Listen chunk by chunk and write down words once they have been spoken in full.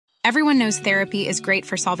Everyone knows therapy is great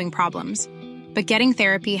for solving problems, but getting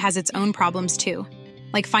therapy has its own problems too,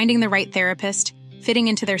 like finding the right therapist, fitting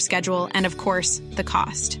into their schedule, and of course, the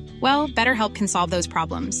cost. Well, BetterHelp can solve those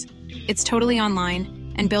problems. It's totally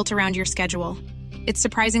online and built around your schedule. It's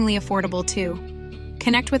surprisingly affordable too.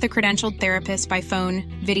 Connect with a credentialed therapist by phone,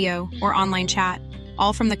 video, or online chat,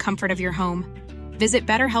 all from the comfort of your home. Visit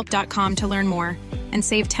BetterHelp.com to learn more and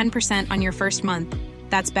save 10% on your first month.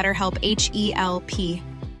 That's BetterHelp, H-E-L-P.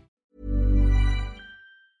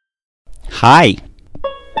 Hi.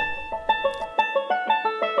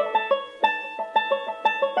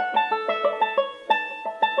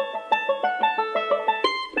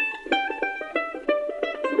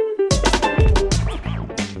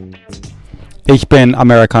 Ich bin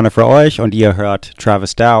Amerikaner für euch und ihr hört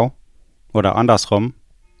Travis Dow. Oder andersrum.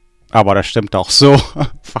 Aber das stimmt auch so.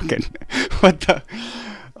 Fucking. What the?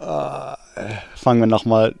 Fangen wir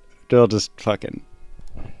nochmal durch das fucking.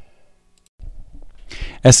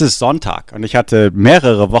 Es ist Sonntag und ich hatte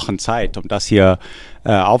mehrere Wochen Zeit, um das hier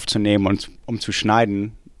aufzunehmen und um zu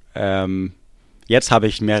schneiden. Jetzt habe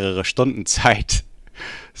ich mehrere Stunden Zeit.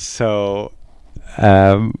 So,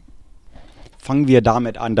 fangen wir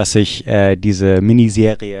damit an, dass ich diese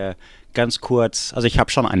Miniserie ganz kurz, also ich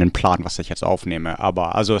habe schon einen Plan, was ich jetzt aufnehme,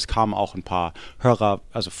 aber also es kamen auch ein paar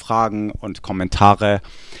Fragen und Kommentare.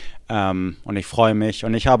 Und ich freue mich.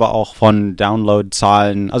 Und ich habe auch von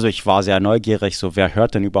Downloadzahlen, also ich war sehr neugierig, so wer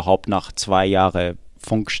hört denn überhaupt nach 2 Jahren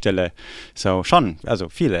Funkstille? So schon, also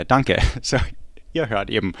viele, danke. So, ihr hört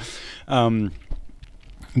eben.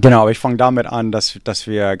 Genau, aber ich fange damit an, dass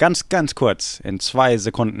wir ganz kurz in 2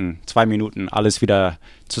 Minuten alles wieder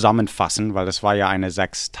zusammenfassen, weil das war ja eine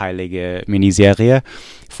 6-teilige Miniserie,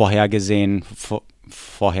 vorhergesehen,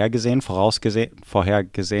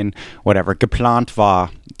 whatever, geplant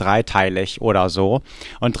war 3-teilig oder so.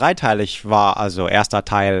 Und 3-teilig war also erster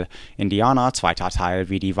Teil Indianer, zweiter Teil,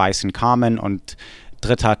 wie die Weißen kamen und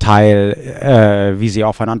dritter Teil, wie sie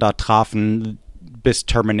aufeinander trafen bis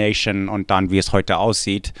Termination und dann, wie es heute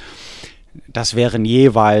aussieht. Das wären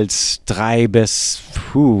jeweils 3 bis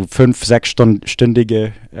 5,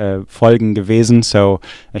 6-stündige Folgen gewesen. So,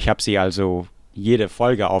 ich habe sie also jede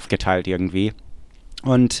Folge aufgeteilt irgendwie.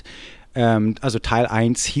 Und also Teil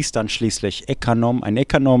 1 hieß dann schließlich Ekanom. Ein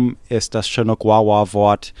Ekanom ist das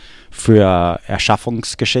Chinookwauwa-Wort für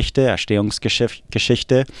Erschaffungsgeschichte,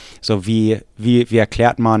 Erstehungsgeschichte. So wie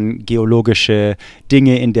erklärt man geologische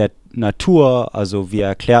Dinge in der Natur, also wie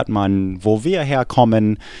erklärt man, wo wir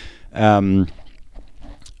herkommen.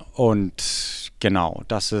 Und genau,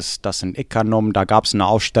 das ist ein Ekanom. Da gab es eine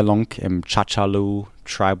Ausstellung im Chachalu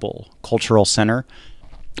Tribal Cultural Center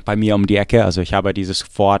bei mir um die Ecke. Also ich habe dieses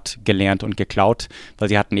Wort gelernt und geklaut, weil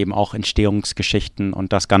sie hatten eben auch Entstehungsgeschichten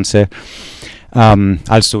und das Ganze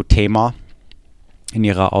als so Thema in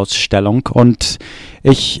ihrer Ausstellung. Und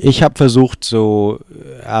ich habe versucht,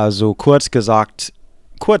 kurz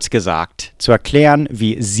gesagt zu erklären,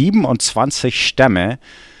 wie 27 Stämme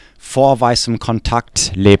vor weißem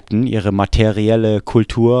Kontakt lebten, ihre materielle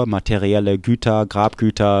Kultur, materielle Güter,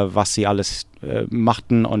 Grabgüter, was sie alles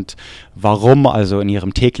machten und warum, also in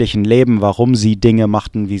ihrem täglichen Leben, warum sie Dinge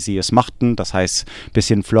machten, wie sie es machten. Das heißt, ein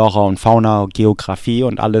bisschen Flora und Fauna, Geografie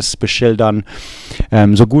und alles beschildern,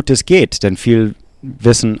 so gut es geht. Denn viel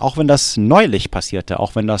Wissen, auch wenn das neulich passierte,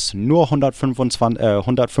 auch wenn das nur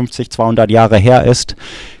 150, 200 Jahre her ist,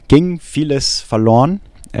 ging vieles verloren,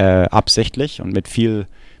 absichtlich und mit viel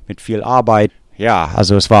Arbeit. Ja,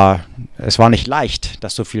 also es war nicht leicht,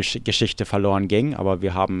 dass so viel Geschichte verloren ging, aber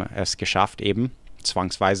wir haben es geschafft eben,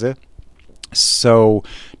 zwangsweise. So,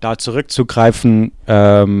 da zurückzugreifen,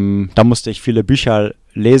 da musste ich viele Bücher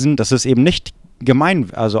lesen. Das ist eben nicht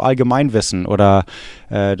Allgemeinwissen oder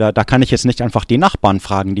da kann ich jetzt nicht einfach die Nachbarn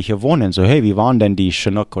fragen, die hier wohnen. So, hey, wie waren denn die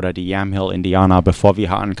Chinook oder die Yamhill-Indianer, bevor wir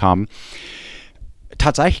hier ankamen?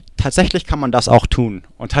 Tatsächlich kann man das auch tun.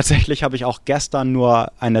 Und tatsächlich habe ich auch gestern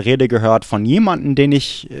nur eine Rede gehört von jemandem, den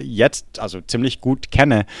ich jetzt also ziemlich gut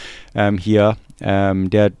kenne hier.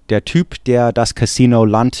 Der Typ, der das Casino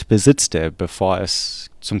Land besitzte, bevor es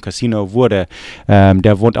zum Casino wurde,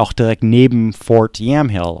 der wohnt auch direkt neben Fort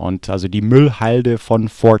Yamhill. Und also die Müllhalde von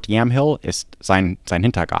Fort Yamhill ist sein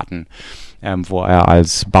Hintergarten. Wo er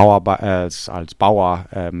als Bauer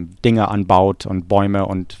Dinge anbaut und Bäume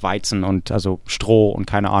und Weizen und also Stroh und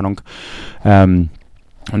keine Ahnung. Und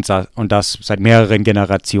das seit mehreren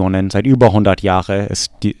Generationen, seit über 100 Jahren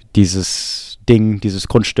ist dieses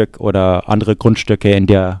Grundstück oder andere Grundstücke in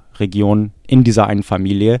der Region, in dieser einen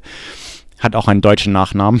Familie, hat auch einen deutschen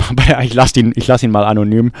Nachnamen, aber ich lass ihn mal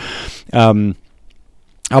anonym. Aber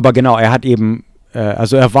genau, er hat eben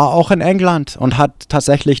also er war auch in England und hat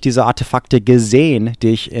tatsächlich diese Artefakte gesehen, die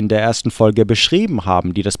ich in der ersten Folge beschrieben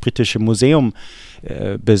habe, die das britische Museum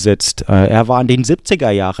besitzt. Er war in den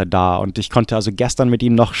 70er Jahren da und ich konnte also gestern mit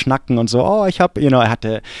ihm noch schnacken und so, er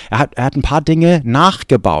hat ein paar Dinge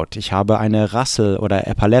nachgebaut. Ich habe eine Rassel oder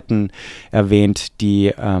Epauletten erwähnt,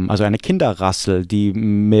 die, also eine Kinderrassel, die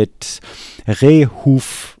mit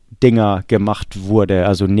Rehhufdinger gemacht wurde,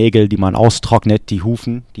 also Nägel, die man austrocknet, die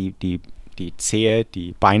Hufen, die Zehe,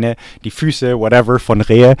 die Beine, die Füße, whatever von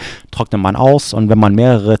Rehe, trocknet man aus und wenn man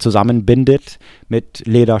mehrere zusammenbindet mit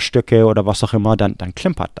Lederstücke oder was auch immer, dann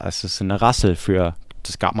klimpert das. Das ist eine Rassel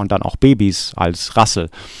das gab man dann auch Babys als Rassel.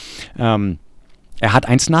 Er hat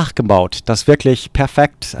eins nachgebaut, das wirklich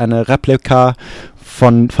perfekt eine Replika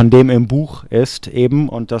von dem im Buch ist eben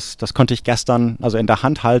und das konnte ich gestern also in der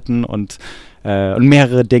Hand halten und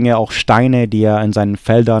mehrere Dinge, auch Steine, die er in seinen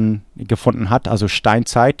Feldern gefunden hat, also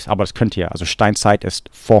Steinzeit, aber das könnt ihr, also Steinzeit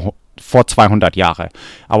ist vor 200 Jahre,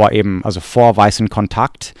 aber eben also vor weißen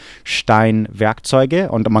Kontakt,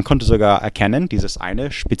 Steinwerkzeuge und man konnte sogar erkennen, dieses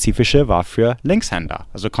eine spezifische war für Linkshänder,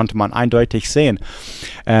 also konnte man eindeutig sehen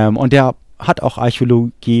und der hat auch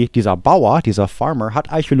Archäologie, dieser Farmer,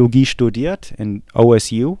 hat Archäologie studiert in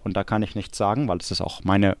OSU und da kann ich nichts sagen, weil das ist auch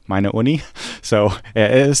meine Uni. So,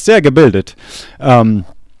 er ist sehr gebildet und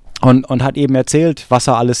hat eben erzählt, was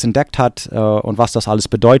er alles entdeckt hat und was das alles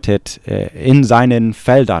bedeutet in seinen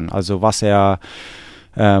Feldern. Also wo er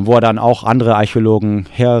dann auch andere Archäologen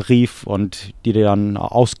herrief und die dann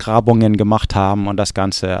Ausgrabungen gemacht haben und das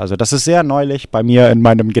Ganze. Also das ist sehr neulich bei mir in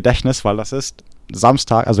meinem Gedächtnis, weil das ist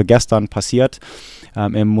Samstag, also gestern passiert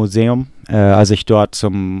im Museum, als ich dort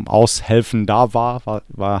zum Aushelfen da war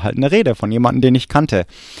halt eine Rede von jemandem, den ich kannte.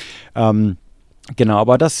 Genau,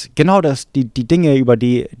 aber die Dinge, über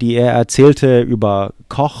die er erzählte, über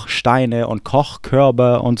Kochsteine und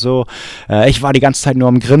Kochkörbe und so, ich war die ganze Zeit nur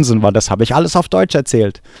am Grinsen, weil das habe ich alles auf Deutsch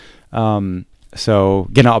erzählt. Genau,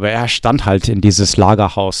 aber er stand halt in dieses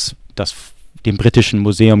Lagerhaus, das dem britischen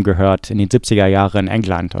Museum gehört, in den 70er Jahren in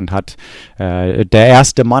England und hat der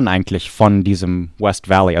erste Mann eigentlich von diesem West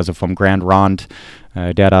Valley, also vom Grand Ronde,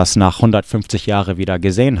 der das nach 150 Jahren wieder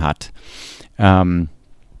gesehen hat.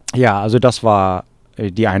 Also das war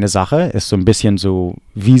die eine Sache, ist so ein bisschen so,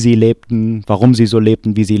 wie sie lebten, warum sie so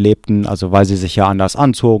lebten, wie sie lebten, also weil sie sich ja anders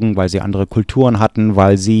anzogen, weil sie andere Kulturen hatten,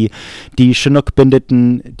 weil sie die Chinook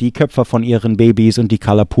bindeten, die Köpfe von ihren Babys und die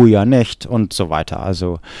Kalapuya nicht und so weiter.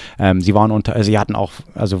 Also sie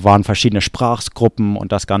waren verschiedene Sprachgruppen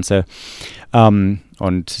und das Ganze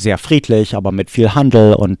und sehr friedlich, aber mit viel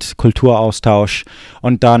Handel und Kulturaustausch.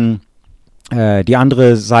 Und dann die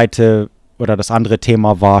andere Seite oder das andere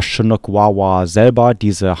Thema war Chinook Wawa selber,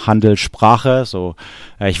 diese Handelssprache. So,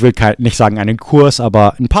 ich will nicht sagen einen Kurs,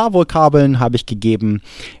 aber ein paar Vokabeln habe ich gegeben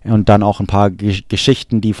und dann auch ein paar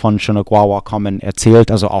Geschichten, die von Chinook Wawa kommen, erzählt.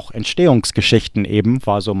 Also auch Entstehungsgeschichten eben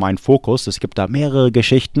war so mein Fokus. Es gibt da mehrere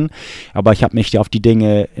Geschichten, aber ich habe mich auf die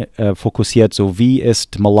Dinge fokussiert, so wie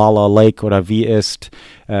ist Malala Lake oder wie ist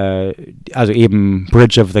also eben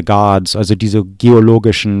Bridge of the Gods, also diese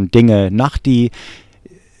geologischen Dinge,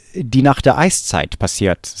 die nach der Eiszeit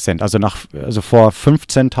passiert sind, also vor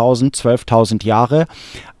 15.000, 12.000 Jahre,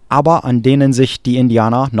 aber an denen sich die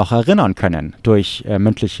Indianer noch erinnern können durch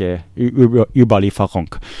mündliche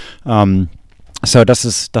Überlieferung. Das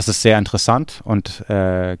ist sehr interessant und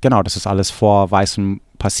genau, das ist alles vor Weißem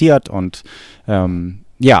passiert und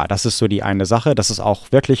das ist so die eine Sache. Das ist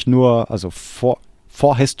auch wirklich nur, also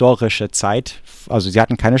vorhistorische Zeit, also sie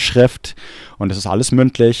hatten keine Schrift und es ist alles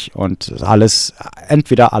mündlich und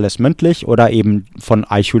entweder alles mündlich oder eben von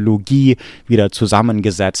Archäologie wieder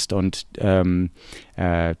zusammengesetzt und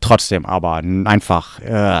trotzdem aber einfach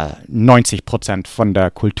 90% von der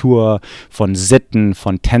Kultur, von Sitten,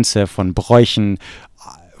 von Tänze, von Bräuchen,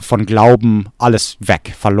 von Glauben, alles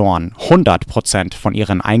weg, verloren. 100% von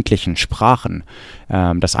ihren eigentlichen Sprachen.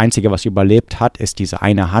 Das Einzige, was überlebt hat, ist diese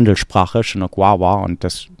eine Handelssprache, Chinook Wawa, und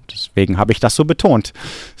deswegen habe ich das so betont.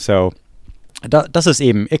 So, das ist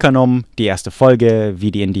eben Ikanom, die erste Folge, wie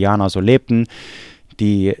die Indianer so lebten.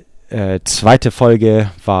 Die zweite Folge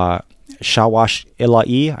war Shawash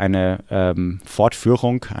Ilai, eine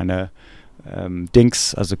Fortführung, eine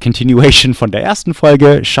also Continuation von der ersten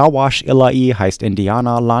Folge. Shawash Ilai heißt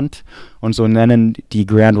Indianerland und so nennen die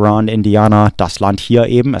Grand Ronde Indianer das Land hier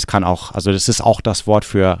eben. Es kann auch, also das ist auch das Wort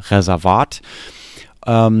für Reservat.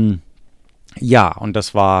 Und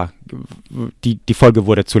das war, die Folge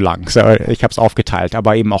wurde zu lang. So, ich habe es aufgeteilt,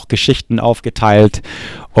 aber eben auch Geschichten aufgeteilt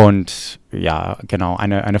und ja, genau,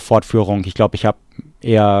 eine Fortführung. Ich glaube, ich habe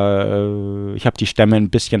eher, ich habe die Stämme ein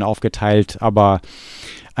bisschen aufgeteilt, aber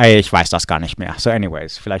ich weiß das gar nicht mehr. So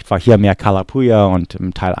anyways, vielleicht war hier mehr Kalapuya und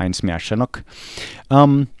im Teil 1 mehr Chinook.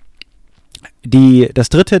 Das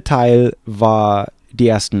dritte Teil war die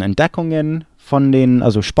ersten Entdeckungen von den,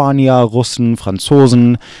 also Spanier, Russen,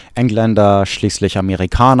 Franzosen, Engländer, schließlich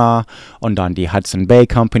Amerikaner und dann die Hudson Bay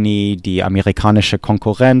Company, die amerikanische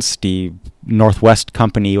Konkurrenz, die Northwest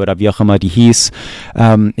Company oder wie auch immer die hieß.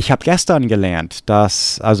 Ich habe gestern gelernt,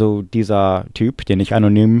 dass also dieser Typ, den ich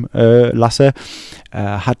anonym lasse,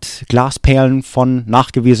 hat Glasperlen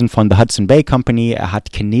nachgewiesen von der Hudson Bay Company. Er hat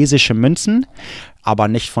chinesische Münzen, aber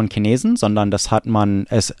nicht von Chinesen, sondern das hat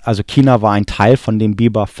also China war ein Teil von dem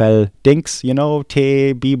Biberfell-Dings,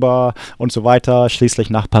 Tee, Biber und so weiter, schließlich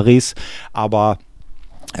nach Paris, aber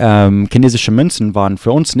chinesische Münzen waren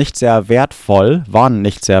für uns nicht sehr wertvoll,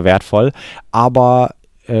 aber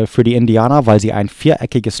für die Indianer, weil sie ein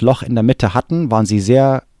viereckiges Loch in der Mitte hatten, waren sie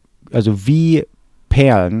sehr, also wie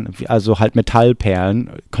Perlen, also halt Metallperlen,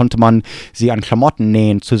 konnte man sie an Klamotten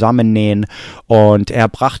nähen, zusammennähen und er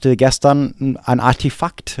brachte gestern ein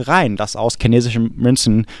Artefakt rein, das aus chinesischen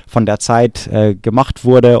Münzen von der Zeit gemacht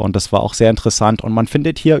wurde und das war auch sehr interessant und man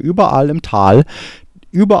findet hier überall im Tal,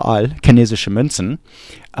 überall chinesische Münzen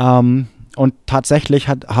und tatsächlich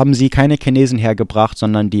haben sie keine Chinesen hergebracht,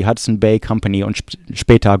 sondern die Hudson Bay Company und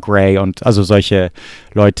später Gray und also solche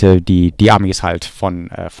Leute, die Amis halt von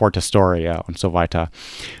Fort Astoria und so weiter.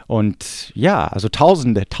 Und ja, also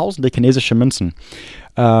tausende chinesische Münzen.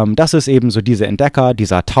 Das ist eben so dieser Entdecker,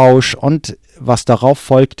 dieser Tausch und was darauf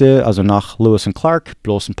folgte, also nach Lewis und Clark,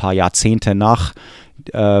 bloß ein paar Jahrzehnte nach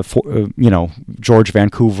George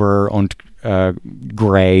Vancouver und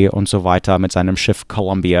Gray und so weiter mit seinem Schiff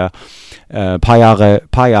Columbia. Paar Jahre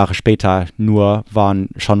später nur waren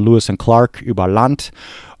schon Lewis und Clark über Land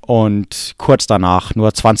und kurz danach,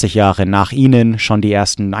 nur 20 Jahre nach ihnen, schon die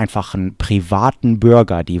ersten einfachen privaten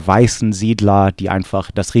Bürger, die weißen Siedler, die einfach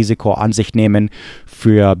das Risiko an sich nehmen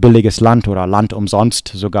für billiges Land oder Land umsonst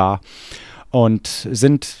sogar und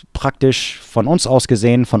sind praktisch von uns aus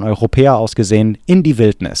gesehen, von Europäer aus gesehen, in die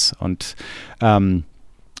Wildnis und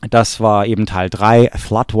das war eben Teil 3.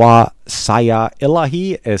 Flatwa Saya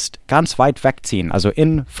Ilahi ist ganz weit wegziehen, also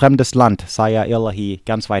in fremdes Land. Saya Ilahi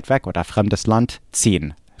ganz weit weg oder fremdes Land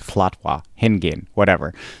ziehen. Flatwa, hingehen,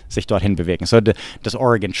 whatever, sich dorthin bewegen. So das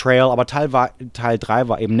Oregon Trail, aber Teil 3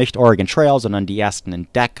 war eben nicht Oregon Trail, sondern die ersten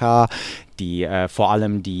Entdecker, vor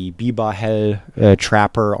allem die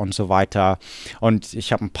Biberhell-Trapper und so weiter. Und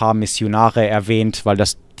ich habe ein paar Missionare erwähnt, weil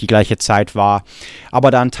das die gleiche Zeit war. Aber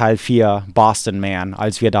dann Teil 4, Boston Man,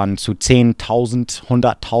 als wir dann zu 10.000,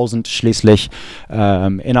 100.000 schließlich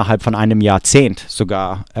innerhalb von einem Jahrzehnt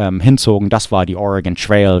sogar hinzogen. Das war die Oregon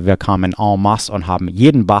Trail. Wir kamen en masse und haben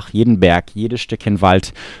jeden Bach, jeden Berg, jedes Stückchen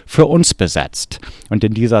Wald für uns besetzt. Und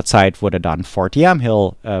in dieser Zeit wurde dann Fort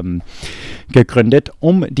Yamhill gegründet,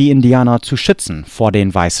 um die Indianer zu schützen vor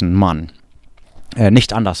den weißen Mann.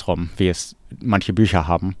 Nicht andersrum, wie es manche Bücher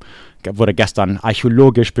haben. Wurde gestern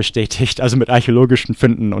archäologisch bestätigt, also mit archäologischen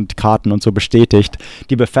Funden und Karten und so bestätigt.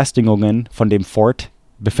 Die Befestigungen von dem Fort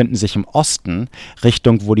befinden sich im Osten,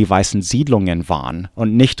 Richtung, wo die weißen Siedlungen waren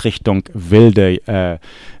und nicht Richtung wilde,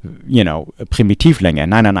 Primitivlänge.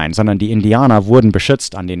 Nein, sondern die Indianer wurden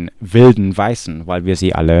beschützt an den wilden Weißen, weil wir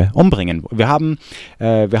sie alle umbringen. Wir haben,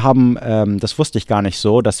 das wusste ich gar nicht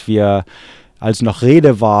so, dass wir, als noch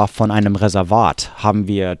Rede war von einem Reservat, haben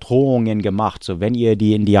wir Drohungen gemacht, so wenn ihr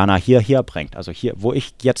die Indianer hierher bringt, also hier, wo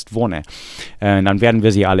ich jetzt wohne, dann werden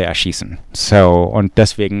wir sie alle erschießen. So, und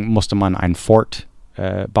deswegen musste man ein Fort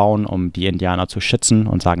bauen, um die Indianer zu schützen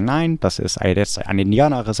und sagen, nein, das ist jetzt ein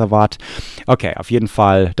Indianerreservat. Okay, auf jeden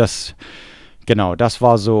Fall, das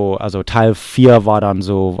war so, also Teil 4 war dann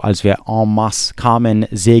so, als wir en masse kamen,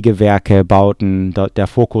 Sägewerke bauten, der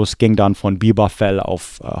Fokus ging dann von Biberfell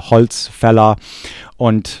auf Holzfäller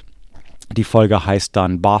und die Folge heißt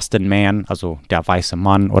dann Boston Man, also der weiße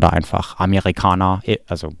Mann oder einfach Amerikaner,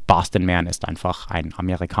 also Boston Man ist einfach ein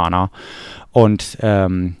Amerikaner und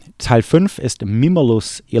Teil 5 ist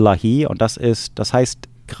Mimulus Ilahi und das heißt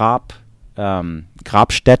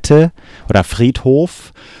Grabstätte oder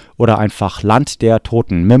Friedhof oder einfach Land der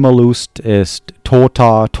Toten. Mimulust ist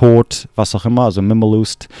Toter, Tod, was auch immer, also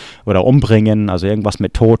Mimulust oder umbringen, also irgendwas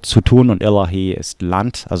mit Tod zu tun und Ilahi ist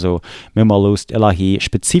Land, also Mimulust, Ilahi.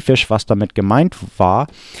 Spezifisch, was damit gemeint war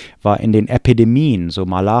in den Epidemien, so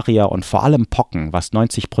Malaria und vor allem Pocken, was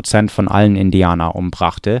 90% von allen Indianer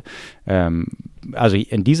umbrachte, also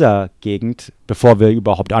in dieser Gegend, bevor wir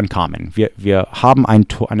überhaupt ankamen. Wir haben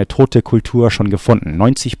eine tote Kultur schon gefunden.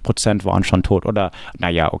 90% waren schon tot. Oder,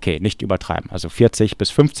 naja, okay, nicht übertreiben. Also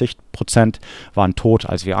 40-50% waren tot,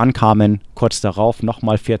 als wir ankamen. Kurz darauf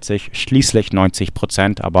nochmal 40, schließlich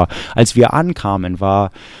 90%. Aber als wir ankamen,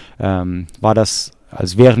 war das,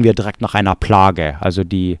 als wären wir direkt nach einer Plage. Also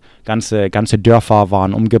die ganze Dörfer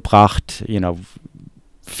waren umgebracht,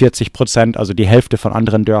 40%, also die Hälfte von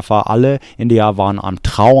anderen Dörfern, alle Indianer waren am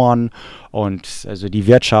Trauern und also die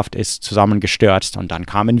Wirtschaft ist zusammengestürzt und dann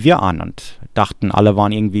kamen wir an und dachten, alle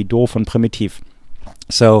waren irgendwie doof und primitiv.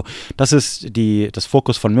 So, das ist das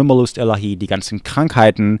Fokus von Mimulust Elahi, die ganzen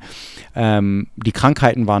Krankheiten. Die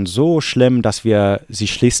Krankheiten waren so schlimm, dass wir sie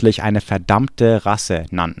schließlich eine verdammte Rasse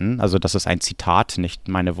nannten. Also das ist ein Zitat, nicht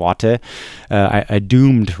meine Worte. A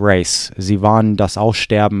doomed race. Sie waren das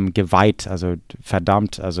Aussterben geweiht, also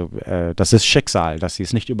verdammt, also das ist Schicksal, dass sie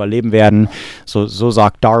es nicht überleben werden. So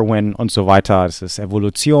sagt Darwin und so weiter. Das ist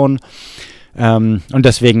Evolution. Und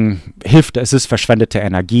deswegen es ist verschwendete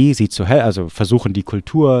Energie, sie zu also versuchen die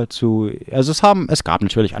Kultur es gab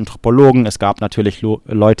natürlich Anthropologen, es gab natürlich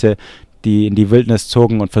Leute, die in die Wildnis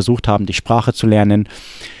zogen und versucht haben, die Sprache zu lernen.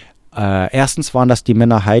 Erstens waren das die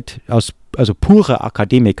Minderheit, also pure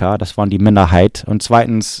Akademiker, das waren die Minderheit. Und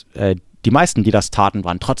zweitens, die meisten, die das taten,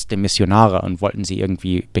 waren trotzdem Missionare und wollten sie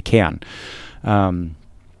irgendwie bekehren.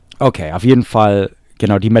 Okay, auf jeden Fall.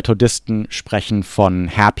 Genau, die Methodisten sprechen von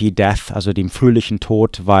Happy Death, also dem fröhlichen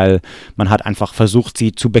Tod, weil man hat einfach versucht,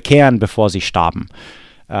 sie zu bekehren, bevor sie starben.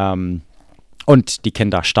 Und die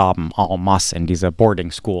Kinder starben en masse in diese Boarding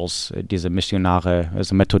Schools, diese Missionare,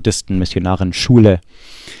 also Methodisten, Missionaren-Schule.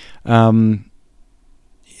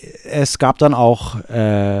 Es gab dann auch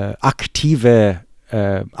aktive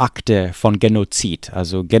Akte von Genozid.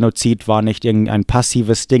 Also Genozid war nicht irgendein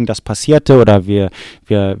passives Ding, das passierte oder wir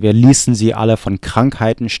ließen sie alle von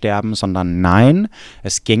Krankheiten sterben, sondern nein,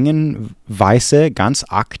 es gingen Weiße ganz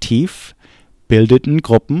aktiv, bildeten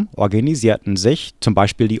Gruppen, organisierten sich, zum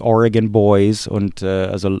Beispiel die Oregon Boys und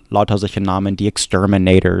also lauter solche Namen, die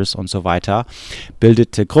Exterminators und so weiter,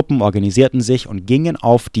 bildete Gruppen, organisierten sich und gingen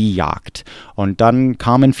auf die Jagd. Und dann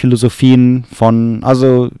kamen Philosophien von,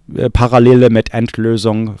 also Parallele mit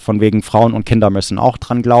Endlösung, von wegen Frauen und Kinder müssen auch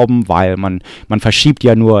dran glauben, weil man verschiebt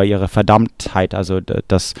ja nur ihre Verdammtheit, also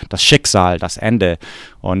das Schicksal, das Ende.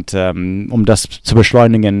 Und um das zu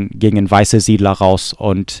beschleunigen, gingen weiße Siedler raus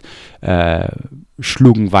und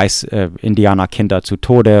schlugen Indianerkinder zu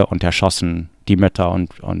Tode und erschossen die Mütter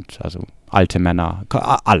und also alte Männer,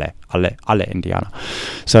 alle Indianer.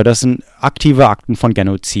 So, das sind aktive Akten von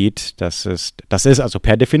Genozid. Das ist also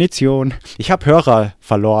per Definition. Ich habe Hörer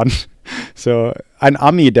verloren. So, ein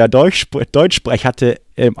Ami, der Deutsch spricht, hatte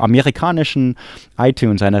im amerikanischen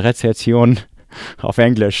iTunes eine Rezension auf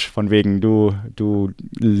Englisch, von wegen du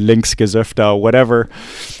Linksgesöffter, whatever.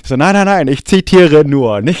 So, nein, ich zitiere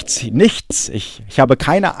nur, nichts. Ich habe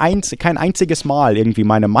kein einziges Mal irgendwie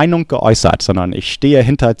meine Meinung geäußert, sondern ich stehe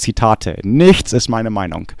hinter Zitate. Nichts ist meine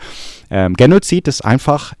Meinung. Genozid ist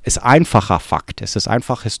einfacher Fakt. Es ist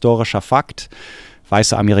einfach historischer Fakt.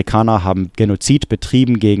 Weiße Amerikaner haben Genozid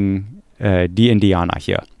betrieben gegen die Indianer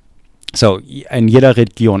hier. So, in jeder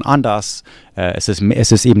Region anders. Es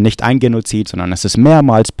ist eben nicht ein Genozid, sondern es ist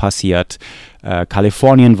mehrmals passiert.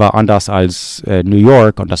 Kalifornien war anders als New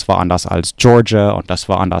York und das war anders als Georgia und das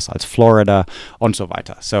war anders als Florida und so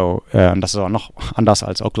weiter. So, das ist auch noch anders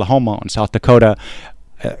als Oklahoma und South Dakota.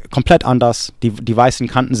 Komplett anders. Die Weißen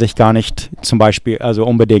kannten sich gar nicht zum Beispiel, also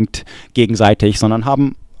unbedingt gegenseitig, sondern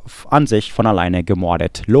haben an sich von alleine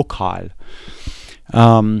gemordet, lokal.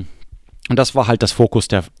 Und das war halt das Fokus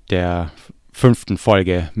der 5.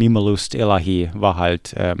 Folge. Mimulust Elahi war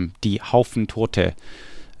halt die Haufen Tote,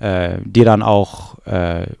 die dann auch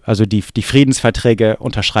also die Friedensverträge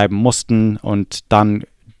unterschreiben mussten und dann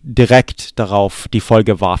direkt darauf die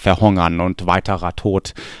Folge war Verhungern und weiterer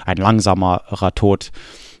Tod, ein langsamerer Tod,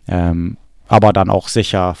 aber dann auch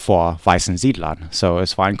sicher vor weißen Siedlern. So,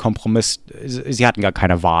 es war ein Kompromiss. Sie hatten gar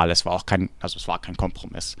keine Wahl. Es war kein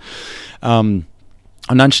Kompromiss.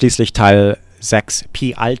 Und dann schließlich Teil 6,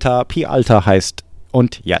 Pi-Alter. Pi-Alter heißt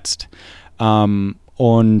und jetzt.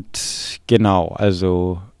 Und genau,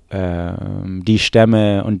 also die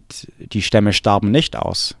Stämme starben nicht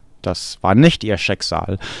aus. Das war nicht ihr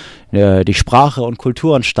Schicksal. Die Sprache und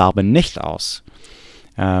Kulturen starben nicht aus.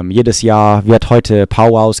 Jedes Jahr wird heute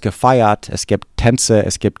Powwows gefeiert. Es gibt Tänze,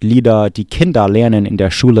 es gibt Lieder. Die Kinder lernen in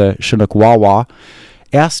der Schule Shinnequawa.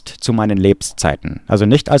 Erst zu meinen Lebenszeiten. Also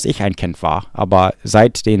nicht als ich ein Kind war, aber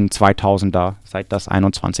seit den 2000er, seit das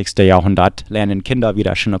 21. Jahrhundert, lernen Kinder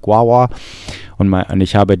wieder Shinnequawa. Und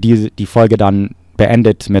ich habe die Folge dann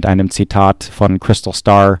beendet mit einem Zitat von Crystal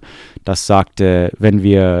Starr, das sagte, wenn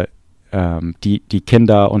wir die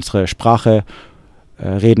Kinder unsere Sprache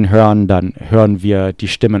reden hören, dann hören wir die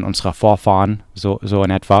Stimmen unserer Vorfahren, so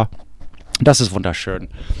in etwa. Das ist wunderschön,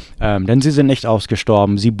 denn sie sind nicht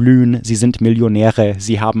ausgestorben, sie blühen, sie sind Millionäre,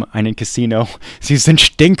 sie haben einen Casino, sie sind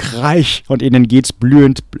stinkreich und ihnen geht's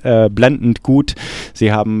blendend gut.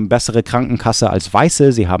 Sie haben bessere Krankenkasse als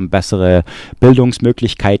Weiße, sie haben bessere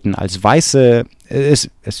Bildungsmöglichkeiten als Weiße.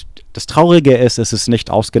 Das Traurige ist, es ist nicht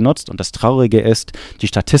ausgenutzt, und das Traurige ist, die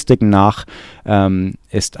Statistiken nach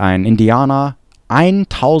ist ein Indianer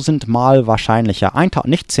 1000 Mal wahrscheinlicher,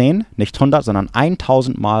 nicht 10, nicht 100, sondern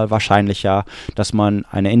 1000 Mal wahrscheinlicher, dass man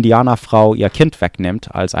einer Indianerfrau ihr Kind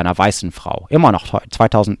wegnimmt, als einer weißen Frau. Immer noch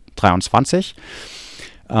 2023.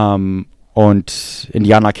 Und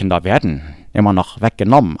Indianerkinder werden immer noch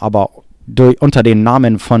weggenommen, aber unter den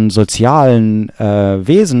Namen von sozialen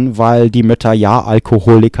Wesen, weil die Mütter ja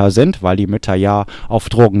Alkoholiker sind, weil die Mütter ja auf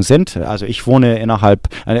Drogen sind. Also ich wohne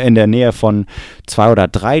in der Nähe von 2 oder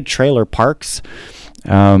 3 Trailerparks.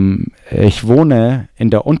 Ich wohne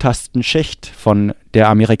in der untersten Schicht von der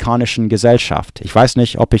amerikanischen Gesellschaft. Ich weiß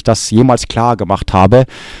nicht, ob ich das jemals klar gemacht habe.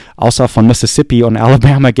 Außer von Mississippi und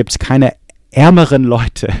Alabama gibt es keine ärmeren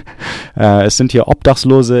Leute. Es sind hier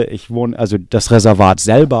Obdachlose. Also das Reservat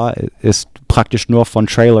selber ist praktisch nur von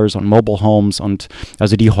Trailers und Mobile Homes, und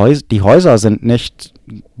also die Häuser sind nicht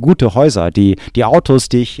gute Häuser. Die Autos,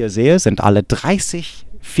 die ich hier sehe, sind alle 30,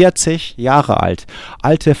 40 Jahre alt.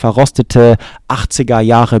 Alte, verrostete 80er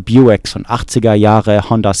Jahre Buicks und 80er Jahre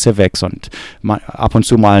Honda Civics und ab und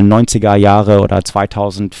zu mal 90er Jahre oder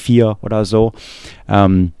 2004 oder so.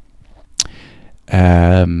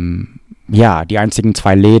 Ja, die einzigen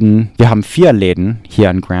 2 Läden, wir haben 4 Läden hier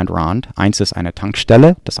in Grand Ronde. Eins ist eine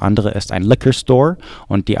Tankstelle, das andere ist ein Liquor Store,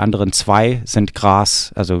 und die anderen 2 sind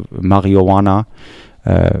Gras, also Marihuana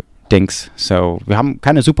Dings. So, wir haben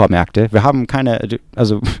keine Supermärkte, wir haben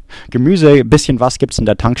also Gemüse, ein bisschen was gibt es in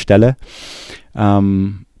der Tankstelle.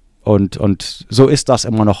 Und so ist das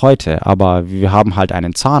immer noch heute, aber wir haben halt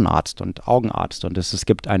einen Zahnarzt und Augenarzt, und es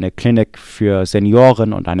gibt eine Klinik für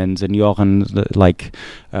Senioren und einen Senioren,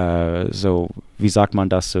 so, wie sagt man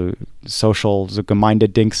das, so Social, so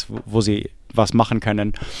Gemeindedings, wo sie was machen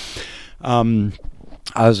können.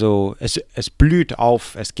 Also es blüht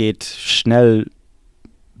auf, es geht schnell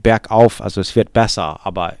bergauf, also es wird besser,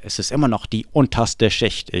 aber es ist immer noch die unterste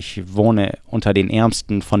Schicht. Ich wohne unter den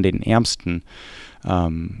Ärmsten von den Ärmsten.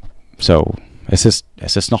 So, es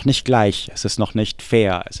ist noch nicht gleich, es ist noch nicht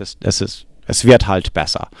fair, es wird halt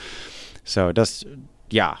besser. So,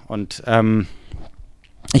 ja, und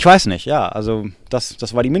ich weiß nicht, ja, also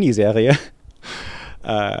das war die Miniserie.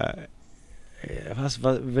 Was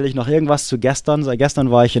will ich noch irgendwas zu gestern? Gestern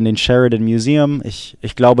war ich in den Sheridan Museum.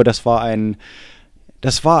 Ich glaube, das war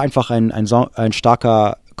einfach ein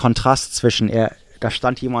starker Kontrast zwischen da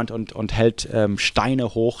stand jemand und hält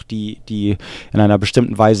Steine hoch, die in einer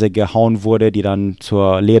bestimmten Weise gehauen wurde, die dann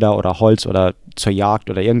zur Leder oder Holz oder zur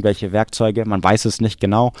Jagd oder irgendwelche Werkzeuge, man weiß es nicht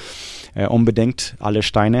genau, unbedingt alle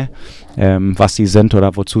Steine, was sie sind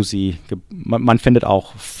oder wozu sie, man findet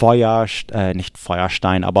auch nicht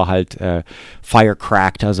Feuerstein, aber halt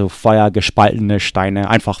firecracked, also feuergespaltene Steine,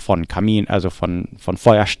 einfach von Kamin, also von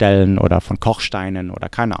Feuerstellen oder von Kochsteinen oder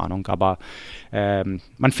keine Ahnung, aber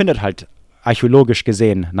man findet halt archäologisch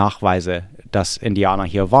gesehen Nachweise, dass Indianer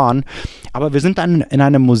hier waren. Aber wir sind dann in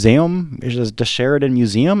einem Museum. Das Sheridan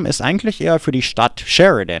Museum ist eigentlich eher für die Stadt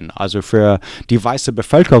Sheridan, also für die weiße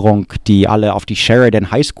Bevölkerung, die alle auf die Sheridan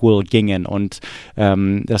High School gingen. Und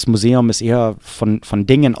das Museum ist eher von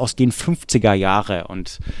Dingen aus den 50er Jahren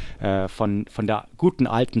und von der guten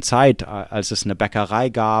alten Zeit, als es eine Bäckerei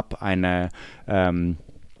gab,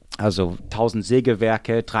 also 1000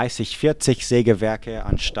 Sägewerke, 30, 40 Sägewerke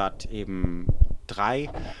anstatt eben 3.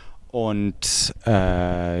 Und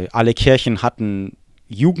alle Kirchen hatten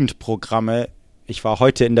Jugendprogramme. Ich war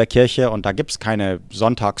heute in der Kirche und da gibt es keine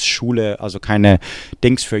Sonntagsschule, also keine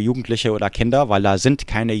Dings für Jugendliche oder Kinder, weil da sind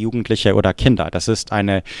keine Jugendliche oder Kinder. Das ist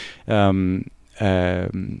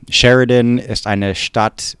Sheridan ist eine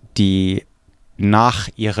Stadt, die nach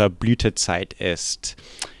ihrer Blütezeit ist.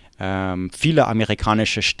 Viele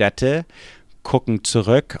amerikanische Städte gucken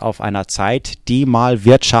zurück auf eine Zeit, die mal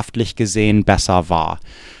wirtschaftlich gesehen besser war.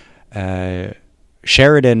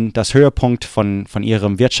 Sheridan, das Höhepunkt von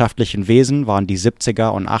ihrem wirtschaftlichen Wesen waren die 70er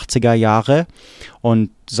und 80er Jahre,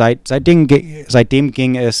 und seitdem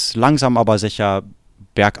ging es langsam aber sicher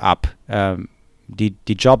bergab. Die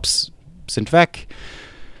Jobs sind weg.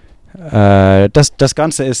 Das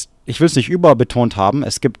Ganze ist, ich will es nicht überbetont haben,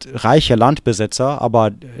 es gibt reiche Landbesitzer,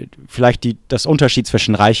 aber vielleicht das Unterschied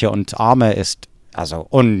zwischen Reiche und Arme ist also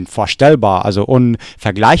unvorstellbar, also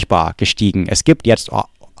unvergleichbar gestiegen. Es gibt jetzt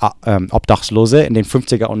Obdachlose. In den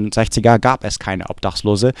 50er und 60er gab es keine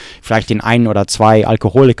Obdachlose. Vielleicht den einen oder zwei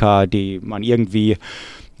Alkoholiker, die man irgendwie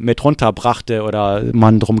mit runterbrachte oder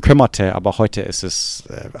man drum kümmerte. Aber heute ist es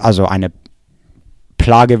also eine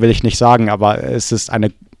Plage, will ich nicht sagen, aber es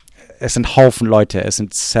sind Haufen Leute, es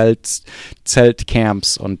sind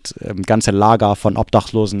Zeltcamps und ganze Lager von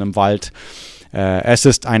Obdachlosen im Wald. Es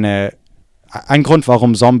ist ein Grund,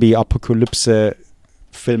 warum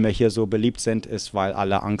Zombie-Apokalypse-Filme hier so beliebt sind, ist, weil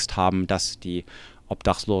alle Angst haben, dass die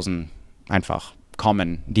Obdachlosen einfach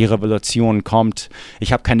kommen. Die Revolution kommt.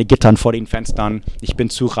 Ich habe keine Gittern vor den Fenstern. Ich bin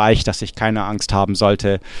zu reich, dass ich keine Angst haben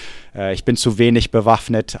sollte. Ich bin zu wenig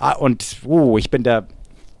bewaffnet.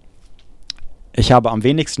 Ich habe am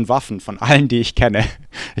wenigsten Waffen von allen, die ich kenne.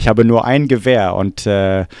 Ich habe nur ein Gewehr und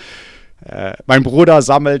mein Bruder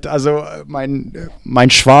sammelt, also mein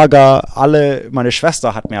Schwager, meine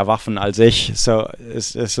Schwester hat mehr Waffen als ich. So,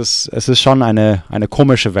 es ist schon eine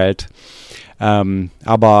komische Welt.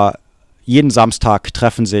 Aber jeden Samstag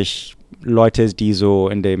treffen sich Leute, die so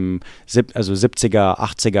in dem 70er,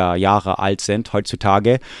 80er Jahre alt sind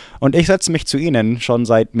heutzutage. Und ich setze mich zu ihnen schon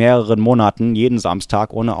seit mehreren Monaten, jeden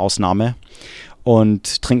Samstag ohne Ausnahme.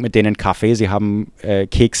 Und trinke mit denen Kaffee. Sie haben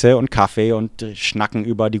Kekse und Kaffee und schnacken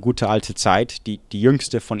über die gute alte Zeit. Die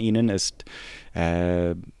jüngste von ihnen ist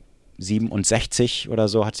 67 oder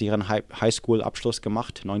so, hat sie ihren Highschool-Abschluss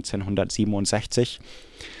gemacht, 1967.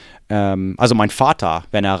 Also mein Vater,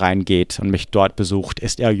 wenn er reingeht und mich dort besucht,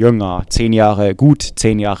 ist er jünger, 10 Jahre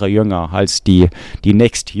jünger als die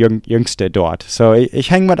nächstjüngste dort. So,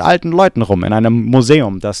 ich hänge mit alten Leuten rum in einem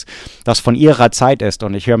Museum, das von ihrer Zeit ist,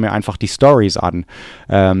 und ich höre mir einfach die Stories an.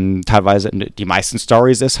 Teilweise, die meisten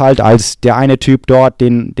Stories ist halt, als der eine Typ dort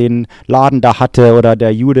den Laden da hatte oder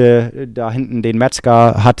der Jude da hinten den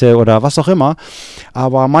Metzger hatte oder was auch immer.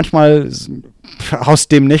 Aber manchmal aus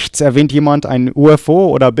dem Nichts erwähnt jemand ein UFO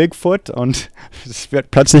oder Bigfoot und es wird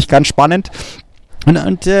plötzlich ganz spannend. Und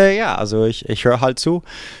also ich höre halt zu.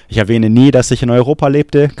 Ich erwähne nie, dass ich in Europa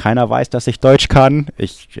lebte. Keiner weiß, dass ich Deutsch kann.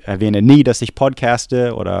 Ich erwähne nie, dass ich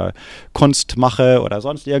podcaste oder Kunst mache oder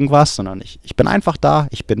sonst irgendwas, sondern ich bin einfach da.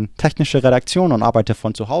 Ich bin technische Redaktion und arbeite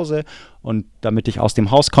von zu Hause. Und damit ich aus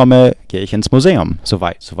dem Haus komme, gehe ich ins Museum,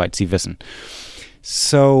 soweit Sie wissen.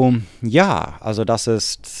 So, ja, also das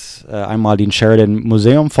ist einmal den Sheridan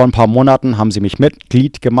Museum. Vor ein paar Monaten haben sie mich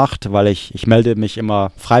Mitglied gemacht, weil ich melde mich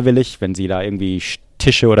immer freiwillig, wenn sie da irgendwie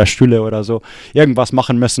Tische oder Stühle oder so irgendwas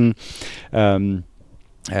machen müssen. 4.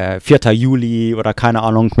 Juli oder keine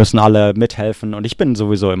Ahnung, müssen alle mithelfen und ich bin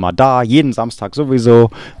sowieso immer da, jeden Samstag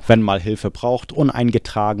sowieso, wenn mal Hilfe braucht,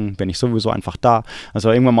 uneingetragen, bin ich sowieso einfach da.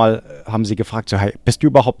 Also irgendwann mal haben sie gefragt, so, hey, bist du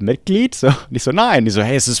überhaupt Mitglied? So, und ich so, nein. Die so,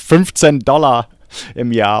 hey, es ist $15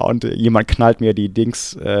 im Jahr und jemand knallt mir die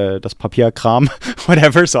Dings, das Papierkram,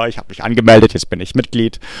 whatever, so, ich habe mich angemeldet, jetzt bin ich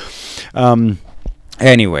Mitglied.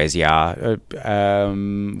 Anyways, ja,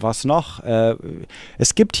 was noch?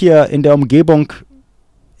 Es gibt hier in der Umgebung,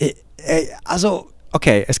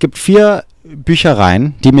 es gibt 4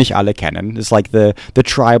 Büchereien, die mich alle kennen. Das ist like the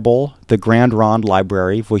Tribal, the Grand Ronde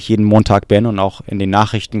Library, wo ich jeden Montag bin und auch in den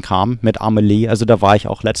Nachrichten kam mit Amelie. Also da war ich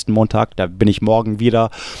auch letzten Montag, da bin ich morgen wieder.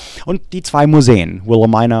 Und die 2 Museen,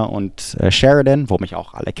 Willamina und Sheridan, wo mich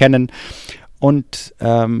auch alle kennen. Und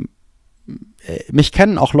mich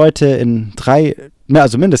kennen auch Leute in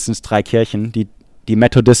mindestens 3 Kirchen, die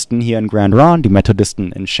Methodisten hier in Grand Ronde, die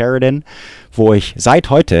Methodisten in Sheridan, wo ich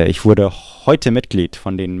wurde heute Mitglied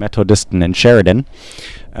von den Methodisten in Sheridan.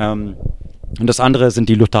 Und das andere sind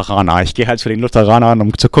die Lutheraner. Ich gehe halt zu den Lutheranern,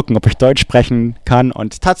 um zu gucken, ob ich Deutsch sprechen kann.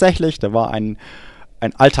 Und tatsächlich, da war ein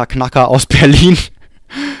alter Knacker aus Berlin,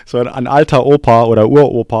 so ein alter Opa oder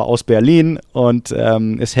Uropa aus Berlin und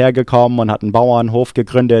ist hergekommen und hat einen Bauernhof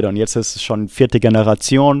gegründet und jetzt ist es schon 4.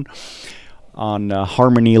 Generation an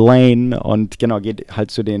Harmony Lane und genau, geht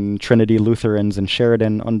halt zu den Trinity Lutherans in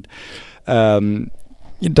Sheridan und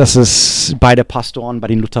das ist, beide Pastoren bei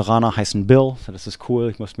den Lutheranern heißen Bill, so das ist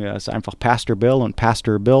cool, es ist einfach Pastor Bill und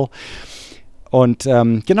Pastor Bill. Und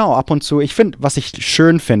genau, ab und zu, was ich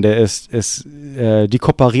schön finde, ist die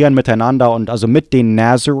kooperieren miteinander und also mit den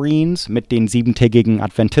Nazarenes, mit den 7-tägigen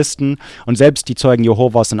Adventisten und selbst die Zeugen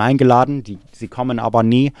Jehovas sind eingeladen, sie kommen aber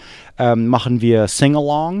nie, machen wir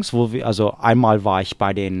Sing-Alongs, also einmal war ich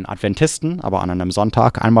bei den Adventisten, aber an einem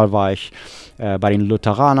Sonntag, einmal war ich bei den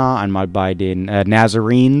Lutheranern, einmal bei den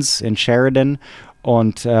Nazarenes in Sheridan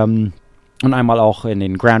und einmal auch in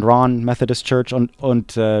den Grand Ronde Methodist Church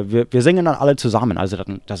und wir singen dann alle zusammen. Also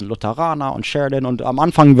da sind Lutheraner und Sheridan und am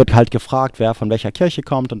Anfang wird halt gefragt, wer von welcher Kirche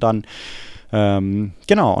kommt und dann,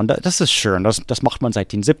 genau, und das ist schön. Das macht man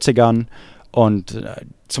seit den 70ern Und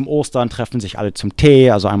zum Ostern treffen sich alle zum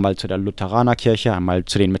Tee, also einmal zu der Lutheranerkirche, einmal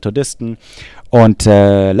zu den Methodisten. Und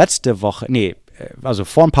also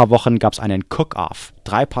vor ein paar Wochen gab es einen Cook-Off.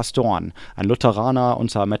 3 Pastoren, ein Lutheraner,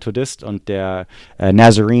 unser Methodist und der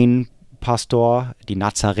Nazarene-Pastor, die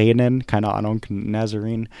Nazarenen, keine Ahnung,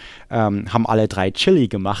 Nazarene, haben alle 3 Chili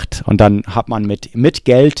gemacht. Und dann hat man mit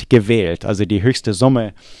Geld gewählt, also die höchste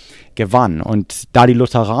Summe gewann. Und da die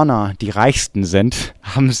Lutheraner die reichsten sind,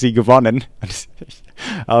 haben sie gewonnen. I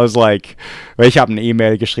was like, ich habe eine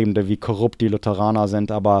E-Mail geschrieben, wie korrupt die Lutheraner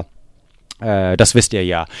sind, aber das wisst ihr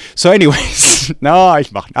ja. So anyways,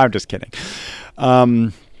 I'm just kidding. Ja,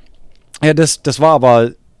 das war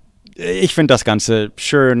aber, ich finde das Ganze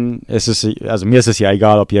schön. Also mir ist es ja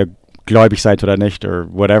egal, ob ihr gläubig seid oder nicht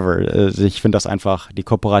oder whatever. Ich finde das einfach, die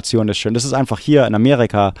Kooperation ist schön. Das ist einfach hier in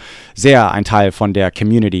Amerika sehr ein Teil von der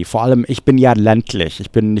Community. Vor allem, ich bin ja ländlich. Ich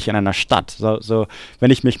bin nicht in einer Stadt. So, wenn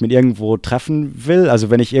ich mich mit irgendwo treffen will, also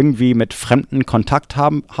wenn ich irgendwie mit Fremden Kontakt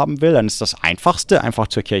haben will, dann ist das Einfachste, einfach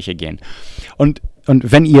zur Kirche gehen. Und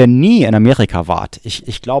wenn ihr nie in Amerika wart,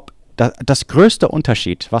 ich glaube, das größte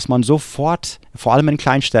Unterschied, was man sofort, vor allem in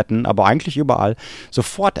Kleinstädten, aber eigentlich überall,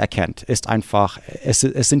 sofort erkennt, ist einfach, es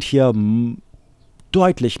sind hier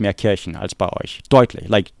deutlich mehr Kirchen als bei euch.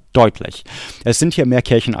 Deutlich. Es sind hier mehr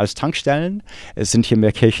Kirchen als Tankstellen, es sind hier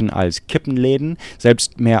mehr Kirchen als Kippenläden,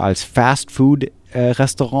 selbst mehr als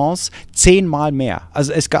Fast-Food-Restaurants, 10-mal mehr.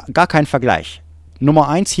 Also es ist gar kein Vergleich. Nummer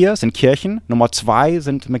 1 hier sind Kirchen, Nummer 2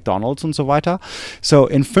 sind McDonald's und so weiter. So,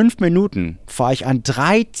 in 5 Minuten fahre ich an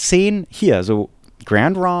 13 hier, so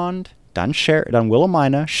Grand Ronde, dann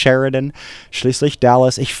Willamina, Sheridan, schließlich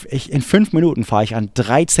Dallas. In 5 Minuten fahre ich an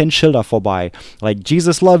 13 Schilder vorbei. Like,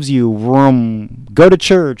 Jesus loves you, room, go to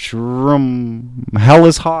church, room, hell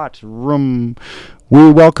is hot, room,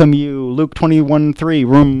 we welcome you, Luke 21:3,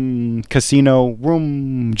 room, casino,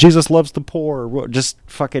 room, Jesus loves the poor, just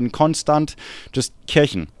fucking konstant, just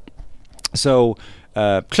Kirchen. So,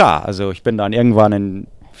 klar, also ich bin dann irgendwann in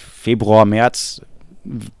Februar, März,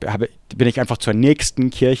 bin ich einfach zur nächsten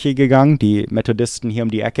Kirche gegangen, die Methodisten hier um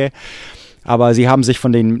die Ecke. Aber sie haben sich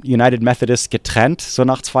von den United Methodists getrennt, so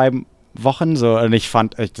nach 2 Wochen. So, und ich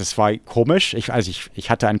fand, das war komisch. Ich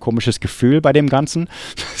hatte ein komisches Gefühl bei dem Ganzen.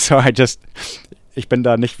 So, ich bin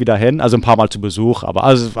da nicht wieder hin, also ein paar Mal zu Besuch,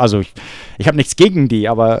 aber ich habe nichts gegen die,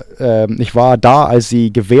 aber ich war da, als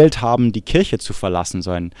sie gewählt haben, die Kirche zu verlassen, so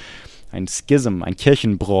ein Schism, ein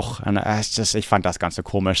Kirchenbruch. Und, ich fand das Ganze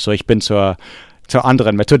komisch. So, ich bin zur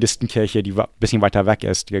anderen Methodistenkirche, die ein bisschen weiter weg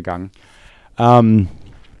ist, gegangen.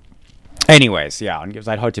 Anyways, ja, und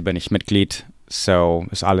seit heute bin ich Mitglied, so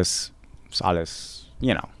ist alles,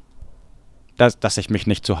 dass ich mich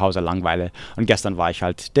nicht zu Hause langweile. Und gestern war ich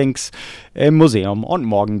halt im Museum und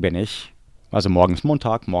morgen ist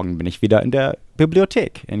Montag, morgen bin ich wieder in der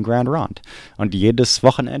Bibliothek in Grand Ronde. Und jedes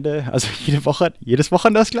Wochenende das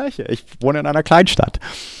Gleiche. Ich wohne in einer Kleinstadt.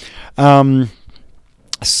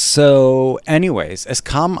 So, anyways, es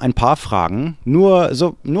kamen ein paar Fragen, nur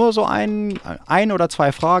so ein oder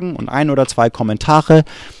 2 Fragen und 1 oder 2 Kommentare,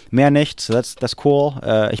 mehr nicht, das ist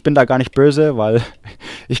cool. Ich bin da gar nicht böse, weil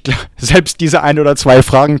ich glaube, selbst diese 1 oder 2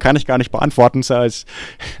 Fragen kann ich gar nicht beantworten, so es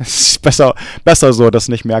ist besser so, dass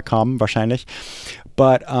nicht mehr kamen, wahrscheinlich.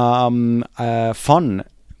 But von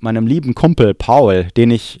meinem lieben Kumpel Paul, den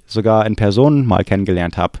ich sogar in Person mal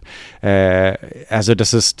kennengelernt habe. Also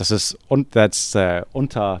das ist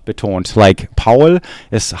unterbetont. Like, Paul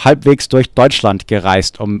ist halbwegs durch Deutschland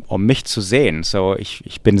gereist, um mich zu sehen. So,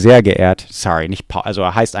 ich bin sehr geehrt. Sorry, nicht Paul, also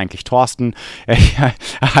er heißt eigentlich Thorsten. Er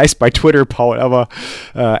heißt bei Twitter Paul, aber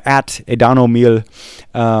 @edanomil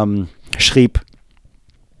schrieb,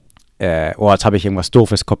 jetzt habe ich irgendwas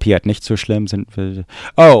Doofes kopiert, nicht so schlimm.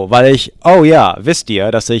 Wisst ihr,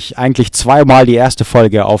 dass ich eigentlich 2-mal die erste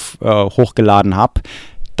Folge hochgeladen habe,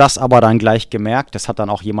 das aber dann gleich gemerkt, das hat dann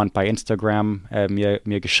auch jemand bei Instagram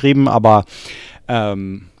mir geschrieben, aber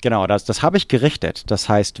genau, das habe ich gerichtet. Das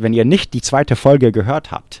heißt, wenn ihr nicht die 2. Folge gehört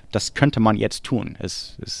habt, das könnte man jetzt tun.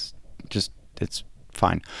 It's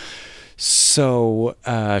fine. So,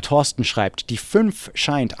 Thorsten schreibt, die 5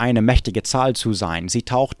 scheint eine mächtige Zahl zu sein. Sie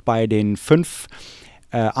taucht bei den 5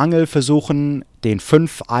 Angelversuchen, den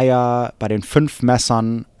 5 Eier, bei den 5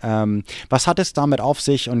 Messern. Was hat es damit auf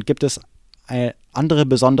sich und gibt es andere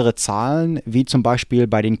besondere Zahlen, wie zum Beispiel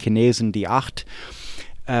bei den Chinesen die 8?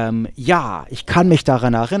 Ja, ich kann mich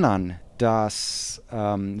daran erinnern, dass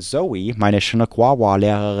Zoe, meine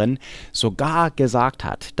Shinnequawa-Lehrerin, sogar gesagt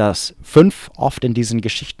hat, dass 5 oft in diesen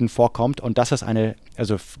Geschichten vorkommt und dass es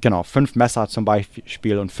 5 Messer zum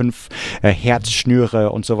Beispiel und 5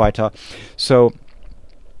 Herzschnüre und so weiter. So,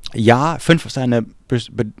 ja, 5 ist eine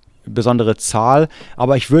besondere Zahl,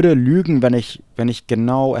 aber ich würde lügen, wenn ich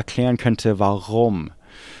genau erklären könnte, warum.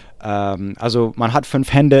 Also man hat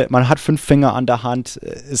 5 Hände, man hat 5 Finger an der Hand.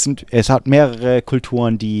 Es hat mehrere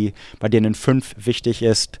Kulturen, bei denen 5 wichtig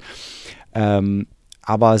ist.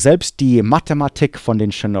 Aber selbst die Mathematik von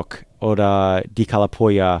den Chinook oder die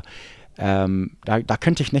Kalapuya, da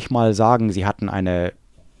könnte ich nicht mal sagen, sie hatten eine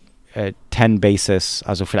 10 Basis.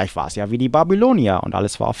 Also vielleicht war es ja wie die Babylonier und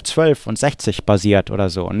alles war auf 12 und 60 basiert oder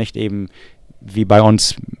so und nicht eben wie bei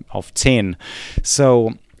uns auf 10.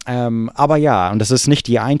 So, aber ja, und das ist nicht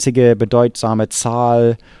die einzige bedeutsame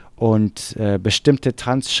Zahl und bestimmte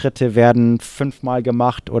Tanzschritte werden 5-mal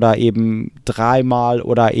gemacht oder eben 3-mal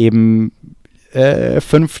oder eben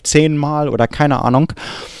 15-mal oder keine Ahnung.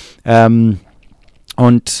 Und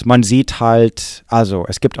man sieht halt, also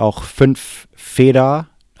es gibt auch 5 Feder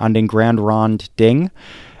an den Grand Rond Ding,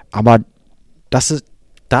 aber das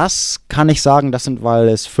kann ich sagen, das sind, weil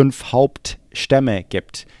es 5 Hauptstämme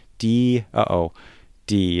gibt, die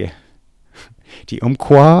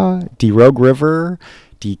Umpqua, die Rogue River,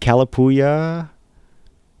 die Kalapuya,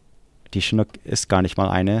 die Chinook ist gar nicht mal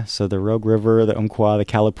eine, so the Rogue River, the Umpqua, the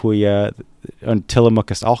Kalapuya und Tillamook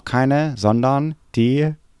ist auch keine, sondern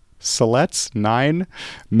die Siletz? Nein.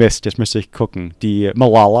 Mist, jetzt müsste ich gucken. Die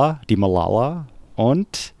Malala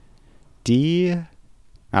und die, I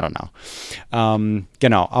don't know.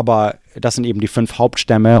 Genau, aber das sind eben die 5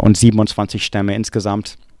 Hauptstämme und 27 Stämme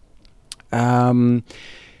insgesamt.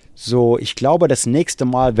 So, ich glaube, das nächste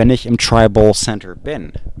Mal, wenn ich im Tribal Center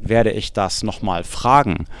bin, werde ich das nochmal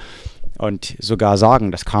fragen und sogar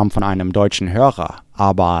sagen, das kam von einem deutschen Hörer.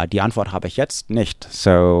 Aber die Antwort habe ich jetzt nicht.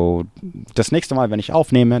 So, das nächste Mal, wenn ich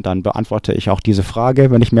aufnehme, dann beantworte ich auch diese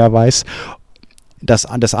Frage, wenn ich mehr weiß. Das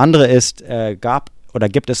andere ist,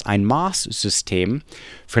 gibt es ein Maßsystem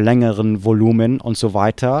für längeren Volumen und so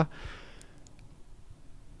weiter.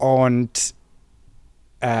 Und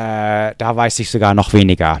da weiß ich sogar noch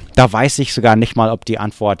weniger. Da weiß ich sogar nicht mal, ob die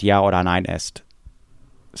Antwort ja oder nein ist.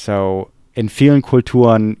 So, in vielen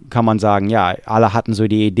Kulturen kann man sagen, ja, alle hatten so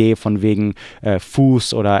die Idee von wegen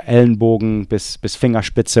Fuß oder Ellenbogen bis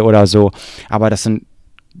Fingerspitze oder so. Aber das sind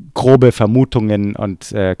grobe Vermutungen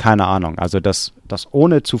und keine Ahnung. Also das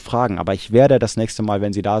ohne zu fragen. Aber ich werde das nächste Mal,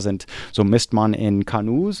 wenn Sie da sind, so misst man in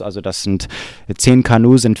Kanus, also das sind 10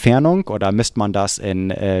 Kanus Entfernung oder misst man das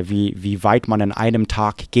in wie weit man in einem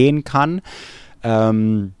Tag gehen kann. Ich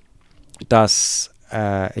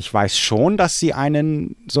weiß schon, dass Sie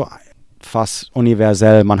einen so fast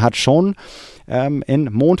universell, man hat schon in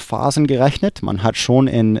Mondphasen gerechnet, man hat schon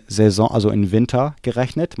in Saison, also in Winter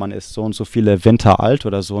gerechnet, man ist so und so viele Winter alt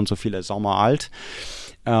oder so und so viele Sommer alt.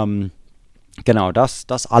 Genau, das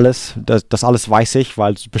alles weiß ich,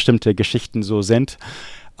 weil bestimmte Geschichten so sind,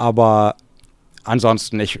 aber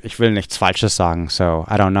ansonsten, ich will nichts Falsches sagen, so,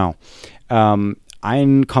 I don't know.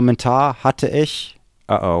 Ein Kommentar hatte ich,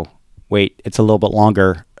 wait, it's a little bit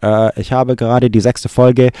longer. Ich habe gerade die 6.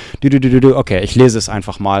 Folge. Okay, ich lese es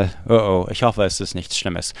einfach mal. Ich hoffe, es ist nichts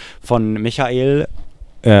Schlimmes. Von Michael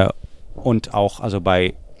und auch also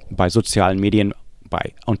bei sozialen Medien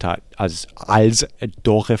als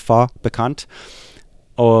Dorifer bekannt.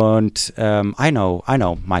 Und I know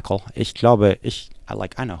Michael. I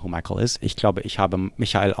know who Michael is. Ich glaube, ich habe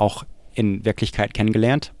Michael auch in Wirklichkeit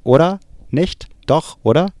kennengelernt. Oder? Nicht? Doch?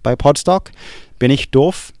 Oder? Bei Podstock? Bin ich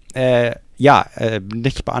doof?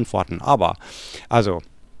 Nicht beantworten, aber, also,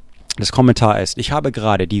 das Kommentar ist, ich habe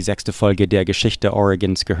gerade die 6. Folge der Geschichte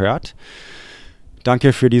Oregons gehört.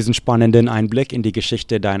 Danke für diesen spannenden Einblick in die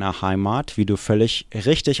Geschichte deiner Heimat. Wie du völlig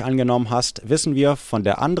richtig angenommen hast, wissen wir von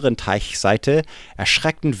der anderen Teichseite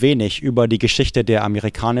erschreckend wenig über die Geschichte der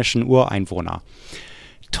amerikanischen Ureinwohner.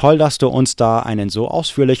 Toll, dass du uns da einen so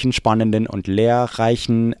ausführlichen, spannenden und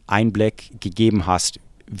lehrreichen Einblick gegeben hast.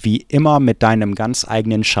 Wie immer mit deinem ganz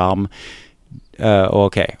eigenen Charme.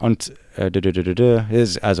 Okay, und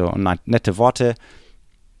also nette Worte.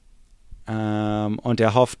 Und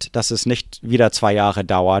er hofft, dass es nicht wieder 2 Jahre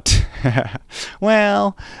dauert.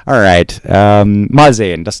 Well, alright. Mal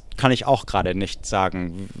sehen. Das kann ich auch gerade nicht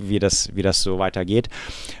sagen, wie das so weitergeht.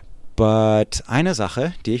 But eine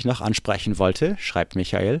Sache, die ich noch ansprechen wollte, schreibt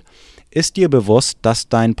Michael, ist dir bewusst, dass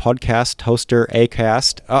dein Podcast-Hoster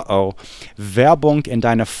Acast, Werbung in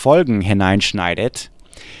deine Folgen hineinschneidet?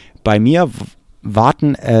 Bei mir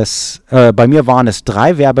waren es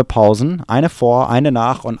 3 Werbepausen, eine vor, eine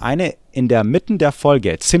nach und eine in der Mitte der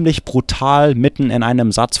Folge, ziemlich brutal mitten in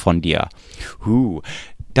einem Satz von dir.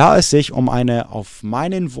 Da es sich um eine auf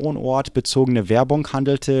meinen Wohnort bezogene Werbung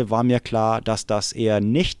handelte, war mir klar, dass das eher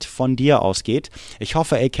nicht von dir ausgeht. Ich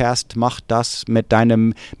hoffe, Acast macht das mit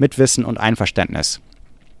deinem Mitwissen und Einverständnis.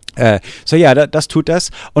 So ja, das tut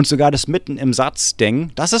es. Und sogar das mitten im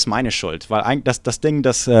Satz-Ding, das ist meine Schuld. Weil eigentlich das Ding,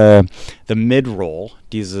 the Mid-Roll,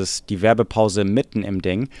 die Werbepause mitten im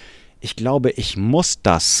Ding, ich glaube, ich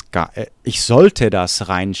sollte das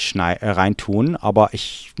reintun, aber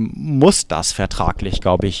ich muss das vertraglich,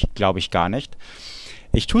 glaube ich gar nicht.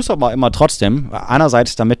 Ich tue es aber immer trotzdem.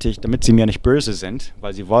 Einerseits, damit sie mir nicht böse sind,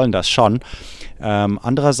 weil sie wollen das schon.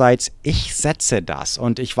 Andererseits, ich setze das.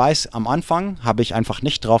 Und ich weiß, am Anfang habe ich einfach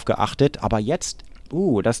nicht drauf geachtet, aber jetzt,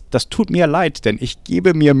 das tut mir leid, denn ich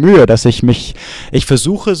gebe mir Mühe, ich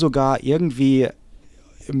versuche sogar irgendwie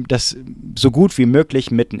das so gut wie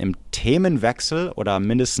möglich mitten im Themenwechsel oder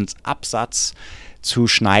mindestens Absatz zu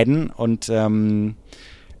schneiden. Und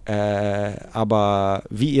aber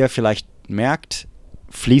wie ihr vielleicht merkt,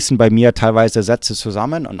 fließen bei mir teilweise Sätze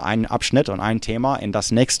zusammen und ein Abschnitt und ein Thema in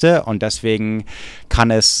das nächste und deswegen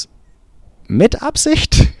kann es mit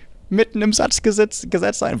Absicht mitten im Satz gesetzt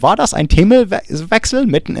sein. War das ein Themenwechsel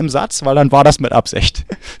mitten im Satz? Weil dann war das mit Absicht.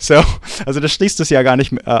 So, also das schließt es ja gar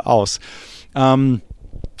nicht aus.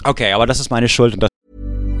 Okay, aber das ist meine Schuld. Und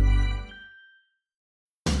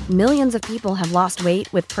Millions of people have lost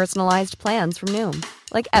weight with personalized plans from Noom.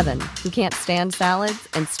 Like Evan, who can't stand salads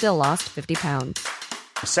and still lost 50 pounds.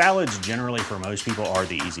 Salads generally for most people are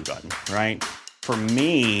the easy button, right? For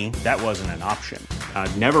me, that wasn't an option. I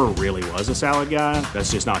never really was a salad guy.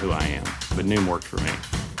 That's just not who I am. But Noom worked for me.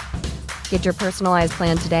 Get your personalized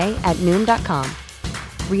plan today at Noom.com.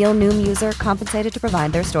 Real Noom user compensated to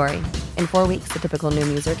provide their story. In 4 weeks, the typical Noom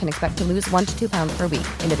user can expect to lose 1 to 2 pounds per week.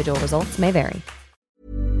 Individual results may vary.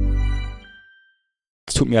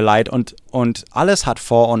 Es tut mir leid und alles hat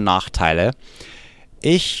Vor- und Nachteile.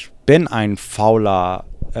 Ich bin ein fauler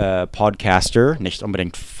Podcaster, nicht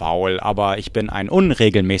unbedingt faul, aber ich bin ein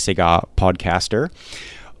unregelmäßiger Podcaster.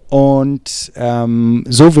 Und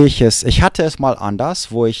so wie ich hatte es mal anders,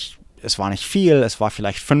 es war nicht viel, es war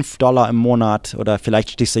vielleicht $5 im Monat oder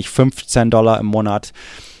vielleicht schließlich $15 im Monat,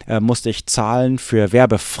 musste ich zahlen für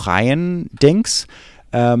werbefreien Dings.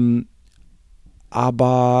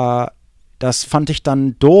 Aber das fand ich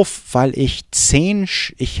dann doof, weil ich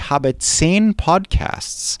habe 10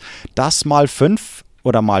 Podcasts. Das mal 5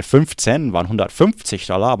 oder mal 15 waren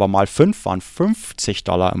 $150, aber mal 5 waren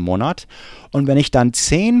 $50 im Monat. Und wenn ich dann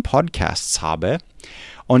 10 Podcasts habe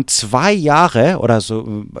und 2 Jahre oder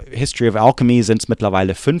so, History of Alchemy sind es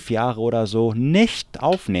mittlerweile 5 Jahre oder so, nicht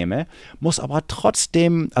aufnehme, muss aber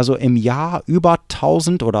trotzdem, also im Jahr über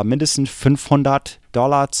 1000 oder mindestens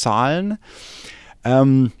 $500 zahlen.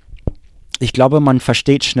 Ich glaube, man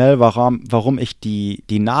versteht schnell, warum ich die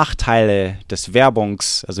Nachteile des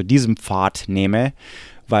also diesem Pfad nehme,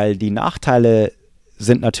 weil die Nachteile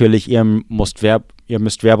sind natürlich, ihr müsst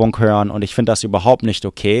Werbung hören und ich finde das überhaupt nicht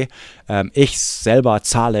okay. Ich selber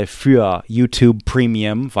zahle für YouTube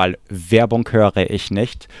Premium, weil Werbung höre ich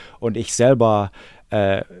nicht und ich selber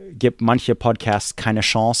gebe manche Podcasts keine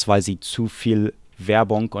Chance, weil sie zu viel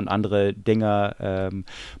Werbung und andere Dinge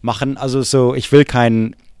machen. Also so, ich will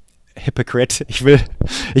kein Hypocrite. Ich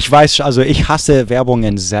weiß, also ich hasse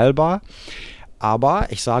Werbungen selber, aber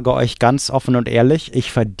ich sage euch ganz offen und ehrlich,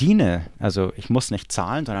 ich muss nicht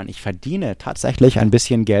zahlen, sondern ich verdiene tatsächlich ein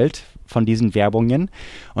bisschen Geld von diesen Werbungen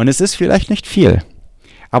und es ist vielleicht nicht viel.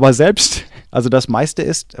 Aber also das meiste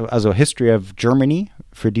ist, also History of Germany,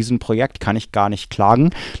 für diesen Projekt kann ich gar nicht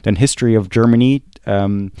klagen, denn History of Germany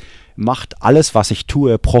macht alles, was ich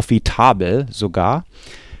tue, profitabel sogar.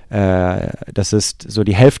 Das ist so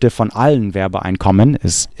die Hälfte von allen Werbeeinkommen,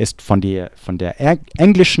 ist von der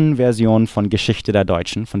englischen Version von Geschichte der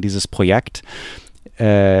Deutschen, von dieses Projekt.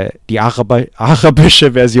 Die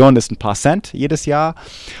arabische Version ist ein paar Cent jedes Jahr.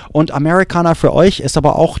 Und Amerikaner für euch ist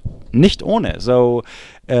aber auch nicht ohne. So,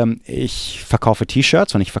 ich verkaufe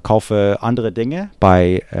T-Shirts und ich verkaufe andere Dinge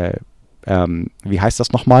bei, wie heißt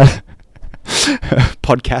das nochmal?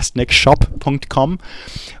 podcastnickshop.com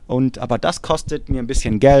aber das kostet mir ein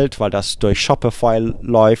bisschen Geld, weil das durch Shopify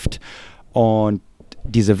läuft und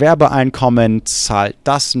diese Werbeeinkommen zahlt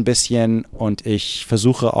das ein bisschen und ich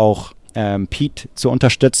versuche auch Pete zu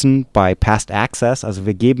unterstützen bei Past Access, also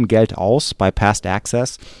wir geben Geld aus bei Past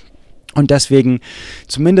Access und deswegen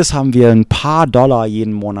zumindest haben wir ein paar Dollar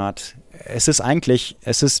jeden Monat.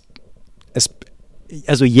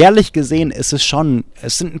 Also jährlich gesehen es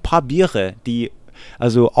sind ein paar Biere, die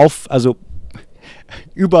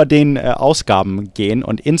über den Ausgaben gehen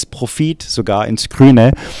und ins Profit, sogar ins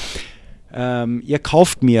Grüne. Ihr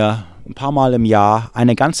kauft mir ein paar Mal im Jahr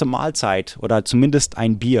eine ganze Mahlzeit oder zumindest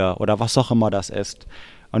ein Bier oder was auch immer das ist.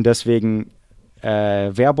 Und deswegen,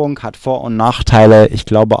 Werbung hat Vor- und Nachteile. Ich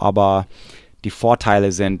glaube aber, die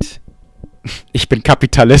Vorteile sind ich bin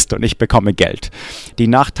Kapitalist und ich bekomme Geld. Die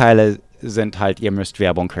Nachteile sind halt, ihr müsst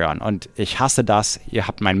Werbung hören. Und ich hasse das. Ihr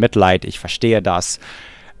habt mein Mitleid. Ich verstehe das.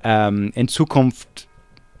 In Zukunft,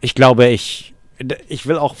 ich glaube, ich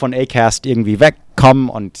will auch von Acast irgendwie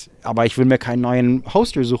wegkommen, aber ich will mir keinen neuen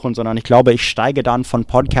Hoster suchen, sondern ich glaube, ich steige dann von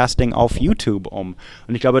Podcasting auf YouTube um.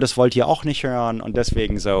 Und ich glaube, das wollt ihr auch nicht hören. Und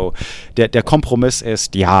deswegen so, der Kompromiss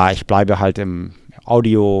ist, ja, ich bleibe halt im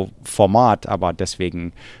Audioformat, aber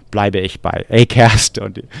deswegen bleibe ich bei Acast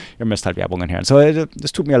und ihr müsst halt Werbungen hören. So,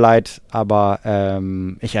 es tut mir leid, aber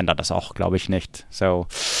ich ändere das auch, glaube ich, nicht. So,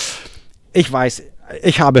 ich weiß,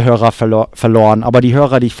 ich habe Hörer verloren, aber die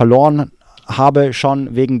Hörer, die ich verloren habe,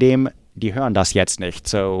 schon wegen dem, die hören das jetzt nicht.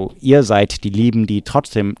 So, ihr seid die Lieben, die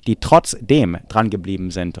trotzdem dran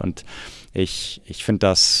geblieben sind. Und ich finde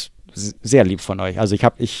das sehr lieb von euch. Also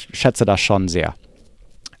ich schätze das schon sehr.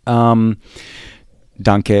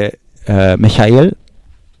 Danke, Michael.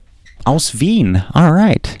 Aus Wien.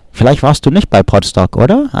 Alright. Vielleicht warst du nicht bei Podstock,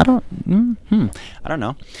 oder? I don't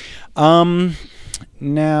know.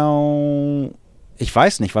 Now, ich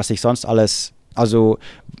weiß nicht, was ich sonst alles, also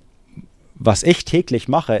was ich täglich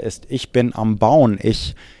mache, ist, ich bin am Bauen.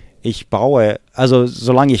 Ich baue, also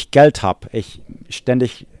solange ich Geld habe,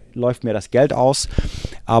 ständig läuft mir das Geld aus,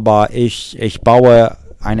 aber ich baue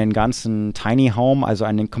einen ganzen Tiny Home, also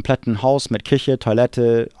einen kompletten Haus mit Küche,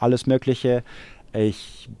 Toilette, alles Mögliche.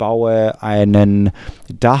 Ich baue einen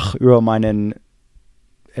Dach über meinen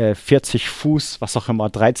 40 Fuß, was auch immer,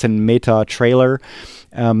 13 Meter Trailer.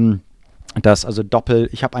 Ich habe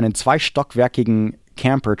einen 2-stockwerkigen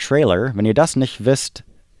Camper-Trailer. Wenn ihr das nicht wisst,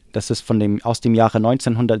 das ist aus dem Jahre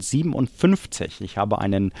 1957. Ich habe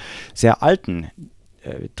einen sehr alten,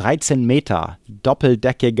 13 Meter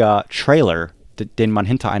doppeldeckiger Trailer, den man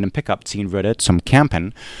hinter einem Pickup ziehen würde, zum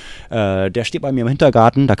Campen. Der steht bei mir im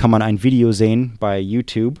Hintergarten, da kann man ein Video sehen bei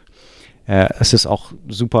YouTube. Es ist auch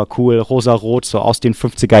super cool, rosarot, so aus den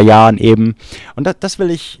 50er Jahren eben. Und das will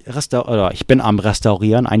ich restaurieren, ich bin am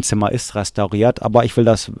Restaurieren, ein Zimmer ist restauriert, aber ich will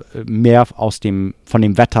das mehr von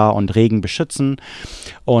dem Wetter und Regen beschützen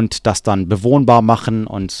und das dann bewohnbar machen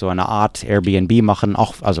und so eine Art Airbnb machen.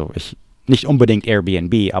 Nicht unbedingt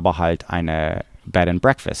Airbnb, aber halt eine Bed and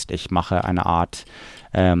Breakfast. Ich mache eine Art,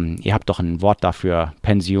 ihr habt doch ein Wort dafür,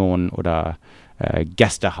 Pension oder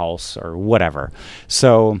Gästehaus oder whatever.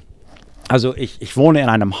 So, also ich wohne in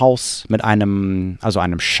einem Haus mit einem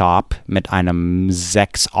Shop mit einem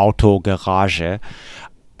 6-Auto-Garage,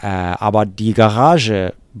 aber die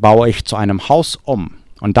Garage baue ich zu einem Haus um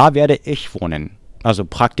und da werde ich wohnen. Also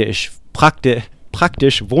praktisch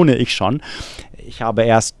wohne ich schon. Ich habe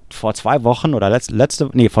erst vor 2 Wochen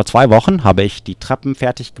vor 2 Wochen habe ich die Treppen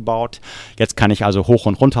fertig gebaut. Jetzt kann ich also hoch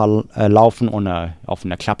und runter laufen, ohne auf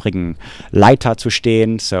einer klapprigen Leiter zu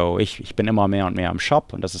stehen. So, ich bin immer mehr und mehr im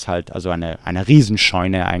Shop und das ist halt also eine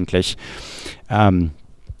Riesenscheune eigentlich.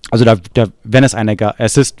 Es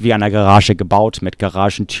ist wie eine Garage gebaut mit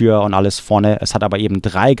Garagentür und alles vorne. Es hat aber eben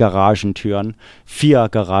 3 Garagentüren, 4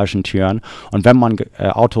 Garagentüren und wenn man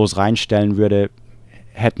Autos reinstellen würde,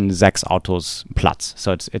 hätten 6 Autos Platz.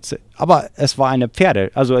 So aber es war eine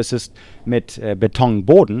Pferde, also es ist mit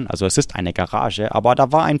Betonboden, also es ist eine Garage, aber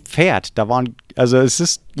da war ein Pferd, also es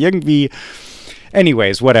ist irgendwie,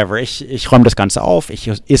 anyways, whatever, ich räume das Ganze auf,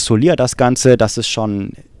 ich isoliere das Ganze, das ist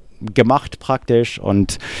schon gemacht praktisch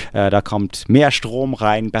und da kommt mehr Strom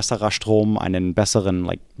rein, besserer Strom, einen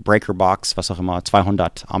besseren Breaker-Box, was auch immer,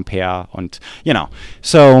 200 Ampere und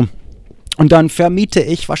so. Und dann vermiete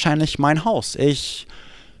ich wahrscheinlich mein Haus. Ich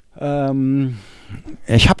habe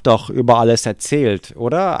doch über alles erzählt,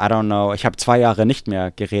 oder? I don't know. Ich habe 2 Jahre nicht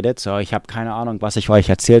mehr geredet, so ich habe keine Ahnung, was ich euch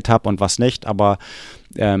erzählt habe und was nicht, aber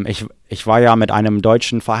ich war ja mit einem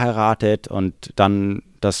Deutschen verheiratet und dann,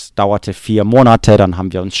 das dauerte 4 Monate, dann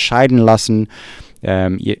haben wir uns scheiden lassen.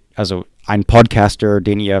 Also ein Podcaster,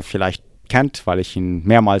 den ihr vielleicht kennt, weil ich ihn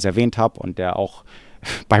mehrmals erwähnt habe und der auch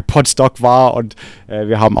bei Podstock war und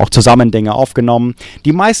wir haben auch zusammen Dinge aufgenommen.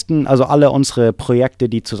 Die meisten, also alle unsere Projekte,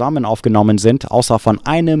 die zusammen aufgenommen sind, außer von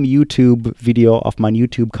einem YouTube-Video auf meinem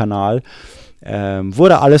YouTube-Kanal,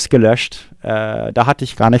 wurde alles gelöscht. Da hatte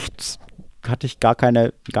ich gar nichts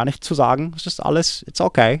zu sagen. Es ist alles, it's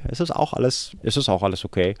okay. Es ist auch alles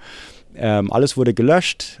okay. Alles wurde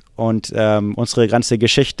gelöscht und unsere ganze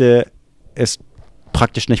Geschichte ist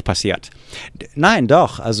praktisch nicht passiert. Nein,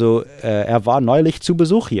 doch. Also er war neulich zu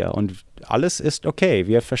Besuch hier und alles ist okay.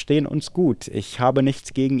 Wir verstehen uns gut. Ich habe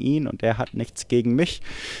nichts gegen ihn und er hat nichts gegen mich.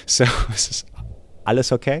 So, es ist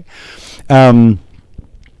alles okay. I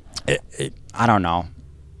don't know.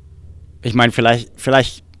 Ich meine, vielleicht,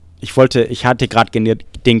 ich hatte gerade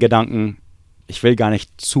den Gedanken, ich will gar nicht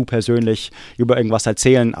zu persönlich über irgendwas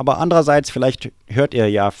erzählen, aber andererseits, vielleicht hört ihr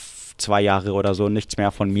ja 2 Jahre oder so nichts mehr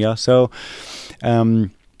von mir. So,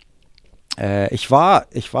 ich war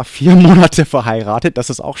 4 Monate verheiratet, das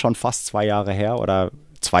ist auch schon fast 2 Jahre her oder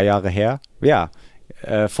 2 Jahre her. Ja,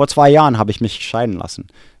 vor 2 Jahren habe ich mich scheiden lassen.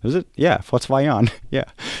 Ja, vor 2 Jahren. Yeah.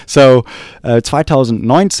 So,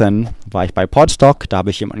 2019 war ich bei Podstock, da habe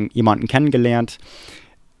ich jemanden kennengelernt.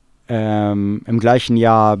 Im gleichen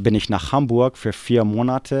Jahr bin ich nach Hamburg für 4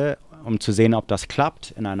 Monate, um zu sehen, ob das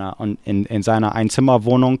klappt, in seiner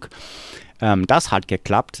Einzimmerwohnung. Das hat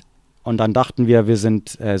geklappt. Und dann dachten wir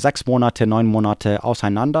sind 6 Monate, 9 Monate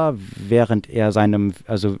auseinander, während wir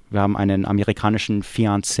haben einen amerikanischen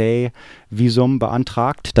Fiancé-Visum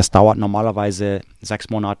beantragt. Das dauert normalerweise 6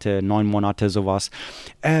 Monate, 9 Monate, sowas.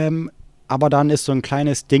 Aber dann ist so ein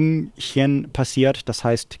kleines Dingchen passiert, das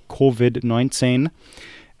heißt Covid-19,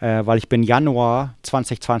 weil ich bin Januar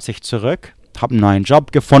 2020 zurück, habe einen neuen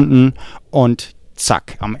Job gefunden und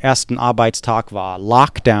zack, am ersten Arbeitstag war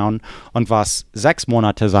Lockdown und was 6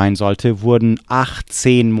 Monate sein sollte, wurden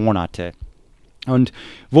 18 Monate. Und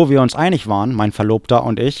wo wir uns einig waren, mein Verlobter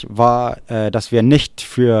und ich, war, dass wir nicht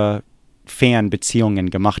für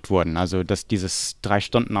Fernbeziehungen gemacht wurden. Also dass dieses 3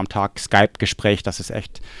 Stunden am Tag Skype-Gespräch, das ist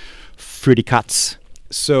echt für die Katz.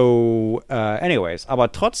 So, anyways,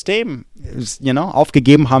 aber trotzdem,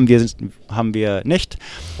 aufgegeben haben wir nicht.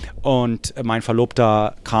 Und mein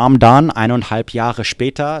Verlobter kam dann 1,5 Jahre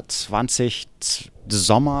später, 20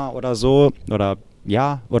 oder so,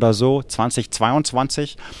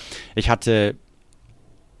 2022. Ich hatte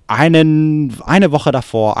eine Woche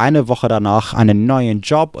davor, eine Woche danach einen neuen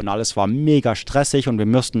Job und alles war mega stressig und wir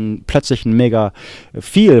mussten plötzlich mega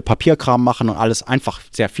viel Papierkram machen und alles einfach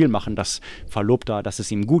sehr viel machen, dass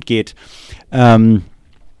es ihm gut geht.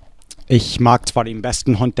 Ich mag zwar den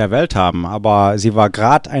besten Hund der Welt haben, aber sie war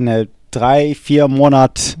gerade eine 3-4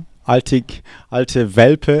 Monate alte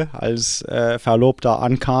Welpe, als Verlobter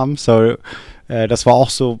ankam. So, das war auch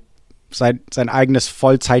so sein eigenes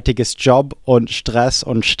vollzeitiges Job und Stress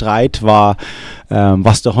und Streit war,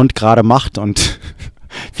 was der Hund gerade macht und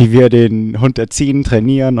wie wir den Hund erziehen,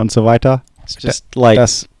 trainieren und so weiter.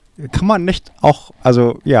 Das kann man nicht auch,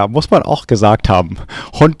 muss man auch gesagt haben.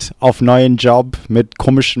 Hund auf neuen Job mit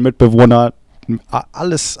komischen Mitbewohnern,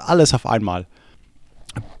 alles auf einmal.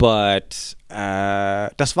 But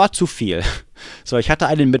das war zu viel. So, ich hatte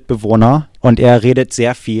einen Mitbewohner und er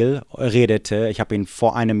redete. Ich habe ihn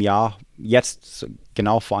vor einem Jahr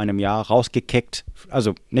rausgekickt.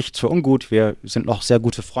 Also nichts für ungut, wir sind noch sehr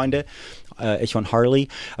gute Freunde, ich und Harley.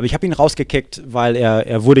 Aber ich habe ihn rausgekickt, weil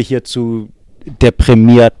er wurde hier zu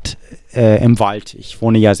deprimiert im Wald. Ich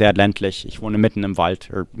wohne ja sehr ländlich. Ich wohne mitten im Wald,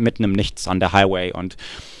 mitten im Nichts an der Highway. Und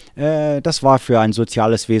das war für ein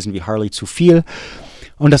soziales Wesen wie Harley zu viel.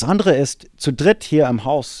 Und das andere ist, zu dritt hier im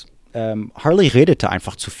Haus, Harley redete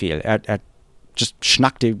einfach zu viel. Er just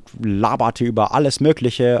schnackte, laberte über alles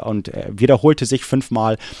Mögliche und wiederholte sich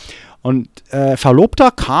 5-mal. Und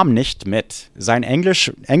Verlobter kam nicht mit. Sein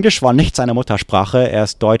Englisch war nicht seine Muttersprache, er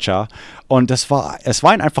ist Deutscher. Und es war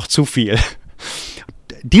ihm einfach zu viel.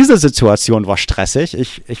 Diese Situation war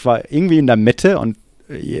stressig. Ich war irgendwie in der Mitte und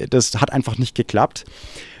das hat einfach nicht geklappt.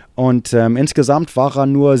 Und insgesamt war er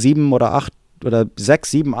nur 7 oder 8 oder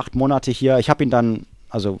 6, 7, 8 Monate hier. Ich habe ihn dann,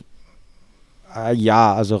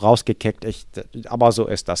 rausgekickt. Aber so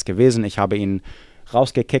ist das gewesen. Ich habe ihn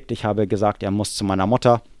rausgekickt. Ich habe gesagt, er muss zu meiner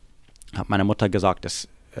Mutter. Habe meiner Mutter gesagt, das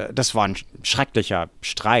war ein schrecklicher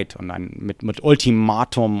Streit und mit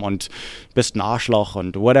Ultimatum und bist ein Arschloch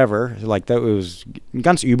und whatever. Like, that was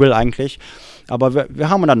ganz übel eigentlich. Aber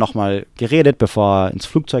wir haben dann nochmal geredet, bevor er ins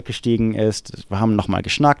Flugzeug gestiegen ist. Wir haben nochmal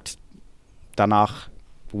geschnackt. Danach,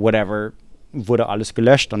 whatever, wurde alles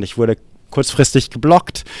gelöscht und ich wurde kurzfristig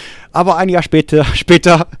geblockt. Aber ein Jahr später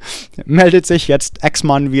meldet sich jetzt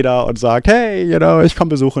Ex-Mann wieder und sagt, hey, ich komme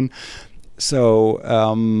besuchen. So,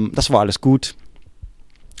 das war alles gut.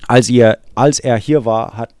 Als er hier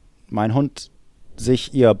war, hat mein Hund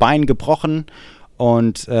sich ihr Bein gebrochen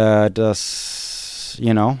und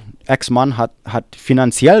Ex-Mann hat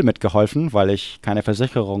finanziell mitgeholfen, weil ich keine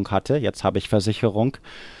Versicherung hatte. Jetzt habe ich Versicherung.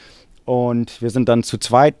 Und wir sind dann zu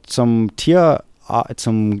zweit zum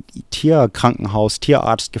Tierkrankenhaus,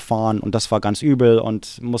 Tierarzt gefahren und das war ganz übel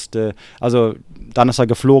und dann ist er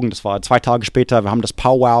geflogen, das war 2 Tage später, wir haben das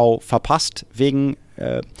Powwow verpasst wegen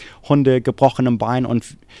Hunde gebrochenem Bein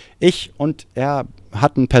und ich und er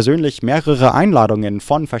hatten persönlich mehrere Einladungen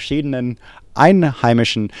von verschiedenen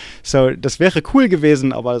Einheimischen, so das wäre cool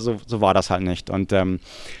gewesen, aber so war das halt nicht und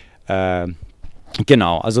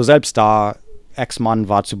genau, also selbst da Ex-Mann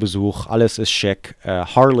war zu Besuch, alles ist schick.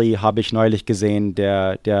 Harley habe ich neulich gesehen,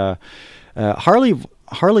 der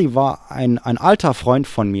Harley war ein alter Freund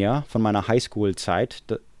von mir, von meiner Highschool-Zeit.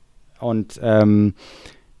 Und er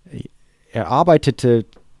arbeitete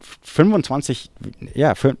 25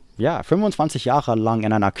 Jahre lang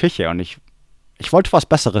in einer Küche. Und ich wollte was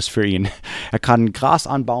Besseres für ihn. Er kann Gras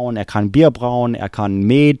anbauen, er kann Bier brauen, er kann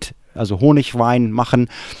Met, also Honigwein machen.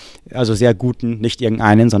 Also sehr guten, nicht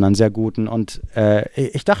irgendeinen, sondern sehr guten. Und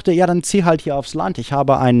ich dachte, ja, dann zieh halt hier aufs Land. Ich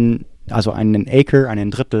habe einen Acre,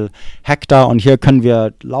 einen Drittel Hektar, und hier können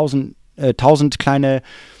wir 1000 kleine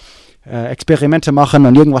Experimente machen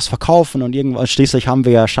und irgendwas verkaufen und irgendwas. Schließlich haben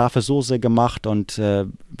wir ja scharfe Soße gemacht und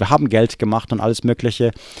wir haben Geld gemacht und alles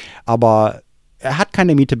Mögliche. Aber er hat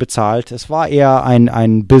keine Miete bezahlt. Es war eher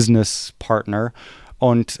ein Business-Partner.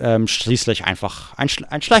 Und schließlich einfach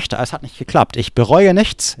ein schlechter. Es hat nicht geklappt. Ich bereue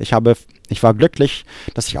nichts. Ich war glücklich,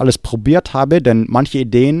 dass ich alles probiert habe, denn manche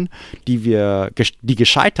Ideen, die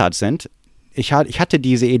gescheitert sind, ich hatte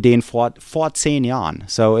diese Ideen vor 10 Jahren.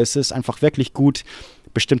 So, es ist einfach wirklich gut,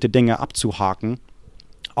 bestimmte Dinge abzuhaken,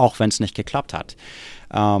 auch wenn es nicht geklappt hat.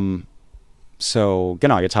 So,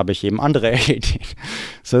 genau, jetzt habe ich eben andere Ideen.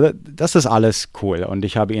 So, das ist alles cool. Und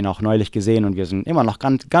ich habe ihn auch neulich gesehen und wir sind immer noch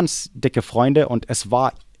ganz, ganz dicke Freunde. Und es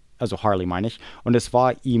war, also Harley meine ich, und es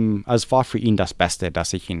war für ihn das Beste,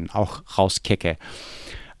 dass ich ihn auch rauskicke.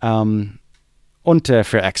 Und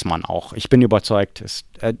für Ex-Mann auch. Ich bin überzeugt,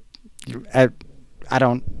 I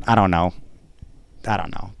don't know.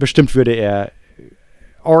 Bestimmt würde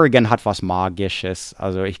Oregon hat was Magisches.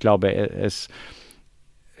 Also ich glaube, es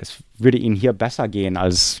würde ihnen hier besser gehen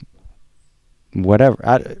als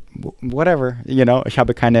whatever, ich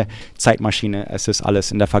habe keine Zeitmaschine, es ist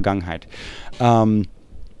alles in der Vergangenheit.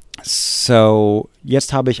 So,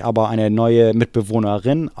 jetzt habe ich aber eine neue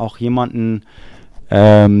Mitbewohnerin, auch jemanden,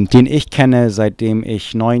 den ich kenne, seitdem ich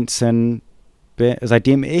 17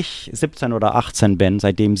 oder 18 bin,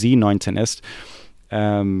 seitdem sie 19 ist.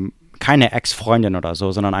 Keine Ex-Freundin oder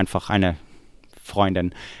so, sondern einfach eine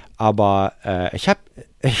Freundin. Aber ich hab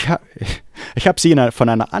sie von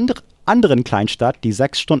einer anderen Kleinstadt, die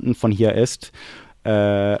 6 Stunden von hier ist,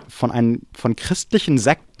 von christlichen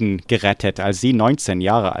Sekten gerettet, als sie 19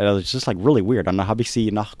 Jahre alt. Also it's just like really weird. Und dann habe ich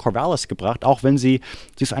sie nach Corvallis gebracht, auch wenn sie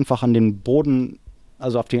ist einfach an den Boden,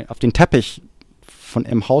 also auf den Teppich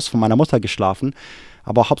im Haus von meiner Mutter geschlafen.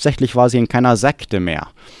 Aber hauptsächlich war sie in keiner Sekte mehr.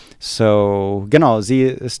 So, genau,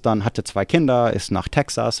 sie hatte 2 Kinder, ist nach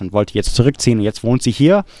Texas und wollte jetzt zurückziehen und jetzt wohnt sie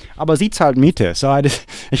hier, aber sie zahlt Miete. So,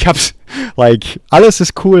 ich hab's, alles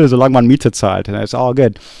ist cool, solange man Miete zahlt. It's all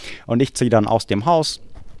good. Und ich ziehe dann aus dem Haus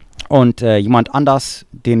und jemand anders,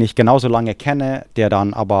 den ich genauso lange kenne, der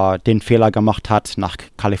dann aber den Fehler gemacht hat, nach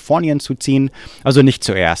Kalifornien zu ziehen. Also nicht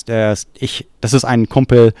zuerst. Das ist ein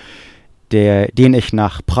Kumpel, den ich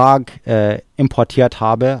nach Prag importiert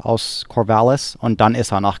habe aus Corvallis, und dann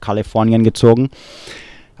ist er nach Kalifornien gezogen.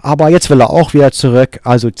 Aber jetzt will er auch wieder zurück,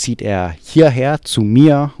 also zieht er hierher zu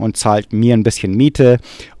mir und zahlt mir ein bisschen Miete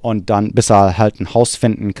und dann, bis er halt ein Haus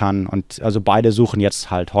finden kann. Und also beide suchen jetzt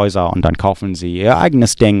halt Häuser und dann kaufen sie ihr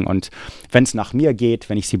eigenes Ding. Und wenn es nach mir geht,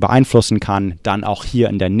 wenn ich sie beeinflussen kann, dann auch hier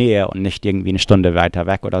in der Nähe und nicht irgendwie eine Stunde weiter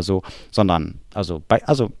weg oder so, sondern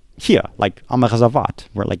hier, am Reservat,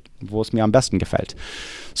 wo es mir am besten gefällt.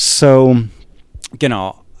 So,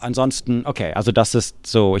 genau. Ansonsten, okay, also das ist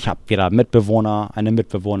so, ich habe wieder eine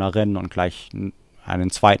Mitbewohnerin und gleich einen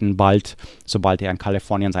zweiten bald, sobald er in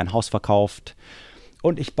Kalifornien sein Haus verkauft.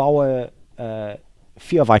 Und ich baue 4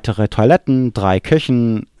 weitere Toiletten, 3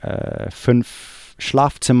 Küchen, 5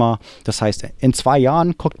 Schlafzimmer. Das heißt, in 2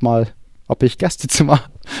 Jahren, guckt mal, ob ich Gästezimmer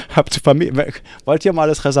habe zu vermieten. Wollt ihr mal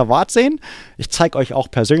das Reservat sehen? Ich zeige euch auch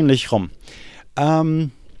persönlich rum.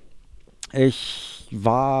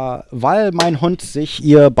 Weil mein Hund sich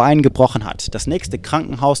ihr Bein gebrochen hat. Das nächste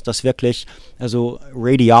Krankenhaus, das wirklich, also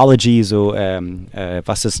Radiology, so,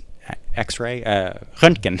 was ist X-Ray?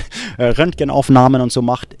 Röntgenaufnahmen und so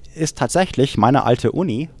macht, ist tatsächlich meine alte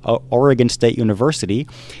Uni, Oregon State University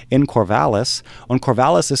in Corvallis. Und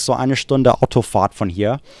Corvallis ist so 1 Stunde Autofahrt von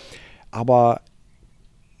hier. Aber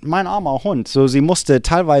mein armer Hund, so sie musste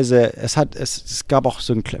teilweise, es gab auch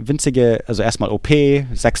so ein winzige, also erstmal OP,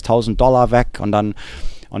 $6.000 weg und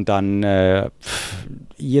dann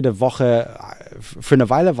jede Woche, für eine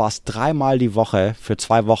Weile war es 3-mal die Woche, für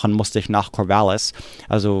 2 Wochen musste ich nach Corvallis,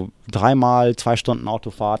 also 3-mal 2 Stunden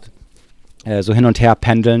Autofahrt, so hin und her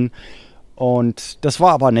pendeln. Und das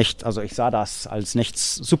war aber nicht, also ich sah das als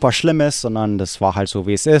nichts super Schlimmes, sondern das war halt so,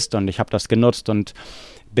 wie es ist, und ich habe das genutzt und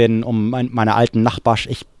bin meine alten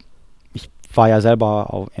ich war ja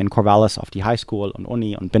selber in Corvallis auf die Highschool und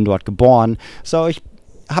Uni und bin dort geboren. So, ich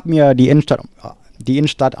habe mir die Innenstadt die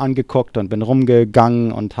Innenstadt angeguckt und bin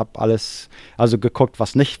rumgegangen und habe alles, also geguckt,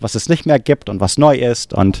 was es nicht mehr gibt und was neu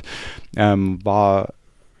ist und war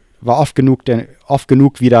oft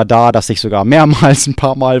genug wieder da, dass ich sogar mehrmals ein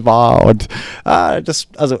paar Mal war und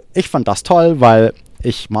also ich fand das toll, weil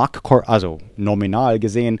ich mag, also nominal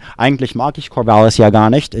gesehen, eigentlich mag ich Corvallis ja gar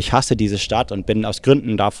nicht. Ich hasse diese Stadt und bin aus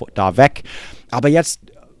Gründen da weg. Aber jetzt,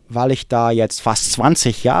 weil ich da jetzt fast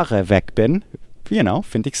 20 Jahre weg bin,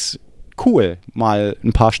 finde ich es cool, mal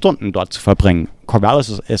ein paar Stunden dort zu verbringen.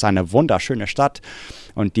 Corvallis ist eine wunderschöne Stadt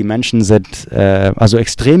und die Menschen sind also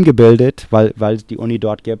extrem gebildet, weil es die Uni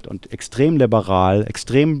dort gibt und extrem liberal,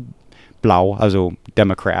 extrem blau, also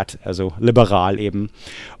Democrat, also liberal eben.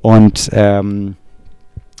 Und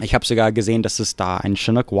ich habe sogar gesehen, dass es da ein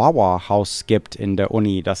Chinook-Wawa-Haus gibt in der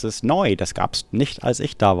Uni. Das ist neu, das gab es nicht, als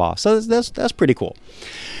ich da war. So, das ist pretty cool.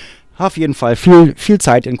 Auf jeden Fall viel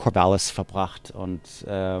Zeit in Corvallis verbracht und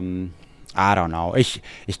I don't know. Ich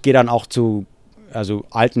gehe dann auch zu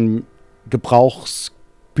alten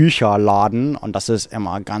Gebrauchsbücherladen und das ist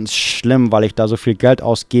immer ganz schlimm, weil ich da so viel Geld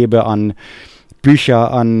ausgebe an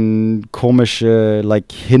Bücher, an komische,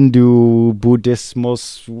 Hindu,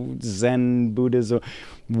 Buddhismus, Zen, Buddhismus,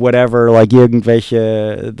 whatever,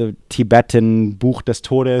 irgendwelche The Tibetan Buch des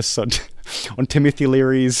Todes und Timothy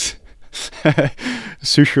Leary's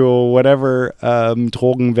Psycho, whatever,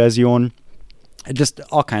 Drogenversion.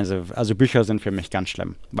 Just all kinds of, also Bücher sind für mich ganz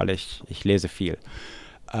schlimm, weil ich lese viel.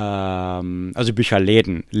 Also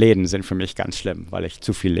Bücherläden sind für mich ganz schlimm, weil ich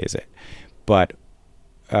zu viel lese. But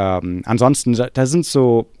ansonsten, da sind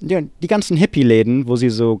so die ganzen Hippie-Läden, wo sie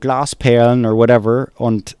so Glasperlen or whatever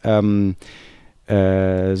und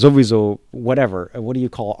sowieso whatever, what do you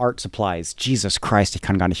call art supplies? Jesus Christ, ich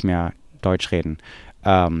kann gar nicht mehr Deutsch reden.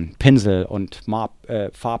 Pinsel und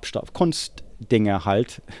Farbstoff, Kunstdinge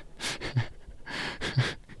halt.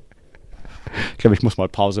 Ich glaube, ich muss mal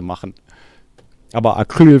Pause machen. Aber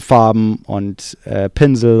Acrylfarben und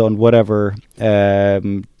Pinsel und whatever,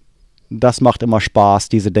 das macht immer Spaß,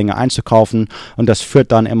 diese Dinge einzukaufen. Und das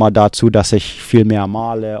führt dann immer dazu, dass ich viel mehr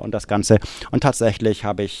male und das Ganze. Und tatsächlich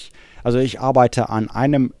ich arbeite an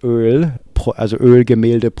einem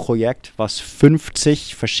Ölgemälde-Projekt, was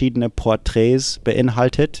 50 verschiedene Porträts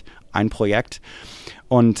beinhaltet. Ein Projekt.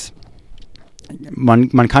 Und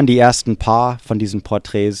man kann die ersten paar von diesen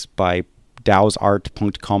Porträts bei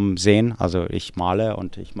dowsart.com sehen. Also ich male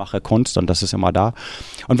und ich mache Kunst und das ist immer da.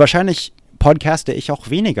 Und wahrscheinlich podcaste ich auch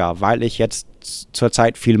weniger, weil ich jetzt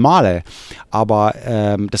zurzeit viel male. Aber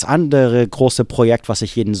das andere große Projekt, was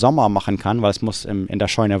ich jeden Sommer machen kann, weil es muss in der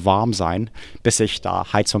Scheune warm sein, bis ich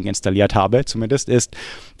da Heizung installiert habe, zumindest, ist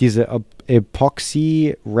diese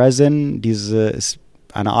Epoxy-Resin, diese ist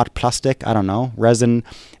eine Art Plastik, I don't know, Resin,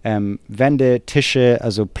 Wände, Tische,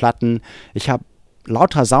 also Platten. Ich habe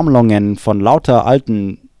lauter Sammlungen von lauter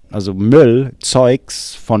alten, also Müll,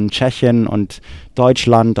 Zeugs von Tschechien und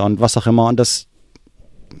Deutschland und was auch immer. Und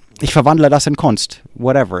ich verwandle das in Kunst,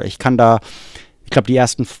 whatever. Ich glaube, die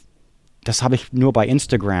ersten, das habe ich nur bei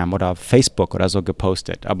Instagram oder Facebook oder so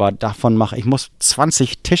gepostet. Aber davon ich muss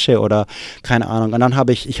 20 Tische oder keine Ahnung. Und dann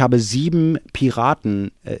habe ich 7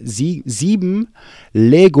 7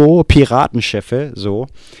 Lego-Piratenschiffe, so.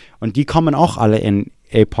 Und die kommen auch alle in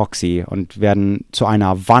Epoxy und werden zu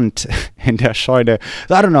einer Wand in der Scheune.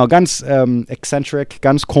 I don't know, ganz eccentric,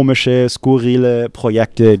 ganz komische, skurrile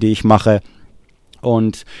Projekte, die ich mache.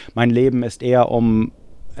 Und mein Leben ist eher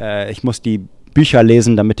ich muss die Bücher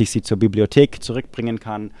lesen, damit ich sie zur Bibliothek zurückbringen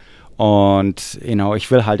kann. Und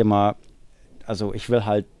ich will halt immer,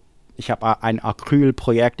 ich habe ein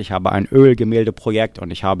Acrylprojekt, ich habe ein Ölgemäldeprojekt und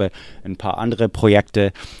ich habe ein paar andere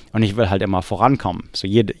Projekte und ich will halt immer vorankommen. So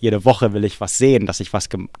jede Woche will ich was sehen, dass ich was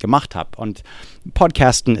gemacht habe. Und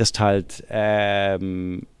Podcasten ist halt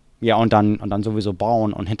und dann sowieso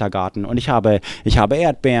bauen und Hintergarten. Und ich habe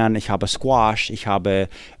Erdbeeren, ich habe Squash, ich habe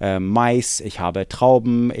Mais, ich habe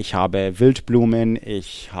Trauben, ich habe Wildblumen,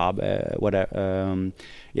 ich habe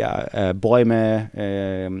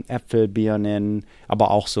Bäume, Äpfel, Birnen,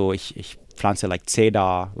 aber auch so, ich pflanze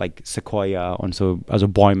Cedar, Sequoia und so, also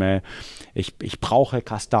Bäume. Ich brauche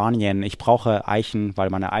Kastanien, ich brauche Eichen,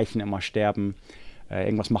 weil meine Eichen immer sterben.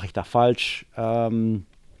 Irgendwas mache ich da falsch. Genau,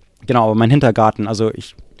 aber mein Hintergarten, also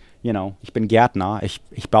ich bin Gärtner. Ich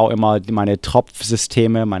baue immer meine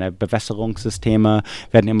Tropfsysteme, meine Bewässerungssysteme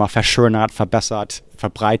werden immer verschönert, verbessert,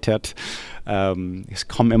 verbreitet. Es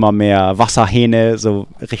kommen immer mehr Wasserhähne so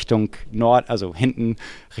Richtung Nord, also hinten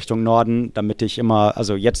Richtung Norden, damit ich immer,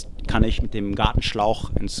 also jetzt kann ich mit dem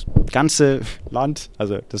Gartenschlauch ins ganze Land,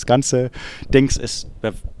 also das ganze Dings ist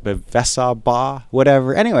bewässerbar,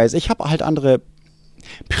 whatever. Anyways, ich habe halt andere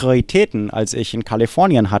Prioritäten, als ich in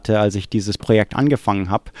Kalifornien hatte, als ich dieses Projekt angefangen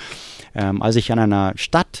habe, als ich in einer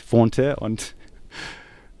Stadt wohnte und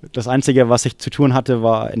das Einzige, was ich zu tun hatte,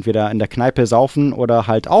 war entweder in der Kneipe saufen oder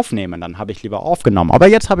halt aufnehmen. Dann habe ich lieber aufgenommen. Aber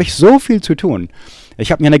jetzt habe ich so viel zu tun.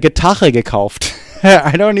 Ich habe mir eine Gitarre gekauft.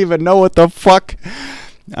 I don't even know what the fuck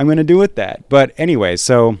I'm gonna do with that. But anyway,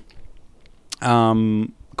 so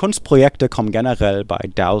Kunstprojekte kommen generell bei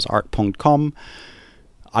dowsart.com.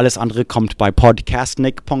 Alles andere kommt bei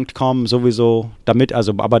podcastnick.com sowieso,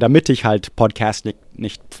 damit ich halt Podcastnick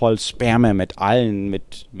nicht voll spamme mit allen,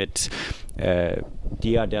 mit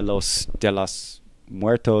Dia de los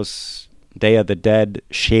Muertos, Day of the Dead,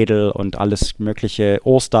 Schädel und alles mögliche,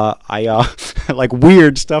 Ostereier, like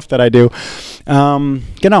weird stuff that I do.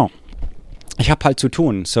 Genau. Ich habe halt zu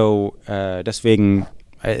tun, so deswegen,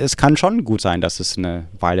 es kann schon gut sein, dass es eine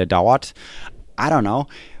Weile dauert. I don't know.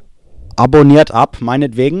 Abonniert ab,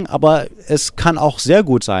 meinetwegen, aber es kann auch sehr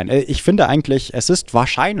gut sein. Ich finde eigentlich, es ist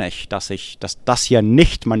wahrscheinlich, dass das hier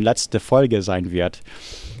nicht meine letzte Folge sein wird.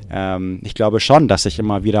 Ich glaube schon, dass ich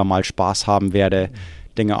immer wieder mal Spaß haben werde,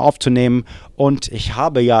 Dinge aufzunehmen. Und ich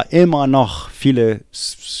habe ja immer noch viele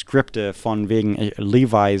Skripte von wegen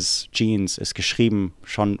Levi's Jeans ist geschrieben,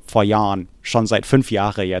 schon vor Jahren, schon seit 5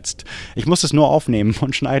 Jahren jetzt. Ich muss es nur aufnehmen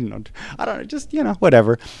und schneiden und I don't know, just,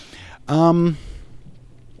 whatever.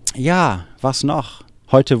 Ja, was noch?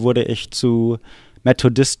 Heute wurde ich zu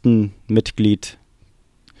Methodistenmitglied.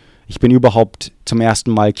 Ich bin überhaupt zum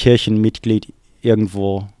ersten Mal Kirchenmitglied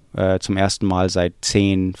irgendwo, zum ersten Mal seit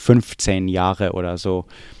 10, 15 Jahren oder so.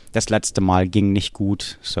 Das letzte Mal ging nicht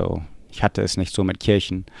gut, so ich hatte es nicht so mit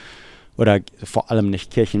Kirchen oder vor allem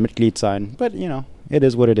nicht Kirchenmitglied sein. But, it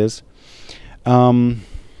is what it is.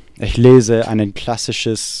 Ich lese ein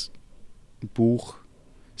klassisches Buch,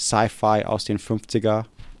 Sci-Fi aus den 50er.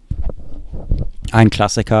 Ein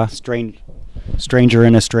Klassiker, Stranger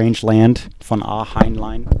in a Strange Land von A.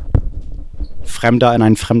 Heinlein. Fremder in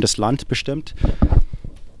ein fremdes Land bestimmt.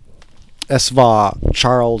 Es war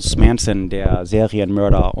Charles Manson, der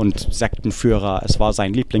Serienmörder und Sektenführer. Es war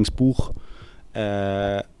sein Lieblingsbuch.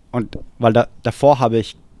 Und weil davor habe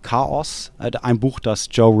ich Chaos, ein Buch, das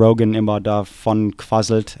Joe Rogan immer davon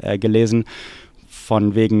quasselt, gelesen.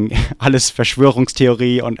 Von wegen alles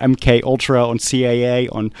Verschwörungstheorie und MK Ultra und CIA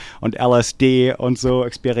und LSD und so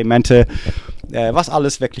Experimente, was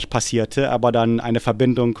alles wirklich passierte, aber dann eine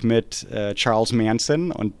Verbindung mit Charles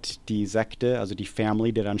Manson und die Sekte, also die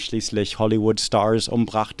Family, die dann schließlich Hollywood-Stars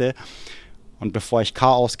umbrachte. Und bevor ich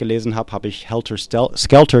Chaos gelesen habe, habe ich Helter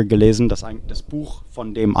Skelter gelesen, das Buch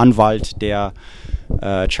von dem Anwalt, der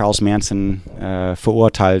Charles Manson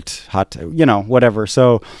verurteilt hat, whatever.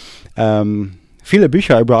 So, viele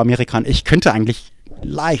Bücher über Amerikaner. Ich könnte eigentlich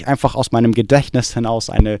leicht einfach aus meinem Gedächtnis hinaus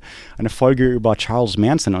eine Folge über Charles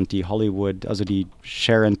Manson und die Hollywood, also die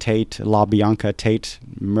Sharon Tate, LaBianca Tate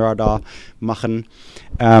Mörder machen.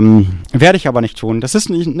 Werde ich aber nicht tun. Das ist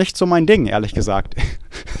nicht so mein Ding, ehrlich gesagt.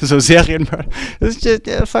 So Serienmörder. Das ist just,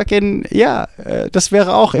 das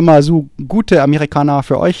wäre auch immer so gute Amerikaner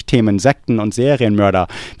für euch Themen, Sekten und Serienmörder.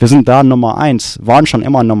 Wir sind da Nummer 1, waren schon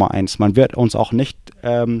immer Nummer 1. Man wird uns auch nicht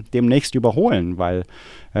demnächst überholen, weil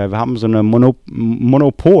wir haben so eine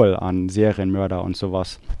Monopol an Serienmörder und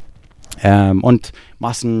sowas. Und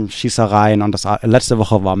Massenschießereien und das letzte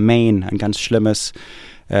Woche war Maine, ein ganz schlimmes.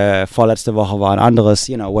 Vorletzte Woche war ein anderes,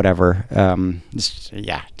 whatever.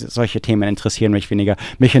 Solche Themen interessieren mich weniger.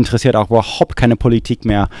 Mich interessiert auch überhaupt keine Politik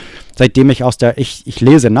mehr. Seitdem ich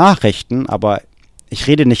lese Nachrichten, aber ich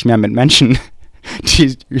rede nicht mehr mit Menschen,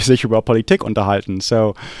 die sich über Politik unterhalten.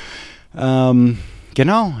 So,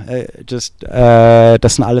 genau, das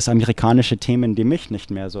sind alles amerikanische Themen, die mich nicht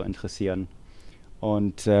mehr so interessieren.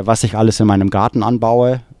 Und was ich alles in meinem Garten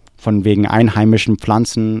anbaue, von wegen einheimischen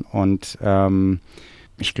Pflanzen und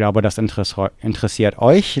ich glaube, das interessiert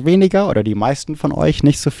euch weniger oder die meisten von euch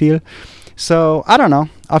nicht so viel. So, I don't know.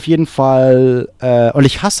 Auf jeden Fall, und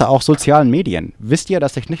ich hasse auch sozialen Medien. Wisst ihr,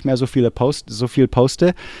 dass ich nicht mehr so viel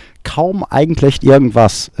poste? Kaum eigentlich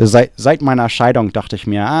irgendwas. Seit meiner Scheidung dachte ich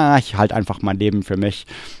mir, ich halte einfach mein Leben für mich.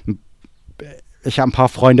 Ich habe ein paar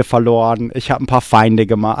Freunde verloren, ich habe ein paar Feinde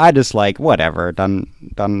gemacht. I just like, whatever. Dann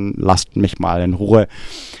lasst mich mal in Ruhe.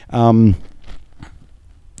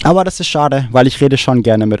 Aber das ist schade, weil ich rede schon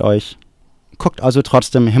gerne mit euch. Guckt also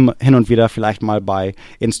trotzdem hin und wieder vielleicht mal bei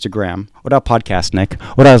Instagram oder Podcastnick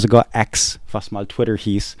oder sogar X, was mal Twitter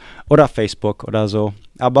hieß, oder Facebook oder so.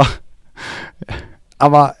 Aber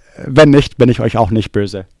wenn nicht, bin ich euch auch nicht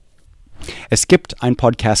böse. Es gibt einen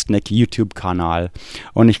Podcastnick YouTube-Kanal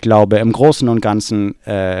und ich glaube, im Großen und Ganzen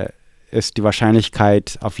ist die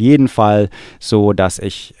Wahrscheinlichkeit auf jeden Fall so, dass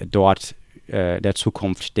ich dort der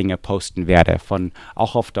Zukunft Dinge posten werde,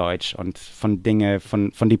 auch auf Deutsch und von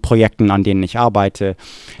die Projekten, an denen ich arbeite.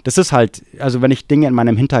 Das ist halt, also wenn ich Dinge in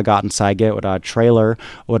meinem Hintergarten zeige oder Trailer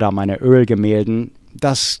oder meine Ölgemälden,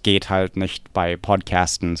 das geht halt nicht bei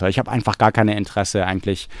Podcasten. So, ich habe einfach gar keine Interesse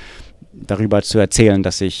eigentlich darüber zu erzählen,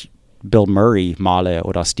 dass ich Bill Murray male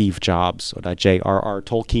oder Steve Jobs oder J.R.R.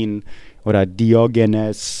 Tolkien oder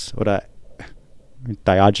Diogenes oder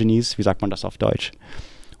Diogenes, wie sagt man das auf Deutsch?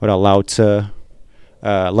 Oder Lao Tzu,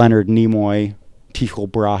 Leonard Nimoy, Tycho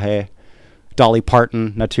Brahe, Dolly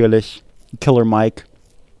Parton natürlich, Killer Mike,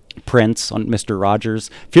 Prince und Mr. Rogers.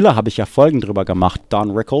 Viele habe ich ja Folgen drüber gemacht. Don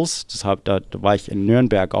Rickles, da war ich in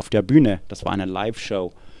Nürnberg auf der Bühne. Das war eine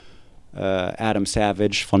Live-Show. Adam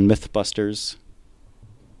Savage von Mythbusters,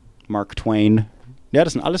 Mark Twain. Ja,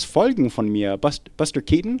 das sind alles Folgen von mir. Buster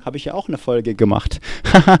Keaton habe ich ja auch eine Folge gemacht.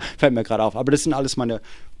 Fällt mir gerade auf. Aber das sind alles meine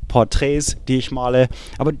Porträts, die ich male.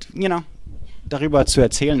 Aber, darüber zu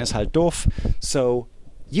erzählen ist halt doof. So,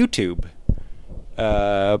 YouTube.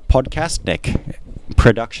 Podcastnik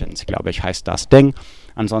Productions, glaube ich, heißt das Ding.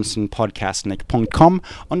 Ansonsten podcastnik.com.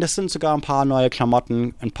 Und es sind sogar ein paar neue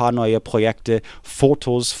Klamotten, ein paar neue Projekte,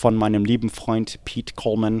 Fotos von meinem lieben Freund Pete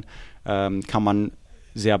Coleman kann man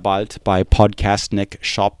sehr bald bei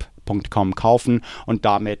podcastnikshop.com kaufen und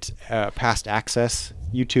damit Past Access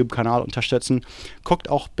YouTube-Kanal unterstützen. Guckt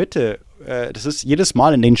auch bitte, das ist jedes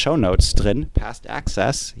Mal in den Shownotes drin, Past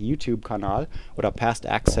Access YouTube-Kanal oder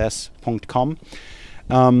pastaccess.com.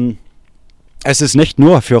 Es ist nicht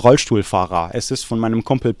nur für Rollstuhlfahrer. Es ist von meinem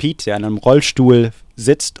Kumpel Pete, der in einem Rollstuhl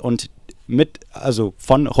sitzt und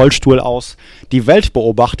von Rollstuhl aus die Welt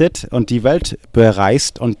beobachtet und die Welt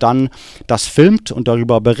bereist und dann das filmt und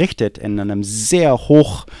darüber berichtet in einem sehr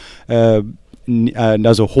hohem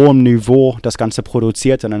Niveau, das Ganze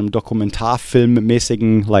produziert in einem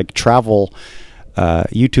Dokumentarfilmmäßigen Travel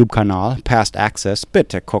YouTube-Kanal, Past Access,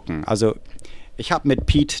 bitte gucken. Also ich habe mit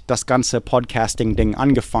Pete das ganze Podcasting-Ding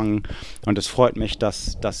angefangen und es freut mich,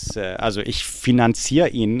 dass ich finanziere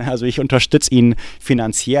ihn, also ich unterstütze ihn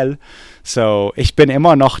finanziell. So, ich bin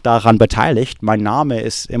immer noch daran beteiligt. Mein Name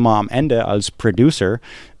ist immer am Ende als Producer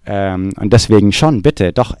und deswegen schon,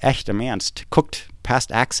 bitte, doch echt im Ernst, guckt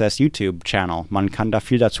Past Access YouTube-Channel. Man kann da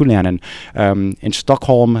viel dazu lernen. In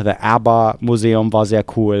Stockholm, das ABBA-Museum war sehr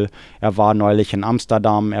cool. Er war neulich in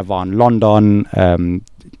Amsterdam, er war in London.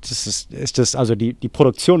 Die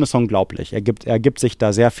Produktion ist unglaublich. Er gibt sich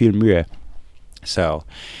da sehr viel Mühe. So,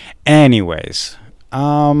 anyways.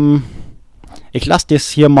 Ich lasse das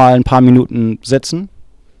hier mal ein paar Minuten sitzen.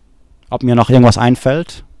 Ob mir noch irgendwas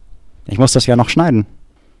einfällt. Ich muss das ja noch schneiden.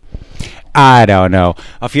 I don't know.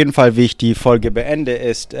 Auf jeden Fall, wie ich die Folge beende,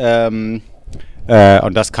 ist, und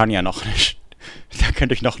das kann ja noch nicht, da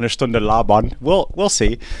könnte ich noch eine Stunde labern, we'll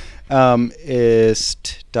see,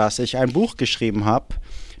 ist, dass ich ein Buch geschrieben habe.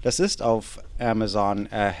 Das ist auf Amazon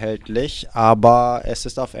erhältlich, aber es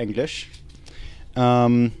ist auf Englisch.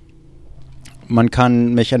 Man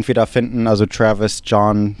kann mich entweder finden, also Travis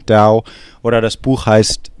John Dow, oder das Buch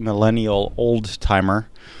heißt Millennial Oldtimer.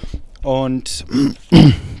 Und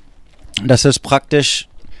das ist praktisch,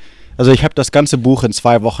 also ich habe das ganze Buch in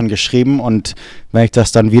 2 Wochen geschrieben und wenn ich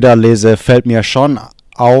das dann wieder lese, fällt mir schon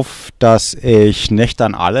auf, dass ich nicht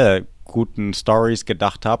an alle guten Stories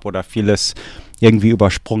gedacht habe oder vieles irgendwie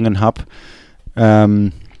übersprungen habe.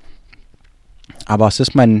 Aber es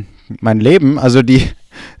ist mein Leben, also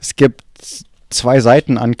es gibt 2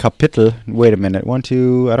 Seiten an Kapitel. Wait a minute, 1, 2,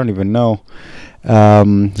 I don't even know.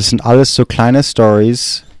 Das sind alles so kleine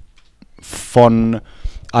Stories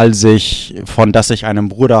dass ich einen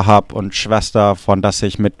Bruder habe und Schwester, von dass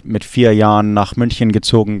ich mit 4 Jahren nach München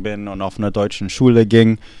gezogen bin und auf einer deutschen Schule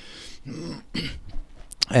ging.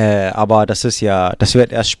 Aber das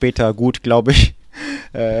wird erst später gut, glaube ich.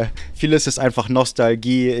 Vieles ist einfach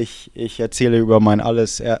Nostalgie. Ich erzähle über mein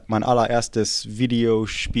allererstes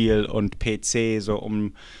Videospiel und PC, so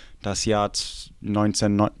um das Jahr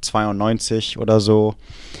 1992 oder so.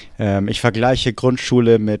 Ich vergleiche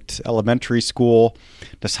Grundschule mit Elementary School.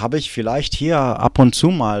 Das habe ich vielleicht hier ab und zu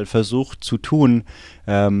mal versucht zu tun,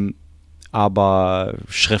 aber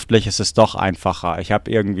schriftlich ist es doch einfacher. Ich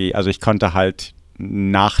konnte halt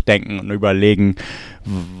nachdenken und überlegen,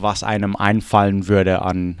 was einem einfallen würde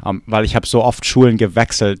weil ich habe so oft Schulen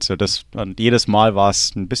gewechselt, und jedes Mal war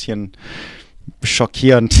es ein bisschen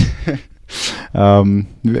schockierend. Von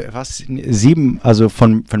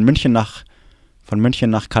München nach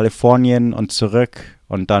Kalifornien und zurück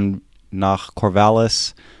und dann nach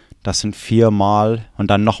Corvallis, das sind 4 Mal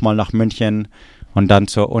und dann nochmal nach München und dann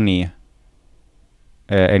zur Uni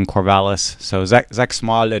in Corvallis, so 6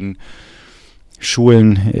 Mal in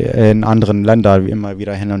Schulen in anderen Ländern immer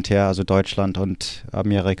wieder hin und her, also Deutschland und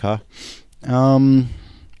Amerika.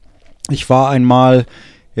 Ich war einmal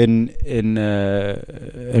in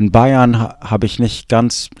Bayern, habe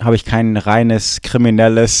ich kein reines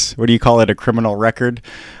kriminelles, what do you call it, a criminal record?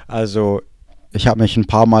 Also ich habe mich ein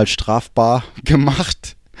paar Mal strafbar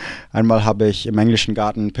gemacht. Einmal habe ich im englischen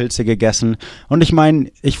Garten Pilze gegessen und ich meine,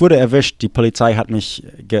 ich wurde erwischt. Die Polizei hat mich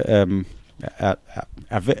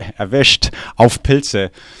erwischt auf Pilze.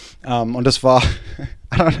 Und das war,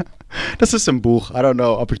 das ist im Buch. I don't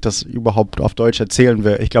know, ob ich das überhaupt auf Deutsch erzählen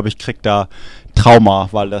will. Ich glaube, ich krieg da Trauma,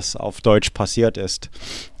 weil das auf Deutsch passiert ist.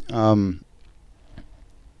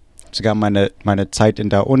 Sogar meine Zeit in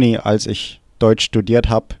der Uni, als ich Deutsch studiert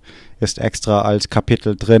habe, ist extra als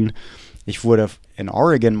Kapitel drin. Ich wurde in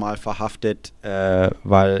Oregon mal verhaftet,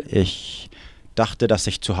 weil ich dachte, dass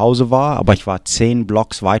ich zu Hause war, aber ich war 10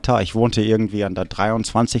 Blocks weiter. Ich wohnte irgendwie an der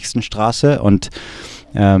 23. Straße und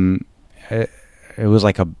it was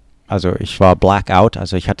like also ich war blackout,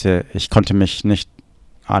 also ich konnte mich nicht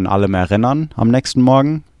an allem erinnern am nächsten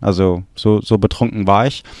Morgen. Also so betrunken war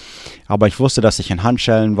ich. Aber ich wusste, dass ich in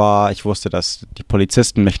Handschellen war. Ich wusste, dass die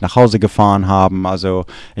Polizisten mich nach Hause gefahren haben. Also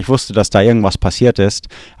ich wusste, dass da irgendwas passiert ist.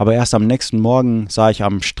 Aber erst am nächsten Morgen sah ich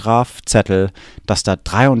am Strafzettel, dass da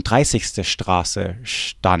 33. Straße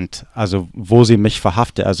stand. Also wo sie mich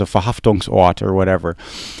verhaftet, also Verhaftungsort oder whatever.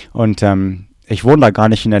 Und ich wohne da gar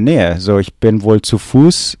nicht in der Nähe. So, ich bin wohl zu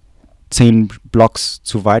Fuß 10 Blocks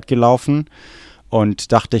zu weit gelaufen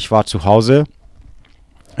und dachte, ich war zu Hause.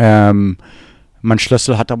 Mein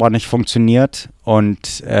Schlüssel hat aber nicht funktioniert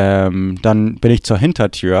und dann bin ich zur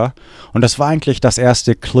Hintertür und das war eigentlich das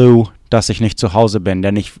erste Clue, dass ich nicht zu Hause bin,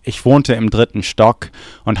 denn ich wohnte im 3. Stock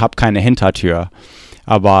und habe keine Hintertür.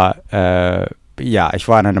 Aber ja, ich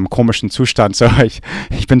war in einem komischen Zustand, so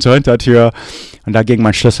ich bin zur Hintertür und da ging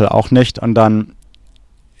mein Schlüssel auch nicht und dann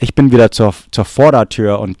ich bin wieder zur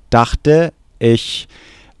Vordertür und dachte,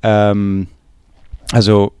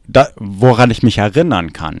 woran ich mich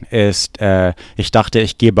erinnern kann, ist, ich dachte,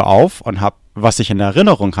 ich gebe auf und was ich in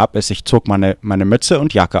Erinnerung habe, ist, ich zog meine Mütze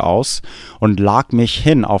und Jacke aus und lag mich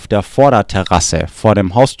hin auf der Vorderterrasse vor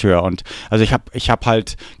dem Haustür und also ich hab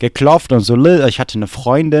halt geklopft und so, Liz, ich hatte eine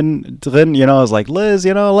Freundin drin, I was like, Liz,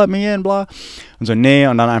 let me in, bla. Und so, nee,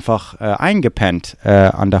 und dann einfach eingepennt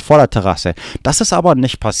an der Vorderterrasse. Das ist aber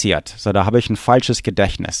nicht passiert. So, da habe ich ein falsches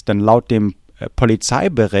Gedächtnis, denn laut dem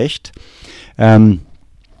Polizeibericht und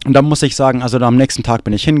da muss ich sagen, also am nächsten Tag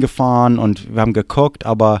bin ich hingefahren und wir haben geguckt,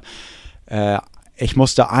 aber ich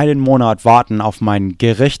musste einen Monat warten auf mein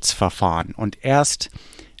Gerichtsverfahren und erst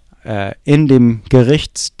in dem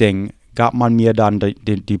Gerichtsding gab man mir dann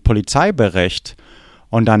die Polizeibericht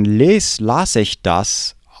und dann las ich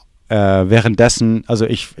das währenddessen, also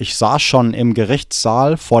ich saß schon im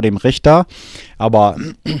Gerichtssaal vor dem Richter, aber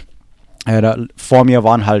vor mir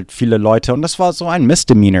waren halt viele Leute und das war so ein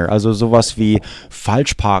Misdemeanor, also sowas wie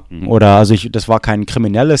Falschparken oder also das war kein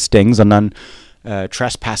kriminelles Ding, sondern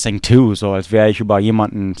Trespassing too, so als wäre ich über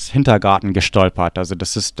jemandens Hintergarten gestolpert. Also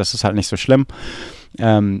das ist halt nicht so schlimm.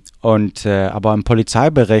 Aber im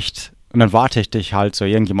Polizeibericht, und dann warte ich halt so,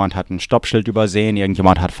 irgendjemand hat ein Stoppschild übersehen,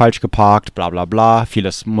 irgendjemand hat falsch geparkt, bla bla bla.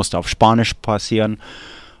 Vieles musste auf Spanisch passieren.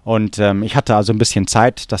 Und ich hatte also ein bisschen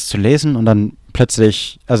Zeit, das zu lesen und dann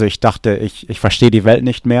plötzlich, also ich dachte, ich verstehe die Welt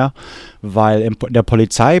nicht mehr, weil in der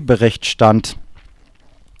Polizeibericht stand,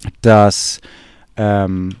 dass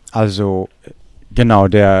genau,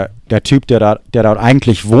 der Typ, der dort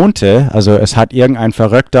eigentlich wohnte, also es hat irgendein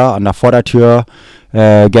Verrückter an der Vordertür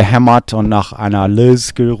gehämmert und nach einer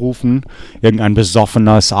Liz gerufen, irgendein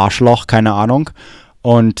besoffenes Arschloch, keine Ahnung.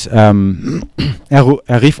 Und er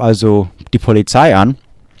rief also die Polizei an.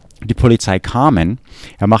 Die Polizei kamen.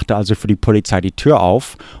 Er machte also für die Polizei die Tür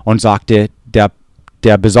auf und sagte,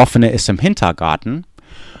 der Besoffene ist im Hintergarten.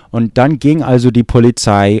 Und dann ging also die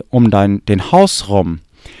Polizei um den Haus rum.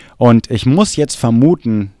 Und ich muss jetzt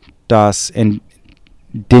vermuten, dass in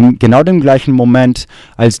genau dem gleichen Moment,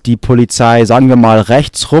 als die Polizei, sagen wir mal,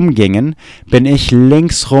 rechts rumgingen, bin ich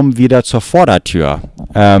links rum wieder zur Vordertür.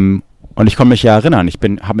 Und ich konnte mich ja erinnern,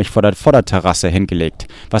 habe mich vor der Vorderterrasse hingelegt,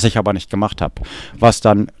 was ich aber nicht gemacht habe. Was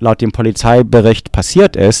dann laut dem Polizeibericht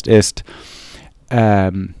passiert ist,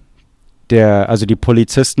 die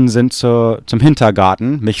Polizisten sind zum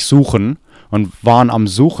Hintergarten, mich suchen und waren am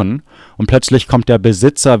Suchen und plötzlich kommt der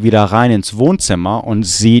Besitzer wieder rein ins Wohnzimmer und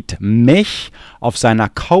sieht mich auf seiner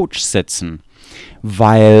Couch sitzen,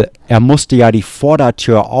 weil er musste ja die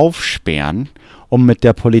Vordertür aufsperren, um mit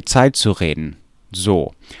der Polizei zu reden.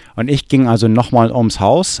 So, und ich ging also nochmal ums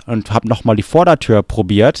Haus und habe nochmal die Vordertür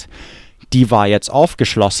probiert, die war jetzt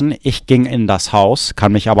aufgeschlossen. Ich ging in das Haus,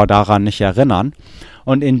 kann mich aber daran nicht erinnern.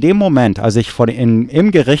 Und in dem Moment, als ich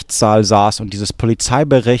im Gerichtssaal saß und dieses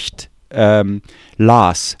Polizeibericht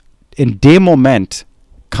las, in dem Moment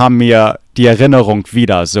kam mir die Erinnerung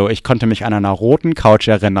wieder. So, ich konnte mich an einer roten Couch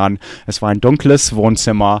erinnern. Es war ein dunkles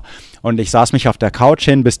Wohnzimmer und ich saß mich auf der Couch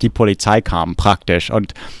hin, bis die Polizei kam, praktisch.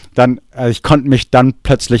 Und dann, ich konnte mich dann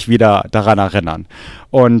plötzlich wieder daran erinnern.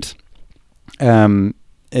 Und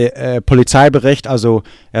Polizeibericht, also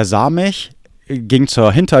er sah mich, ging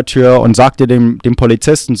zur Hintertür und sagte dem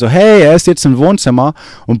Polizisten so, hey, er ist jetzt im Wohnzimmer.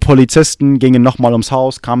 Und Polizisten gingen nochmal ums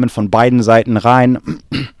Haus, kamen von beiden Seiten rein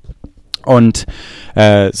und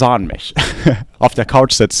sahen mich auf der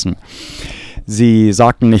Couch sitzen. Sie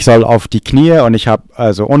sagten, ich soll auf die Knie und ich habe,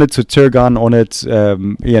 also ohne zu zögern,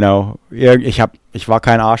 ich war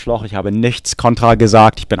kein Arschloch, ich habe nichts kontra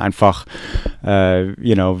gesagt, ich bin einfach,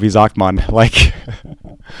 wie sagt man,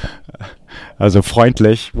 also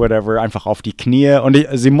freundlich, whatever, einfach auf die Knie. Und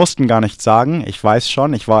sie mussten gar nichts sagen, ich weiß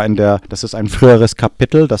schon, das ist ein früheres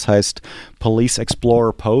Kapitel, das heißt Police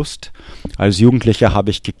Explorer Post. Als Jugendlicher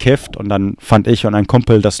habe ich gekifft und dann fand ich und ein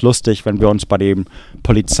Kumpel das lustig, wenn wir uns bei dem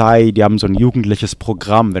Polizei, die haben so ein jugendliches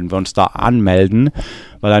Programm, wenn wir uns da anmelden,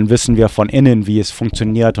 weil dann wissen wir von innen, wie es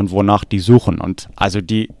funktioniert und wonach die suchen. Und also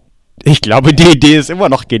ich glaube, die Idee ist immer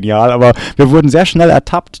noch genial, aber wir wurden sehr schnell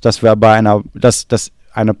ertappt, dass wir dass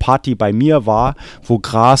eine Party bei mir war, wo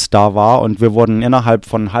Gras da war und wir wurden innerhalb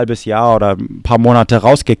von ein halbes Jahr oder ein paar Monate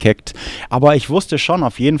rausgekickt. Aber ich wusste schon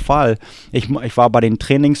auf jeden Fall, ich war bei den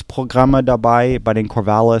Trainingsprogrammen dabei, bei den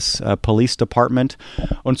Corvallis Police Department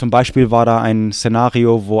und zum Beispiel war da ein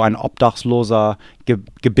Szenario, wo ein Obdachloser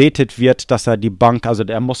gebetet wird, dass er die Bank, also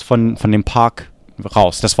er muss von dem Park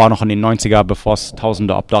raus. Das war noch in den 90er, bevor es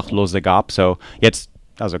tausende Obdachlose gab. So jetzt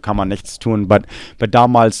also kann man nichts tun, but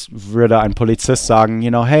damals würde ein Polizist sagen,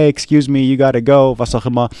 hey, excuse me, you gotta go, was auch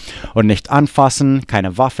immer, und nicht anfassen,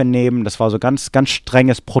 keine Waffe nehmen, das war so ganz, ganz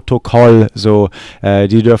strenges Protokoll, so,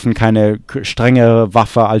 die dürfen keine strengere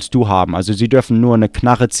Waffe als du haben, also sie dürfen nur eine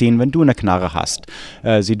Knarre ziehen, wenn du eine Knarre hast,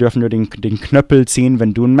 sie dürfen nur den Knöppel ziehen,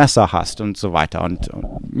 wenn du ein Messer hast und so weiter und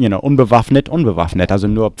unbewaffnet, also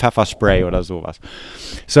nur Pfefferspray oder sowas.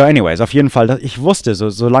 So anyways, auf jeden Fall, ich wusste,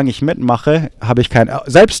 solange ich mitmache, habe ich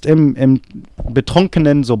selbst im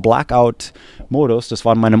betrunkenen, so Blackout-Modus, das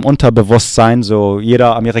war in meinem Unterbewusstsein, so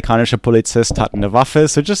jeder amerikanische Polizist hat eine Waffe,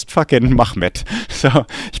 so just fucking mach mit. So,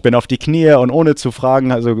 ich bin auf die Knie und ohne zu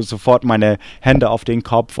fragen, also sofort meine Hände auf den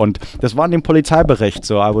Kopf und das war in dem Polizeibericht,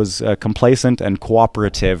 so I was complacent and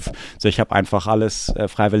cooperative, so ich habe einfach alles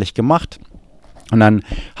freiwillig gemacht. Und dann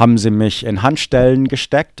haben sie mich in Handstellen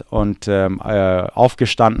gesteckt und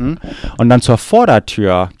aufgestanden und dann zur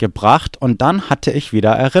Vordertür gebracht und dann hatte ich wieder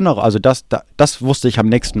Erinnerung. Also das wusste ich am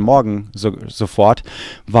nächsten Morgen sofort,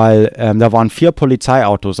 weil da waren 4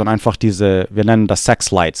 Polizeiautos und einfach wir nennen das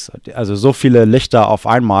Sex Lights, also so viele Lichter auf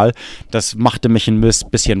einmal, das machte mich ein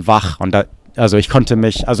bisschen wach und am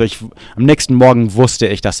nächsten Morgen wusste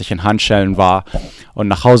ich, dass ich in Handschellen war und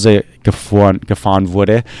nach Hause gefahren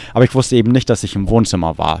wurde, aber ich wusste eben nicht, dass ich im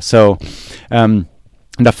Wohnzimmer war. So, in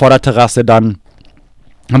der Vorderterrasse dann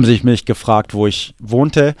haben sie mich gefragt, wo ich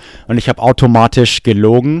wohnte und ich habe automatisch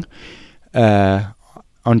gelogen.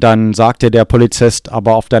 Und dann sagte der Polizist,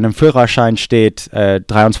 aber auf deinem Führerschein steht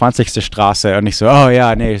 23. Straße. Und ich so, oh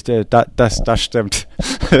ja, nee, das stimmt.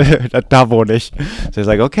 da wohne ich. So ich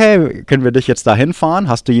sage, okay, können wir dich jetzt da hinfahren?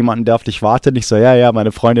 Hast du jemanden, der auf dich wartet? Ich so, ja,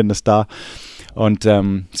 meine Freundin ist da. Und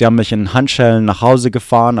sie haben mich in Handschellen nach Hause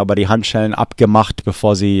gefahren, aber die Handschellen abgemacht,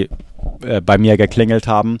 bevor sie bei mir geklingelt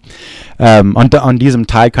haben. Und an diesem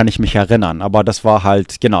Teil kann ich mich erinnern. Aber das war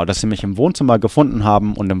halt, genau, dass sie mich im Wohnzimmer gefunden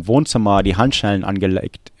haben und im Wohnzimmer die Handschellen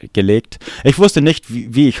angelegt. Ich wusste nicht,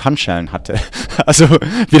 wie ich Handschellen hatte. Also,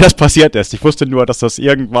 wie das passiert ist. Ich wusste nur, dass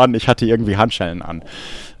ich hatte irgendwie Handschellen an.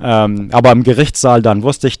 Aber im Gerichtssaal dann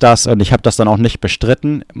wusste ich das und ich habe das dann auch nicht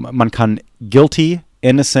bestritten. Man kann guilty,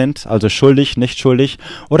 innocent, also schuldig, nicht schuldig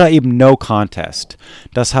oder eben no contest.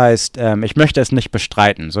 Das heißt, ich möchte es nicht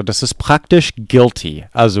bestreiten. So, das ist praktisch guilty,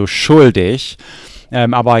 also schuldig,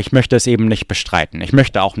 aber ich möchte es eben nicht bestreiten. Ich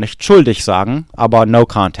möchte auch nicht schuldig sagen, aber no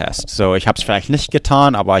contest. So, ich habe es vielleicht nicht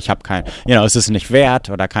getan, aber ich habe es ist nicht wert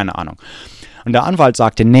oder keine Ahnung. Und der Anwalt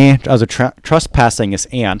sagte, nee, also Trespassing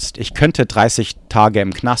ist ernst. Ich könnte 30 Tage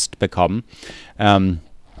im Knast bekommen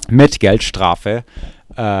mit Geldstrafe.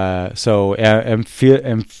 So er empfahl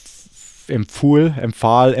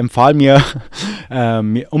mir,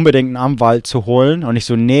 mir unbedingt einen Anwalt zu holen und ich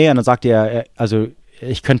so, nee, und dann sagte er, also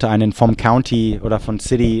ich könnte einen vom County oder von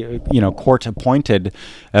City, Court appointed,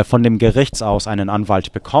 von dem Gerichts aus einen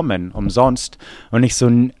Anwalt bekommen, umsonst. Und ich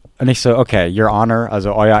so, Und ich so, okay, Your Honor,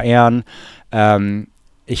 also Euer Ehren,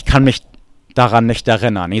 ich kann mich daran nicht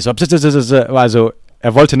erinnern. Ich so, also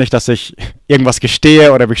er wollte nicht, dass ich irgendwas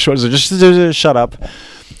gestehe oder mich schulde, so, shut up.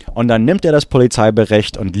 Und dann nimmt er das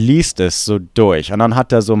Polizeibericht und liest es so durch. Und dann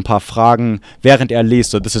hat er so ein paar Fragen, während er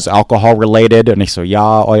liest, so, this is alcohol related. Und ich so,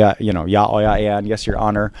 ja, Euer Ehren, yes, Your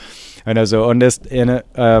Honor. Und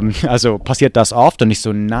also passiert das oft? Und ich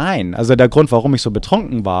so, nein. Also der Grund, warum ich so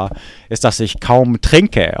betrunken war, ist, dass ich kaum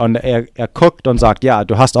trinke. Und er guckt und sagt, ja,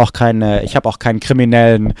 ich habe auch keinen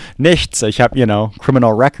kriminellen nichts. Ich habe,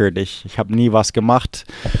 criminal record. Ich habe nie was gemacht.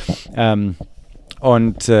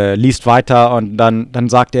 Und liest weiter und dann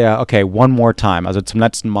sagt er, okay, one more time, also zum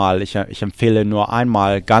letzten Mal, ich empfehle nur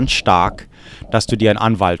einmal ganz stark, dass du dir einen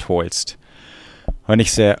Anwalt holst. Und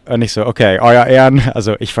ich so, okay, Euer Ehren,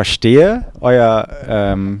 also ich verstehe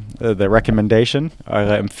the recommendation,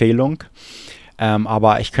 eure Empfehlung,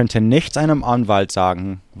 aber ich könnte nichts einem Anwalt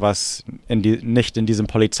sagen, was nicht in diesem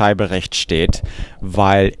Polizeibericht steht,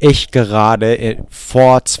 weil ich gerade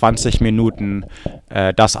vor 20 Minuten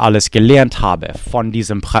das alles gelernt habe von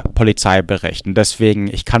diesem Polizeibericht. Und deswegen,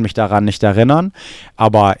 ich kann mich daran nicht erinnern,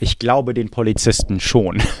 aber ich glaube den Polizisten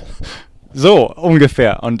schon. So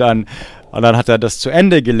ungefähr. Und dann hat er das zu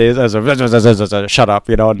Ende gelesen, also shut up,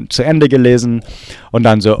 und zu Ende gelesen und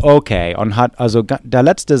dann so, okay. Und der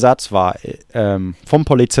letzte Satz war, vom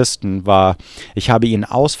Polizisten war, ich habe ihm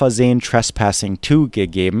aus Versehen Trespassing 2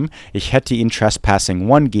 gegeben. Ich hätte ihm Trespassing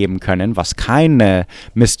 1 geben können, was keine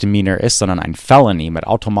Misdemeanor ist, sondern ein Felony mit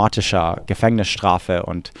automatischer Gefängnisstrafe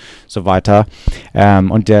und so weiter.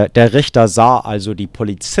 Und der Richter sah also, die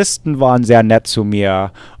Polizisten waren sehr nett zu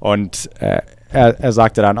mir und er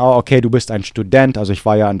sagte dann, oh, okay, du bist ein Student, also ich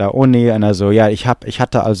war ja an der Uni, und er so, ja, ich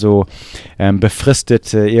hatte also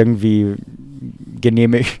befristete irgendwie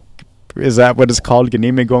Genehmigung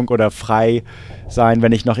oder frei sein,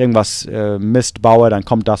 wenn ich noch irgendwas Mist baue, dann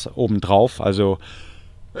kommt das obendrauf, also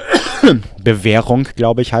Bewährung,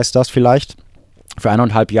 glaube ich, heißt das vielleicht. Für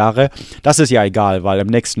 1,5 Jahre. Das ist ja egal, weil im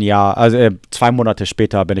nächsten Jahr, also 2 Monate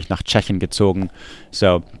später bin ich nach Tschechien gezogen,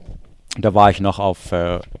 so. Da war ich noch auf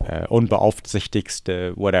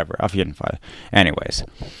unbeaufsichtigste, whatever, auf jeden Fall. Anyways.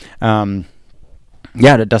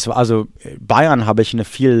 Ja, das war also, Bayern habe ich eine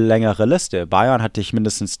viel längere Liste. Bayern hatte ich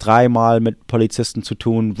mindestens 3-mal mit Polizisten zu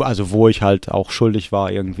tun, also wo ich halt auch schuldig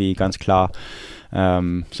war, irgendwie, ganz klar.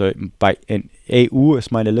 In EU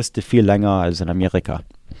ist meine Liste viel länger als in Amerika.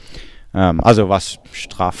 Also was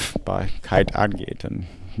Strafbarkeit angeht und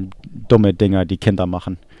dumme Dinge, die Kinder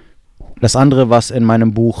machen. Das andere, was in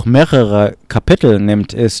meinem Buch mehrere Kapitel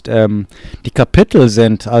nimmt, ist, die Kapitel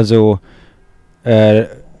sind also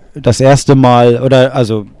das erste Mal, oder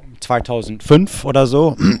also 2005 oder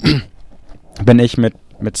so, bin ich mit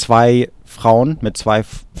 2 Frauen, mit 2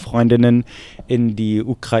 Freundinnen in die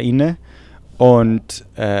Ukraine und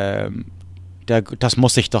das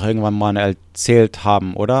muss ich doch irgendwann mal erzählt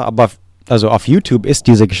haben, oder? Aber also auf YouTube ist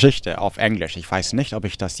diese Geschichte auf Englisch. Ich weiß nicht, ob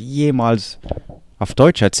ich das jemals auf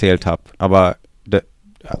Deutsch erzählt habe, aber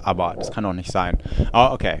das kann doch nicht sein. Oh,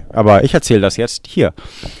 okay, aber ich erzähle das jetzt hier.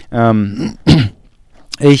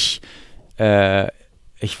 Ich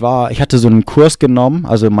hatte so einen Kurs genommen,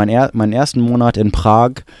 also meinen ersten Monat in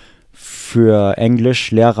Prag für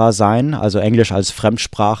Englischlehrer sein, also Englisch als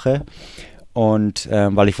Fremdsprache. Und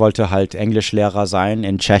weil ich wollte halt Englischlehrer sein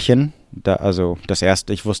in Tschechien.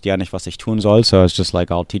 Ich wusste ja nicht, was ich tun soll, so it's just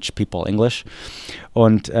like I'll teach people English.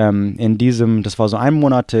 Und das war so ein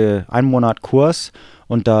Monat Kurs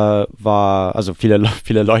und da war, also viele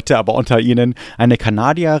Leute, aber unter ihnen eine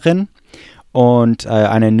Kanadierin und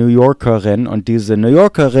eine New Yorkerin. Und diese New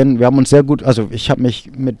Yorkerin, wir haben uns sehr gut, also ich habe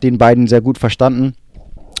mich mit den beiden sehr gut verstanden.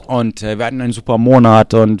 Und wir hatten einen super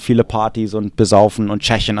Monat und viele Partys und Besaufen und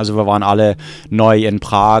Tschechien. Also wir waren alle neu in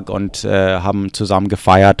Prag und haben zusammen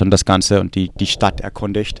gefeiert und das Ganze und die Stadt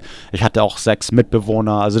erkundigt. Ich hatte auch 6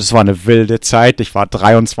 Mitbewohner, also das war eine wilde Zeit. Ich war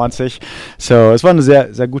 23, so es war eine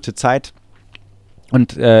sehr, sehr gute Zeit.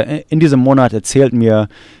 Und in diesem Monat erzählt mir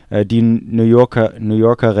die New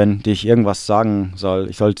Yorkerin, die ich irgendwas sagen soll.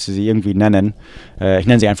 Ich sollte sie irgendwie nennen. Ich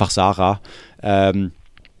nenne sie einfach Sarah.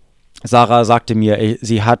 Sarah sagte mir,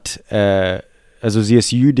 sie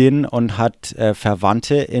ist Jüdin und hat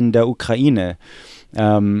Verwandte in der Ukraine.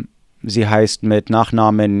 Sie heißt mit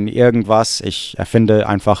Nachnamen irgendwas, ich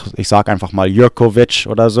sage einfach mal Jurkovic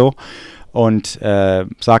oder so. Und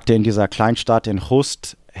sagte, in dieser Kleinstadt in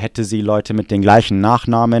Chust hätte sie Leute mit den gleichen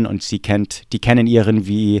Nachnamen und die kennen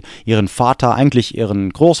ihren Vater, eigentlich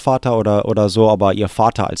ihren Großvater oder so, aber ihr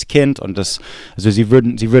Vater als Kind und also sie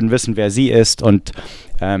würden wissen, wer sie ist und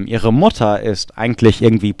ihre Mutter ist eigentlich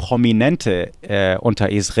irgendwie Prominente unter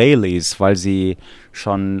Israelis, weil sie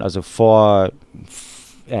schon also vor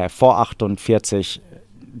 48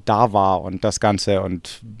 da war und das Ganze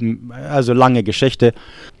und also lange Geschichte,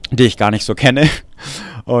 die ich gar nicht so kenne.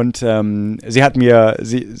 Und sie hat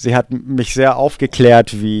mich sehr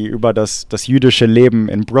aufgeklärt wie über das jüdische Leben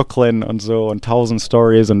in Brooklyn und so und 1000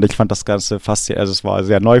 Stories und ich fand das Ganze faszinierend, also es war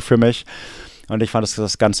sehr neu für mich. Und ich fand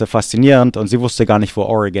das Ganze faszinierend und sie wusste gar nicht, wo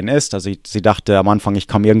Oregon ist. Also sie dachte am Anfang, ich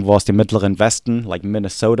komme irgendwo aus dem mittleren Westen, like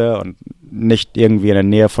Minnesota und nicht irgendwie in der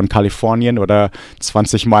Nähe von Kalifornien oder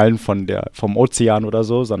 20 Meilen vom Ozean oder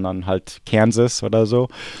so, sondern halt Kansas oder so.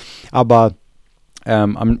 Aber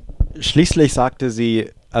schließlich sagte sie,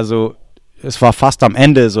 also es war fast am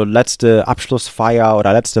Ende, so letzte Abschlussfeier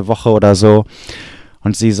oder letzte Woche oder so.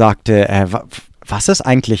 Und sie sagte, was ist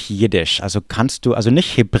eigentlich Jiddisch? Also also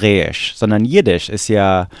nicht Hebräisch, sondern Jiddisch ist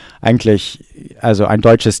ja eigentlich also ein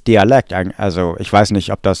deutsches Dialekt. Also ich weiß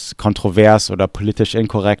nicht, ob das kontrovers oder politisch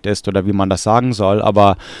inkorrekt ist oder wie man das sagen soll,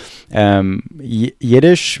 aber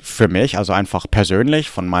Jiddisch für mich, also einfach persönlich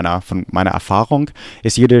von meiner Erfahrung,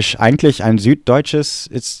 ist Jiddisch eigentlich ein süddeutsches,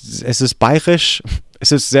 es ist bayerisch.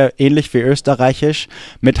 Es ist sehr ähnlich wie Österreichisch,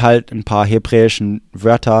 mit halt ein paar hebräischen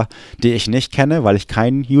Wörter, die ich nicht kenne, weil ich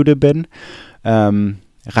kein Jude bin,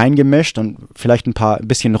 reingemischt und vielleicht ein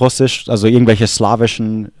bisschen Russisch, also irgendwelche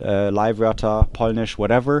slawischen Leihwörter, Polnisch,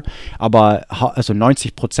 whatever, aber also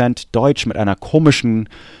 90% Deutsch mit einer komischen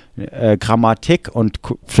Grammatik und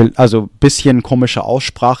also ein bisschen komische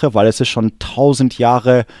Aussprache, weil es ist schon 1000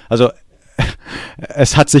 Jahre, also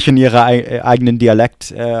es hat sich in ihrer eigenen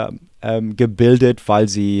Dialekt gebildet, weil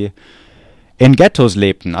sie in Ghettos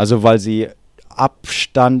lebten, also weil sie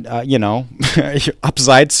abseits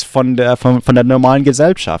von der normalen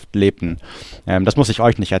Gesellschaft lebten. Das muss ich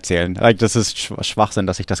euch nicht erzählen. Das ist Schwachsinn,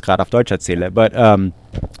 dass ich das gerade auf Deutsch erzähle. Aber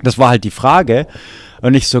das war halt die Frage.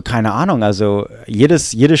 Und ich so, keine Ahnung, also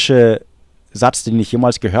jiddische Satz, den ich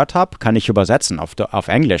jemals gehört habe, kann ich übersetzen auf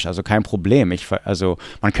Englisch, also kein Problem. Also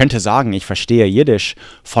man könnte sagen, ich verstehe Jiddisch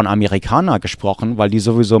von Amerikanern gesprochen, weil die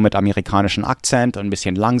sowieso mit amerikanischem Akzent und ein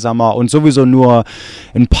bisschen langsamer und sowieso nur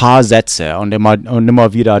ein paar Sätze und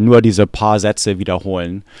immer wieder nur diese paar Sätze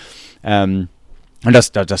wiederholen. Und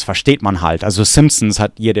das versteht man halt. Also Simpsons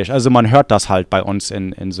hat Jiddisch, also man hört das halt bei uns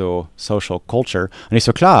in so Social Culture. Und ich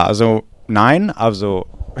so, klar, also nein, also,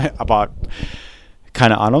 aber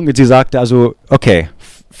keine Ahnung. Sie sagte also, okay,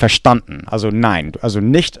 verstanden. Also nein, also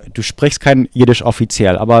nicht, du sprichst kein Jiddisch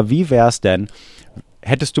offiziell, aber wie wär's denn,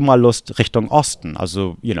 hättest du mal Lust Richtung Osten,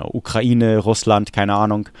 also, Ukraine, Russland, keine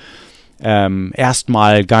Ahnung,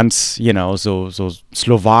 erstmal ganz, so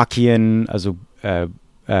Slowakien, also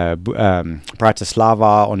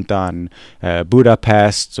Bratislava und dann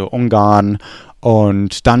Budapest, so Ungarn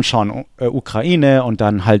und dann schon Ukraine und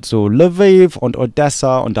dann halt so Lviv und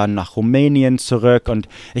Odessa und dann nach Rumänien zurück und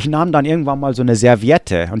ich nahm dann irgendwann mal so eine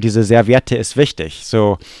Serviette und diese Serviette ist wichtig.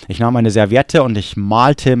 So, ich nahm eine Serviette und ich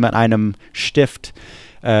malte mit einem Stift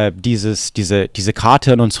diese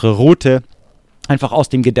Karte und unsere Route einfach aus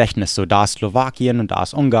dem Gedächtnis, so da ist Slowakien und da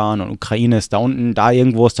ist Ungarn und Ukraine ist da unten, da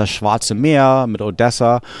irgendwo ist das Schwarze Meer mit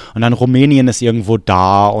Odessa und dann Rumänien ist irgendwo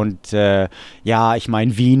da und ich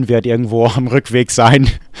meine Wien wird irgendwo am Rückweg sein,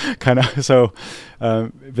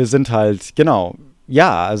 wir sind halt, genau,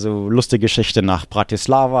 ja, also lustige Geschichte nach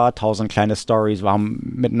Bratislava, 1000 kleine Stories. Wir haben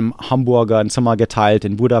mit einem Hamburger ein Zimmer geteilt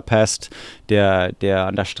in Budapest, der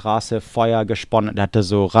an der Straße Feuer gesponnen, der hatte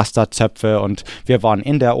so Rasterzöpfe und wir waren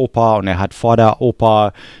in der Oper und er hat vor der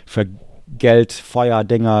Oper für Geld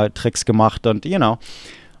Feuerdinger, Tricks gemacht und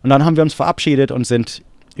und dann haben wir uns verabschiedet und sind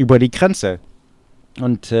über die Grenze.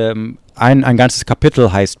 Und ein ganzes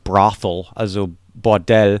Kapitel heißt Brothel, also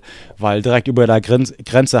Bordell, weil direkt über der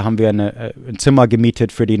Grenze haben wir ein Zimmer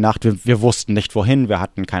gemietet für die Nacht. Wir wussten nicht wohin, wir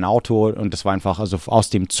hatten kein Auto und es war einfach also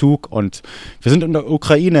aus dem Zug und wir sind in der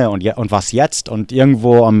Ukraine und was jetzt? Und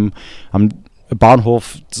irgendwo am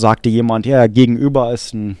Bahnhof sagte jemand, ja, gegenüber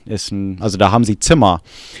ist ein, also da haben sie Zimmer.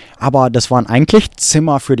 Aber das waren eigentlich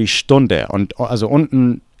Zimmer für die Stunde und also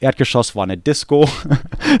unten Erdgeschoss war eine Disco,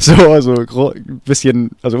 also ein bisschen,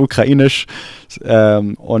 also ukrainisch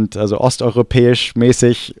und also osteuropäisch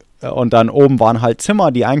mäßig und dann oben waren halt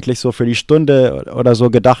Zimmer, die eigentlich so für die Stunde oder so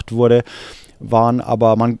gedacht waren,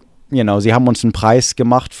 aber sie haben uns einen Preis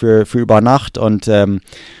gemacht für über Nacht und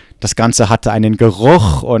das Ganze hatte einen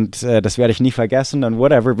Geruch und das werde ich nie vergessen und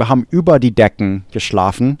whatever, wir haben über die Decken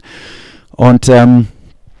geschlafen und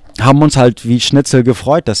haben uns halt wie Schnitzel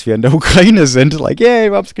gefreut, dass wir in der Ukraine sind. Like,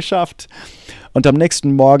 yay, wir haben es geschafft. Und am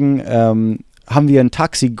nächsten Morgen haben wir ein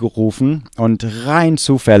Taxi gerufen und rein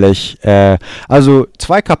zufällig, also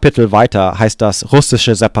 2 Kapitel weiter heißt das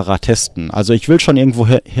russische Separatisten. Also ich will schon irgendwo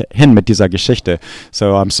hin mit dieser Geschichte. So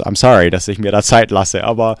I'm sorry, dass ich mir da Zeit lasse.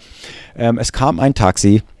 Aber es kam ein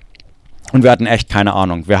Taxi. Und wir hatten echt keine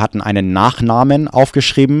Ahnung. Wir hatten einen Nachnamen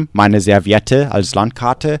aufgeschrieben, meine Serviette als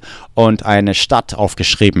Landkarte und eine Stadt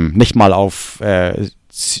aufgeschrieben. Nicht mal auf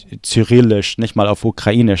Cyrillisch, nicht mal auf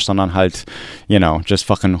Ukrainisch, sondern halt, just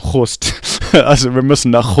fucking Chust. Also wir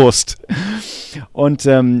müssen nach Chust. Und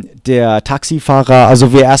der Taxifahrer,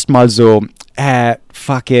 also wir erstmal so,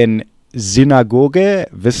 fucking Synagoge.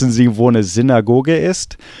 Wissen Sie, wo eine Synagoge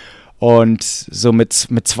ist? Und so mit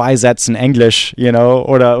 2 Sätzen Englisch,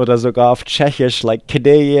 oder sogar auf Tschechisch, like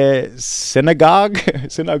Kedeje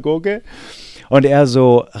Synagoge. Und er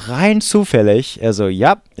so rein zufällig,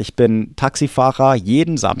 ja, ich bin Taxifahrer,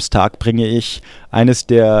 jeden Samstag bringe ich eines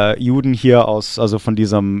der Juden hier also von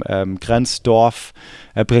diesem Grenzdorf,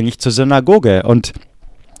 bringe ich zur Synagoge. Und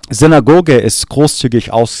Synagoge ist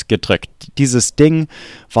großzügig ausgedrückt. Dieses Ding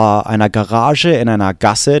war einer Garage in einer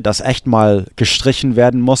Gasse, das echt mal gestrichen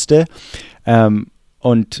werden musste.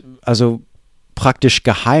 Und also praktisch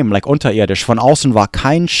geheim, like unterirdisch. Von außen war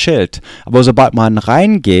kein Schild. Aber sobald man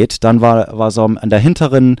reingeht, dann war so an der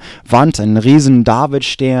hinteren Wand ein riesen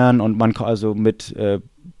Davidstern und man also mit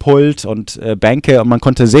Pult und Bänke und man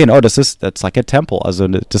konnte sehen, that's like a temple, also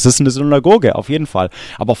das ist eine Synagoge, auf jeden Fall.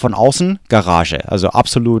 Aber von außen Garage, also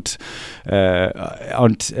absolut.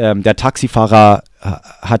 Und der Taxifahrer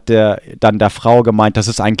hat dann der Frau gemeint, das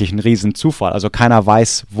ist eigentlich ein Riesenzufall. Also keiner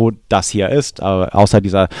weiß, wo das hier ist, außer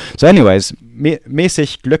dieser. So anyways,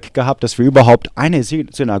 mäßig Glück gehabt, dass wir überhaupt eine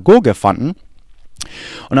Synagoge fanden.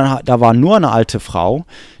 Und dann da war nur eine alte Frau,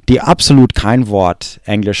 die absolut kein Wort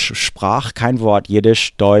Englisch sprach, kein Wort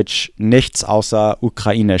Jiddisch, Deutsch, nichts außer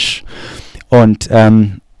Ukrainisch. Und sie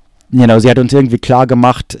hat uns irgendwie klar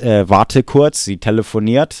gemacht, warte kurz, sie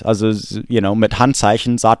telefoniert, also mit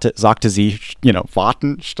Handzeichen sagte sie,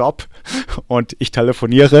 warten, stopp, und ich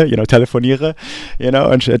telefoniere, und Telefon.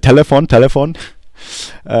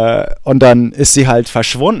 Und dann ist sie halt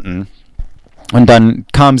verschwunden. Und dann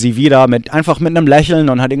kam sie wieder einfach mit einem Lächeln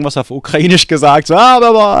und hat irgendwas auf Ukrainisch gesagt, so,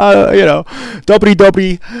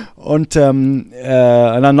 dobri. Und dann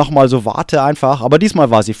nochmal so, warte einfach. Aber diesmal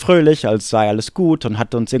war sie fröhlich, als sei alles gut und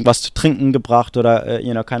hat uns irgendwas zu trinken gebracht oder,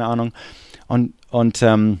 keine Ahnung. Und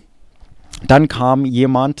dann kam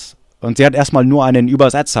jemand und sie hat erstmal nur einen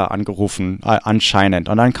Übersetzer angerufen, anscheinend.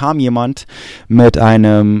 Und dann kam jemand mit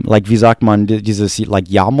einem, like, wie sagt man, dieses, like,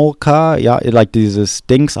 Yarmulke, ja, like, dieses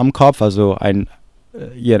Dings am Kopf, also ein,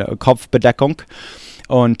 Kopfbedeckung.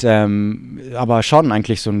 Und, aber schon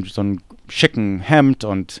eigentlich so ein schicken Hemd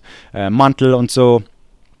und Mantel und so.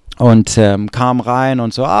 Und kam rein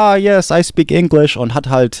und so, yes, I speak English. Und hat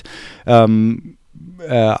halt,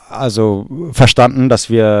 also verstanden, dass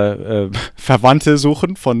wir Verwandte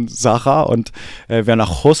suchen von Sarah und wir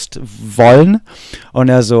nach Hust wollen. Und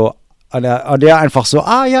er so, und er einfach so,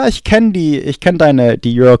 ja, ich kenne die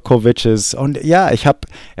Jurkoviches. Und ja,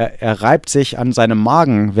 er reibt sich an seinem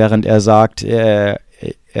Magen, während er sagt,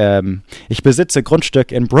 ich besitze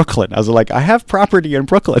Grundstück in Brooklyn. Also, like, I have property in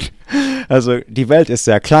Brooklyn. Also, die Welt ist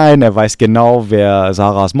sehr klein. Er weiß genau, wer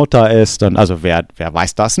Sarahs Mutter ist. Und also, wer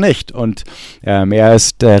weiß das nicht? Und er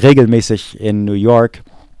ist regelmäßig in New York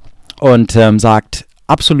und sagt,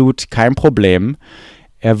 absolut kein Problem.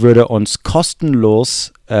 Er würde uns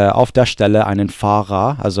kostenlos auf der Stelle einen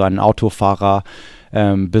Fahrer, also einen Autofahrer,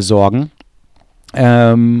 besorgen.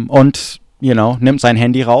 Und nimmt sein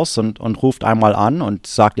Handy raus und ruft einmal an und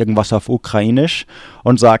sagt irgendwas auf Ukrainisch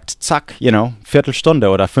und sagt, zack, Viertelstunde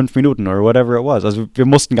oder 5 Minuten oder whatever it was. Also wir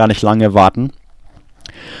mussten gar nicht lange warten.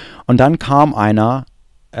 Und dann kam einer,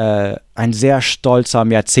 ein sehr stolzer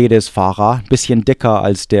Mercedes-Fahrer, bisschen dicker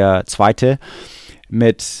als der zweite,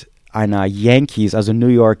 mit einer Yankees, also New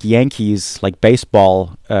York Yankees, like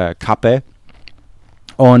Baseball-Kappe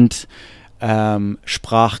und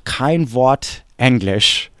sprach kein Wort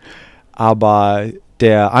Englisch. Aber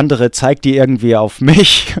der andere zeigte irgendwie auf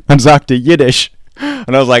mich und sagte Jiddisch.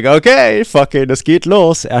 Und I was like, okay, fuck it, das geht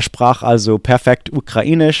los. Er sprach also perfekt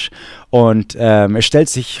Ukrainisch und es stellt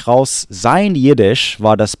sich raus, sein Jiddisch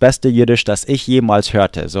war das beste Jiddisch, das ich jemals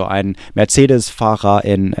hörte. So ein Mercedes-Fahrer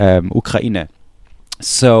in Ukraine.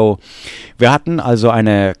 So, wir hatten also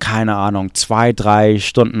eine, keine Ahnung, 2-3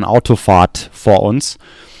 Stunden Autofahrt vor uns.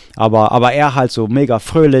 Aber er halt so mega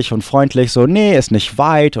fröhlich und freundlich, so, nee, ist nicht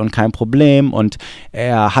weit und kein Problem. Und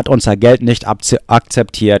er hat unser Geld nicht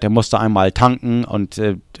akzeptiert. Er musste einmal tanken und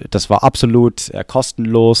das war absolut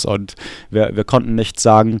kostenlos und wir konnten nichts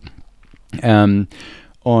sagen.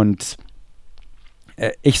 Und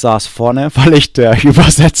ich saß vorne, weil ich der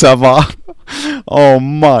Übersetzer war. Oh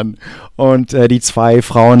Mann. Und die 2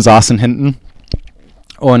 Frauen saßen hinten.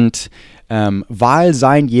 Und weil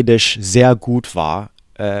sein Jiddisch sehr gut war,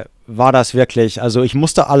 war das wirklich, also ich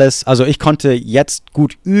musste alles, also ich konnte jetzt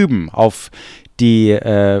gut üben auf die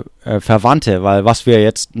Verwandte, weil was wir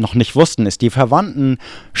jetzt noch nicht wussten, ist, die Verwandten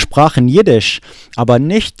sprachen Jiddisch, aber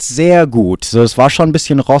nicht sehr gut. So, es war schon ein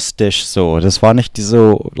bisschen rostig so. Das war nicht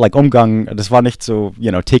so, Umgang, das war nicht so,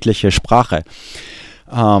 tägliche Sprache.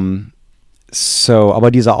 Aber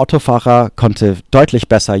dieser Autofahrer konnte deutlich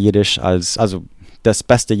besser Jiddisch also das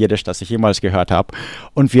beste Jiddisch, das ich jemals gehört habe.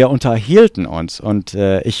 Und wir unterhielten uns. Und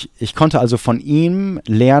ich konnte also von ihm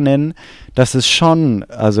lernen, dass es schon,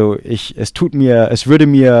 also es würde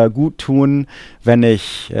mir gut tun, wenn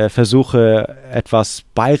ich versuche, etwas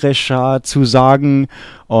bayerischer zu sagen.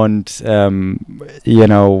 Und,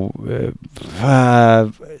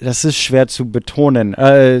 das ist schwer zu betonen,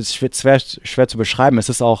 schwer zu beschreiben. Es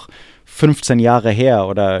ist auch 15 Jahre her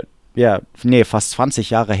oder, fast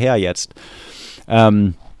 20 Jahre her jetzt.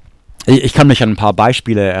 Ich kann mich an ein paar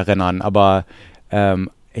Beispiele erinnern, aber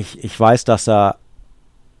ich weiß, dass er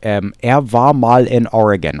war mal in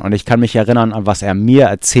Oregon und ich kann mich erinnern an, was er mir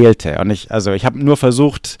erzählte. Und ich habe nur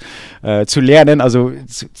versucht zu lernen, also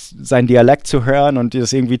sein Dialekt zu hören und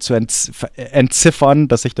das irgendwie zu entziffern,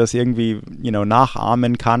 dass ich das irgendwie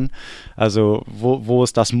nachahmen kann. Also wo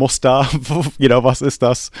ist das Muster? Was ist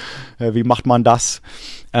das? Wie macht man das?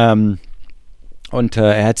 Und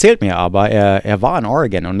er erzählt mir aber, er war in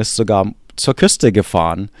Oregon und ist sogar zur Küste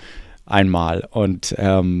gefahren einmal. Und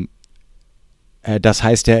das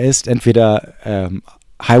heißt, er ist entweder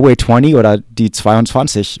Highway 20 oder die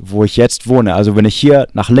 22, wo ich jetzt wohne. Also wenn ich hier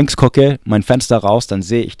nach links gucke, mein Fenster raus, dann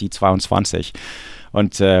sehe ich die 22.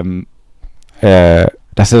 Und das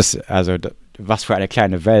ist, also was für eine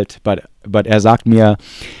kleine Welt. But er sagt mir,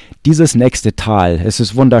 dieses nächste Tal, es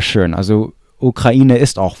ist wunderschön. Also Ukraine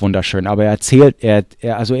ist auch wunderschön, aber er erzählt, er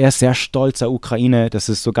ist sehr stolz auf Ukraine, das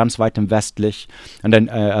ist so ganz weit im westlich,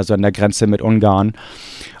 also an der Grenze mit Ungarn.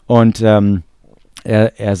 Und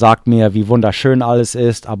er sagt mir, wie wunderschön alles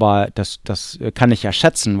ist, aber das kann ich ja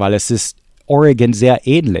schätzen, weil es ist Oregon sehr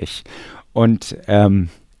ähnlich. Und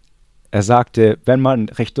er sagte, wenn man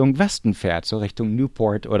Richtung Westen fährt, so Richtung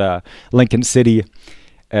Newport oder Lincoln City,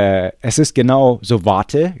 es ist genau so,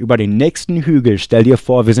 warte, über den nächsten Hügel, stell dir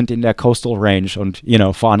vor, wir sind in der Coastal Range und,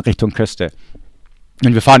 fahren Richtung Küste.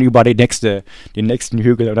 Und wir fahren über den nächsten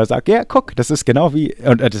Hügel und er sagt, ja, guck, das ist genau wie,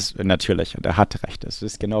 und das natürlich, und er hat recht, das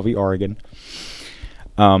ist genau wie Oregon.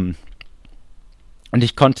 Und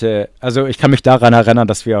ich kann mich daran erinnern,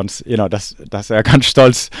 dass wir uns, dass er ganz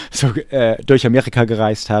stolz so durch Amerika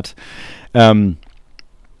gereist hat.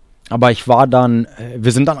 Aber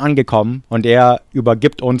wir sind dann angekommen und er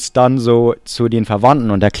übergibt uns dann so zu den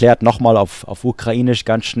Verwandten und erklärt nochmal auf Ukrainisch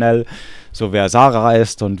ganz schnell, so wer Sarah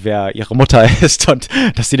ist und wer ihre Mutter ist und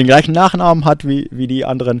dass sie den gleichen Nachnamen hat wie die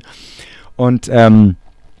anderen. Und dann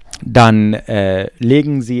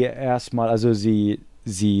legen sie erstmal, also sie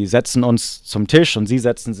setzen uns zum Tisch und sie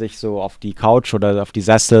setzen sich so auf die Couch oder auf die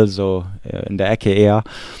Sessel, so in der Ecke eher.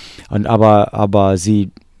 Und aber sie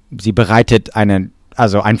bereitet ein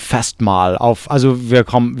Festmahl auf. Also wir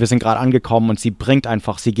sind gerade angekommen und sie geht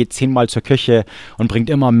 10-mal zur Küche und bringt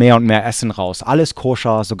immer mehr und mehr Essen raus. Alles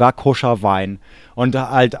koscher, sogar koscher Wein. Und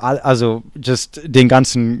halt, also just den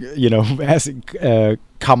ganzen,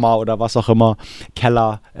 Kammer oder was auch immer,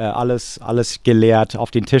 Keller, alles geleert, auf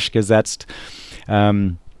den Tisch gesetzt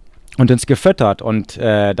und uns gefüttert. Und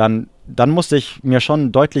dann musste ich mir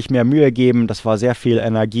schon deutlich mehr Mühe geben. Das war sehr viel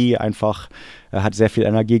Energie, hat sehr viel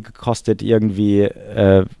Energie gekostet, irgendwie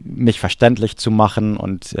mich verständlich zu machen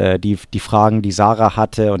und die Fragen, die Sarah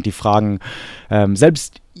hatte und die Fragen,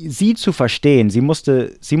 selbst sie zu verstehen. Sie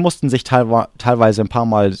mussten sich teilweise ein paar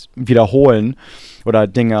Mal wiederholen oder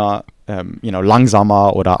Dinge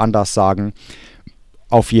langsamer oder anders sagen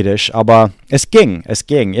auf Jiddisch. Aber es ging.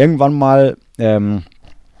 Irgendwann mal in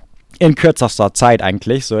kürzester Zeit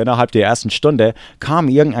eigentlich, so innerhalb der ersten Stunde, kam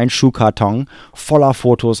irgendein Schuhkarton voller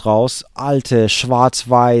Fotos raus, alte,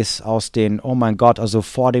 schwarz-weiß aus den, oh mein Gott, also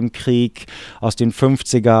vor dem Krieg, aus den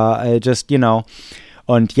 50er,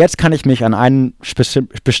 Und jetzt kann ich mich an ein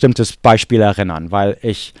bestimmtes Beispiel erinnern, weil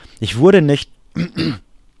ich wurde nicht,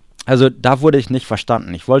 also da wurde ich nicht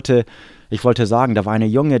verstanden. Ich wollte sagen, da war eine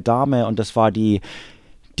junge Dame und das war die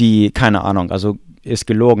keine Ahnung, also ist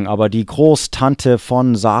gelogen, aber die Großtante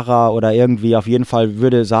von Sarah oder irgendwie auf jeden Fall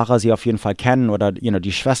würde Sarah sie auf jeden Fall kennen oder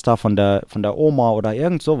die Schwester von der Oma oder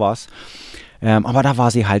irgend sowas. Aber da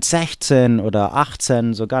war sie halt 16 oder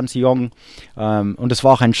 18, so ganz jung. Und es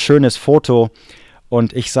war auch ein schönes Foto.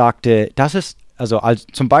 Und ich sagte, das ist,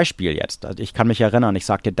 zum Beispiel jetzt, also ich kann mich erinnern, ich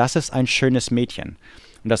sagte, das ist ein schönes Mädchen.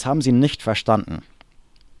 Und das haben sie nicht verstanden.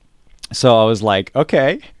 So I was like,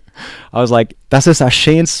 okay. I was like, das ist ein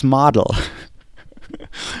schönes Model.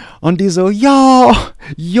 Und die so, ja,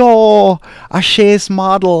 ein schönes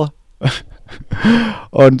Model.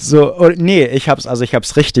 Und so, nee, ich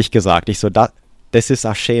hab's richtig gesagt. Ich so, das ist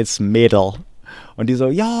ein schönes Mädel. Und die so,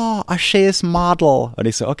 ja, ein schönes Model. Und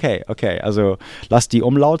ich so, okay, also lass die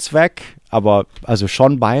Umlauts weg, aber also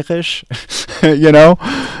schon bayerisch,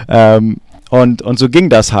 Und so ging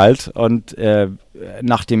das halt. Und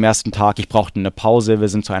nach dem ersten Tag, ich brauchte eine Pause, wir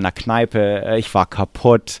sind zu einer Kneipe, ich war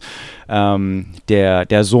kaputt.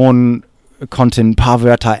 Der Sohn konnte ein paar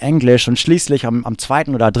Wörter Englisch und schließlich am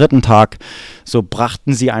zweiten oder dritten Tag so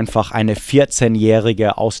brachten sie einfach eine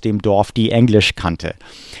 14-Jährige aus dem Dorf, die Englisch kannte.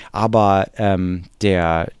 Aber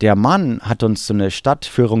der Mann hat uns so eine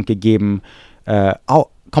Stadtführung gegeben,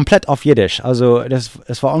 komplett auf Jiddisch. Also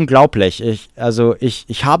es war unglaublich. Ich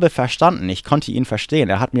habe verstanden, ich konnte ihn verstehen.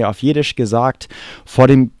 Er hat mir auf Jiddisch gesagt, vor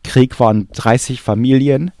dem Krieg waren 30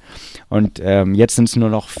 Familien und jetzt sind es nur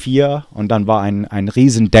noch 4 und dann war ein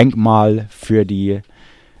Riesendenkmal für die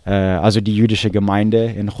jüdische Gemeinde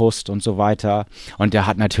in Rust und so weiter. Und er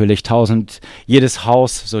hat natürlich jedes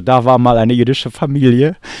Haus, so da war mal eine jüdische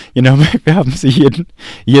Familie. Wir haben sie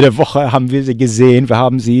jede Woche haben wir sie gesehen, wir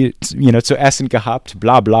haben sie zu essen gehabt,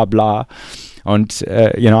 bla bla bla. Und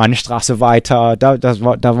eine Straße weiter, da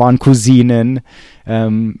waren Cousinen,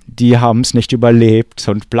 die haben es nicht überlebt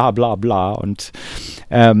und bla bla bla. Und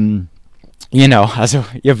also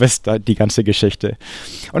ihr wisst die ganze Geschichte.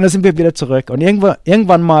 Und dann sind wir wieder zurück. Und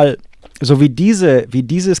irgendwann mal, so wie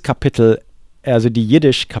dieses Kapitel, also die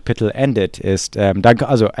Jiddisch-Kapitel endet, ist,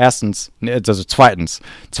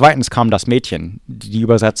 zweitens kam das Mädchen, die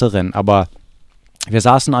Übersetzerin, aber wir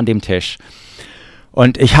saßen an dem Tisch.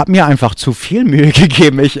 Und ich habe mir einfach zu viel Mühe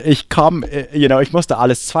gegeben. Ich musste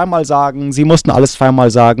alles zweimal sagen, sie mussten alles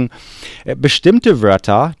zweimal sagen. Bestimmte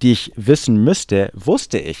Wörter, die ich wissen müsste,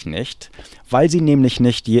 wusste ich nicht, weil sie nämlich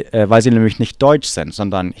nicht Deutsch sind,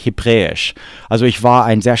 sondern Hebräisch. Also ich war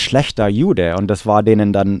ein sehr schlechter Jude und das war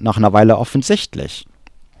denen dann nach einer Weile offensichtlich.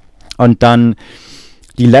 Und dann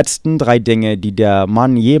die letzten 3 Dinge, die der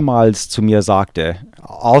Mann jemals zu mir sagte,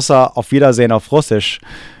 außer auf Wiedersehen auf Russisch.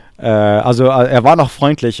 Er war noch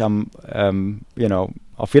freundlich am,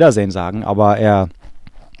 auf Wiedersehen sagen, aber er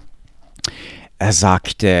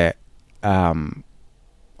sagte,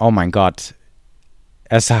 oh mein Gott,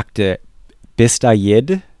 er sagte, bist da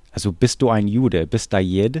Jid? Also bist du ein Jude, bist da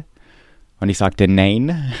Jid? Und ich sagte,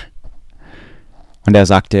 nein. Und er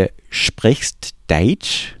sagte, sprichst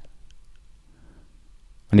Deutsch?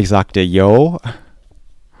 Und ich sagte, yo.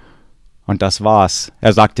 Und das war's.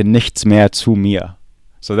 Er sagte nichts mehr zu mir.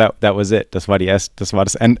 So that was it. Das war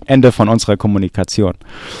das Ende von unserer Kommunikation.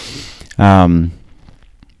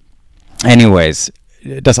 Anyways,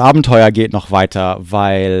 das Abenteuer geht noch weiter,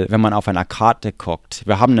 weil wenn man auf einer Karte guckt,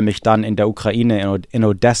 wir haben nämlich dann in der Ukraine, in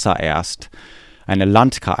Odessa erst, eine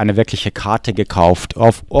wirkliche Karte gekauft,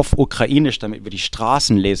 auf Ukrainisch, damit wir die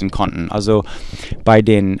Straßen lesen konnten. Also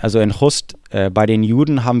in Rust, bei den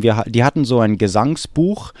Juden die hatten so ein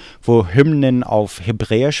Gesangsbuch, wo Hymnen auf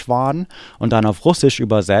Hebräisch waren und dann auf Russisch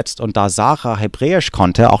übersetzt. Und da Sarah Hebräisch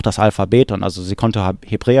konnte, auch das Alphabet, und also sie konnte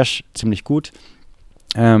Hebräisch ziemlich gut,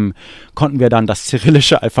 konnten wir dann das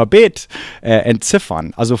cyrillische Alphabet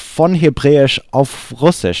entziffern. Also von Hebräisch auf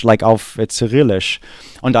Russisch, auf Cyrillisch.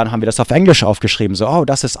 Und dann haben wir das auf Englisch aufgeschrieben. So, oh,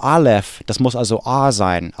 das ist Aleph. Das muss also A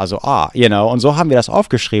sein. Also A, Und so haben wir das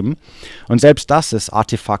aufgeschrieben. Und selbst das ist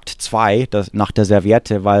Artefakt 2, nach der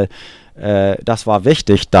Serviette, weil das war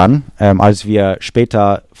wichtig dann, als wir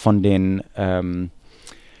später von den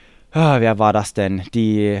wer war das denn?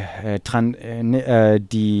 Die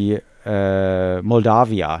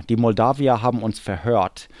Moldawier. Die Moldawier haben uns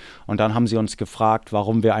verhört und dann haben sie uns gefragt,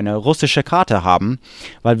 warum wir eine russische Karte haben,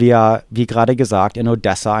 weil wir, wie gerade gesagt, in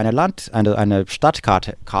Odessa eine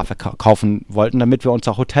Stadtkarte kaufen wollten, damit wir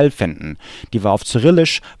unser Hotel finden. Die war auf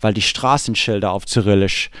Cyrillisch, weil die Straßenschilder auf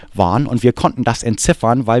Cyrillisch waren und wir konnten das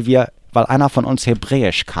entziffern, weil einer von uns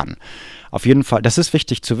Hebräisch kann. Auf jeden Fall, das ist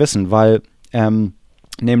wichtig zu wissen, weil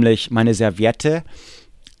nämlich meine Serviette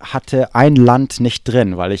hatte ein Land nicht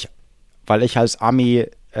drin, weil ich als Ami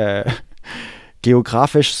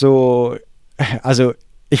geografisch so, also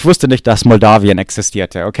ich wusste nicht, dass Moldawien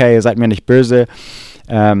existierte, okay, seid mir nicht böse,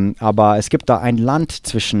 Aber es gibt da ein Land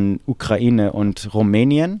zwischen Ukraine und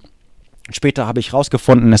Rumänien. Später habe ich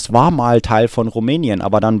rausgefunden, es war mal Teil von Rumänien,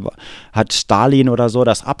 aber dann hat Stalin oder so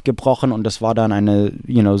das abgebrochen und es war dann eine,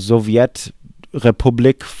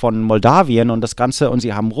 Sowjetrepublik von Moldawien und das Ganze, und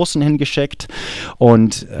sie haben Russen hingeschickt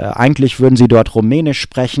und eigentlich würden sie dort Rumänisch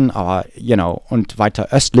sprechen, aber und weiter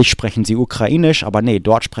östlich sprechen sie Ukrainisch, aber nee,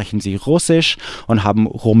 dort sprechen sie Russisch und haben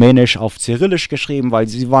Rumänisch auf Cyrillisch geschrieben, weil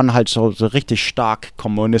sie waren halt so richtig stark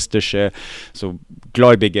kommunistische, so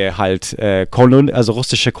Gläubige halt, also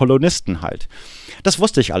russische Kolonisten halt. Das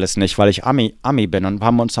wusste ich alles nicht, weil ich Ami bin, und wir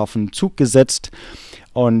haben uns auf einen Zug gesetzt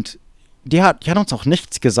und die hat uns auch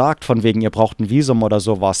nichts gesagt von wegen, ihr braucht ein Visum oder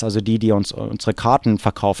sowas. Also die uns unsere Karten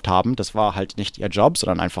verkauft haben, das war halt nicht ihr Job,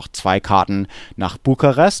 sondern einfach 2 Karten nach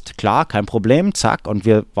Bukarest. Klar, kein Problem, zack. Und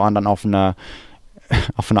wir waren dann auf einer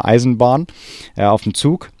Eisenbahn, auf dem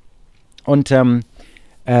Zug. Und wenn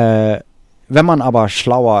man aber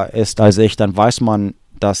schlauer ist als ich, dann weiß man,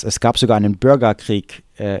 dass es gab sogar einen Bürgerkrieg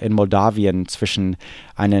in Moldawien zwischen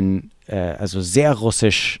einem also sehr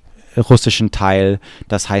russischen Teil,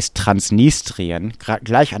 das heißt Transnistrien,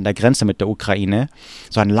 gleich an der Grenze mit der Ukraine.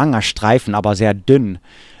 So ein langer Streifen, aber sehr dünn.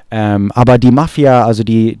 Aber die Mafia, also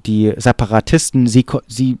die Separatisten, sie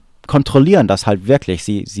kontrollieren das halt wirklich.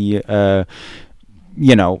 Sie haben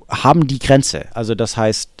die Grenze. Also das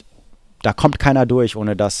heißt, da kommt keiner durch,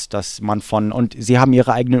 ohne dass man und sie haben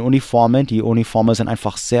ihre eigenen Uniformen. Die Uniformen sind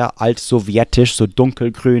einfach sehr alt-sowjetisch, so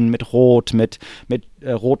dunkelgrün mit Rot, mit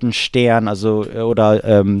roten Stern, also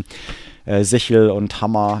oder Sichel und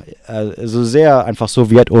Hammer, also sehr einfach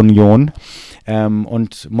Sowjetunion.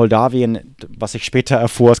 Und Moldawien, was ich später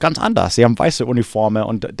erfuhr, ist ganz anders. Sie haben weiße Uniformen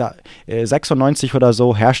und da 96 oder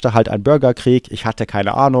so herrschte halt ein Bürgerkrieg. Ich hatte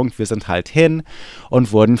keine Ahnung. Wir sind halt hin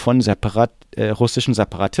und wurden von russischen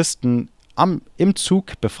Separatisten im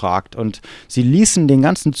Zug befragt, und sie ließen den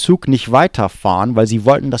ganzen Zug nicht weiterfahren, weil sie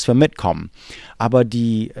wollten, dass wir mitkommen. Aber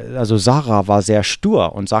also Sarah war sehr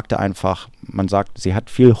stur und sagte einfach, man sagt, sie hat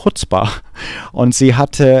viel Chutzpah, und sie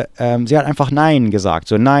hat einfach Nein gesagt.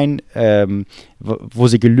 So Nein, wo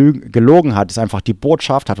sie gelogen hat, ist einfach, die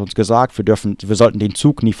Botschaft hat uns gesagt, wir sollten den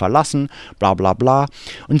Zug nie verlassen, bla bla bla.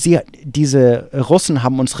 Und diese Russen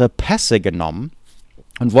haben unsere Pässe genommen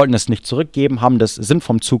und wollten es nicht zurückgeben, sind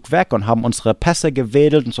vom Zug weg und haben unsere Pässe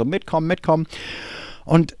gewedelt und so, mitkommen.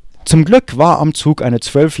 Und zum Glück war am Zug eine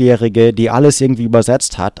 12-Jährige, die alles irgendwie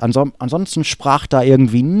übersetzt hat. Ansonsten sprach da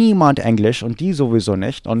irgendwie niemand Englisch und die sowieso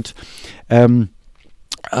nicht. Und wir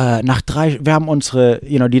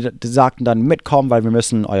haben die sagten dann mitkommen, weil wir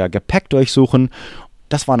müssen euer Gepäck durchsuchen.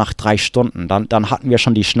 Das war nach 3 Stunden. Dann hatten wir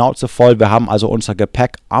schon die Schnauze voll. Wir haben also unser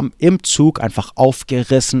Gepäck im Zug einfach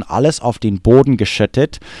aufgerissen, alles auf den Boden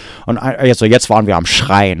geschüttet. Und also jetzt waren wir am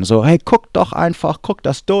Schreien. So, hey, guck doch einfach, guck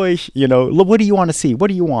das durch. What do you want to see?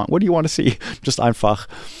 What do you want? What do you want to see? Just einfach.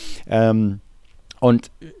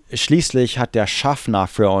 Und schließlich hat der Schaffner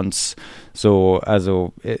für uns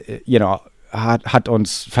hat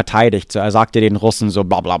uns verteidigt. So, er sagte den Russen so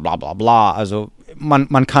bla bla bla bla bla. Also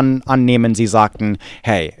man kann annehmen, sie sagten,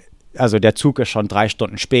 hey, also der Zug ist schon 3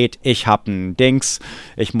 Stunden spät, ich habe ein Dings,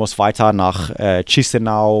 ich muss weiter nach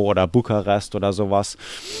Chisinau oder Bukarest oder sowas.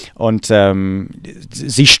 Und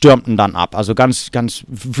sie stürmten dann ab, also ganz, ganz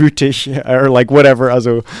wütig,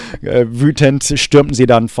 wütend stürmten sie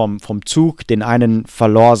dann vom Zug. Den einen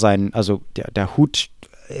verlor also der Hut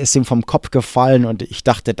ist ihm vom Kopf gefallen, und ich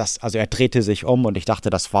dachte, er drehte sich um und ich dachte,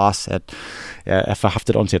 das war's, er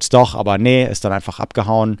verhaftet uns jetzt doch, aber nee, ist dann einfach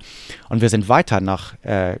abgehauen, und wir sind weiter nach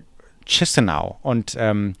Chisinau, und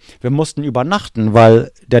wir mussten übernachten,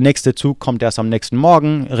 weil der nächste Zug kommt erst am nächsten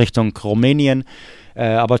Morgen Richtung Rumänien.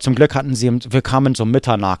 Aber zum Glück wir kamen so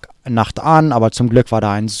Mitternacht an, aber zum Glück war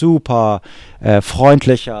da ein super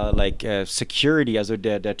freundlicher Security, also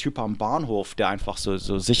der Typ am Bahnhof, der einfach so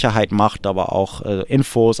Sicherheit macht, aber auch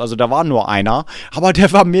Infos. Also da war nur einer, aber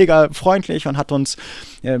der war mega freundlich und hat uns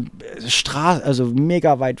also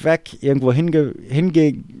mega weit weg irgendwo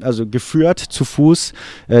geführt zu Fuß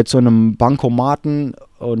zu einem Bankomaten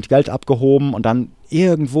und Geld abgehoben, und dann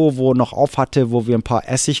irgendwo, wo noch auf hatte, wo wir ein paar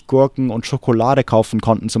Essiggurken und Schokolade kaufen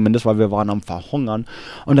konnten, zumindest, weil wir waren am Verhungern,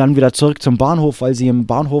 und dann wieder zurück zum Bahnhof, weil sie im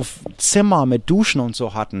Bahnhof Zimmer mit Duschen und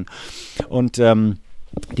so hatten. Und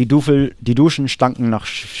die Duschen stanken nach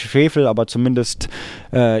Schwefel, aber zumindest,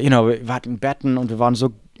 wir hatten Betten und wir waren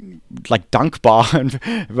so dankbar.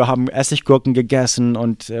 Wir haben Essiggurken gegessen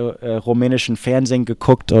und rumänischen Fernsehen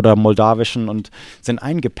geguckt oder moldawischen und sind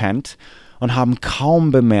eingepennt. Und haben kaum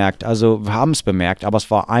bemerkt, also wir haben es bemerkt, aber es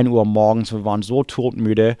war 1 Uhr morgens, wir waren so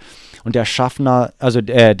todmüde, und der Schaffner, also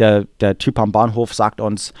der Typ am Bahnhof sagt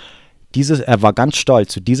uns, er war ganz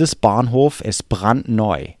stolz, dieses Bahnhof ist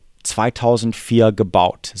brandneu, 2004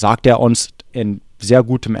 gebaut, sagt er uns in sehr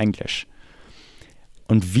gutem Englisch.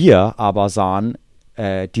 Und wir aber sahen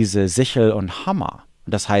diese Sichel und Hammer.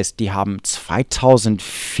 Das heißt, die haben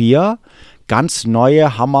 2004 ganz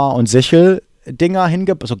neue Hammer- und Sichel-Dinger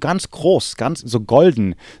hingebaut, so ganz groß, ganz so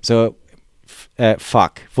golden, so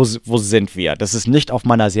fuck, wo sind wir? Das ist nicht auf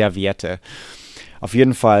meiner Serviette. Auf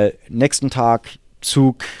jeden Fall, nächsten Tag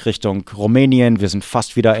Zug Richtung Rumänien. Wir sind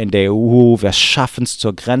fast wieder in der EU. Wir schaffen es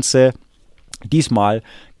zur Grenze. Diesmal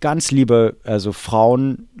ganz liebe, also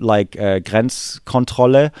Frauen,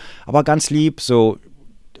 Grenzkontrolle, aber ganz lieb, so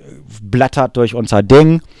blättert durch unser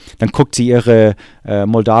Ding. Dann guckt sie ihre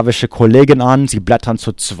moldawische Kollegin an. Sie blättern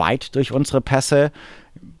zu zweit durch unsere Pässe.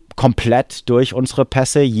 Komplett durch unsere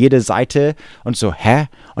Pässe, jede Seite. Und so, hä?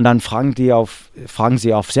 Und dann fragen sie auf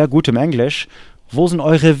sehr gutem Englisch, wo sind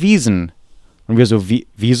eure Visen? Und wir so,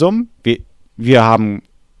 Visum? Wir haben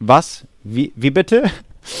was? Wie bitte?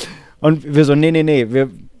 Und wir so, nee,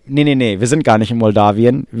 wir sind gar nicht in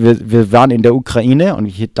Moldawien. Wir waren in der Ukraine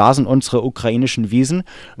und da sind unsere ukrainischen Visen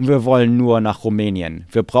und wir wollen nur nach Rumänien.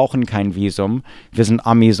 Wir brauchen kein Visum. Wir sind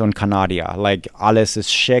Amis und Kanadier. Alles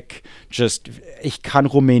ist schick. Ich kann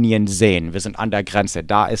Rumänien sehen. Wir sind an der Grenze.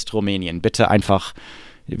 Da ist Rumänien. Bitte einfach,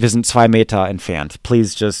 wir sind 2 Meter entfernt.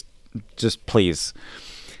 Please, just please.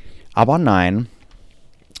 Aber nein,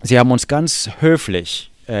 sie haben uns ganz höflich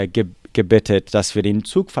gebittet, dass wir den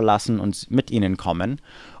Zug verlassen und mit ihnen kommen.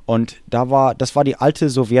 Und das war die alte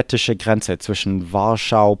sowjetische Grenze zwischen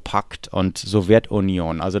Warschau-Pakt und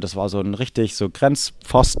Sowjetunion. Also das war so ein richtig so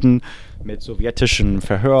Grenzpfosten mit sowjetischem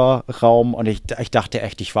Verhörraum. Und ich dachte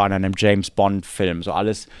echt, ich war in einem James-Bond-Film. So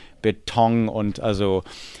alles Beton und also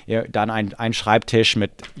ja, dann ein Schreibtisch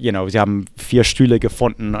mit, sie haben 4 Stühle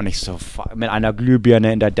gefunden und ich so mit einer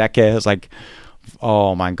Glühbirne in der Decke. It's like,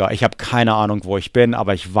 oh mein Gott, ich habe keine Ahnung, wo ich bin,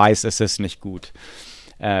 aber ich weiß, es ist nicht gut.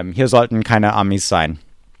 Hier sollten keine Amis sein.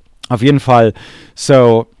 Auf jeden Fall,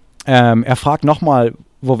 so, er fragt nochmal,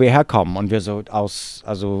 wo wir herkommen. Und wir so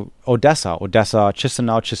Odessa,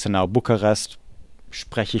 Chisinau, Bukarest,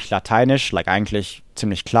 spreche ich Lateinisch, eigentlich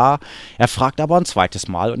ziemlich klar. Er fragt aber ein zweites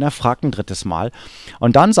Mal und er fragt ein drittes Mal.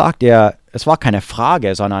 Und dann sagt er, es war keine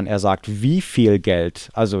Frage, sondern er sagt, wie viel Geld?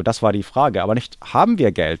 Also das war die Frage, aber nicht, haben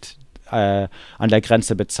wir Geld an der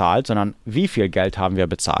Grenze bezahlt, sondern wie viel Geld haben wir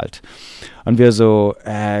bezahlt? Und wir so,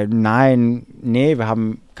 wir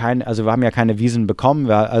haben ja keine Visen bekommen.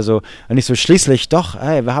 Und ich so, schließlich doch,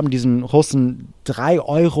 wir haben diesen Russen 3,50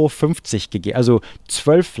 Euro gegeben, also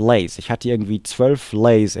 12 Leis. Ich hatte irgendwie 12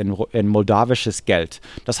 Leis in moldawisches Geld.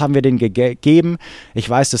 Das haben wir denen gegeben. Ich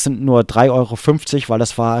weiß, das sind nur 3,50 Euro, weil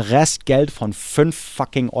das war Restgeld von 5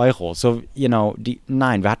 fucking Euro. So,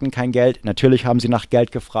 nein, wir hatten kein Geld. Natürlich haben sie nach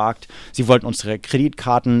Geld gefragt. Sie wollten unsere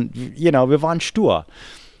Kreditkarten, wir waren stur.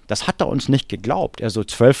 Das hat er uns nicht geglaubt. Er so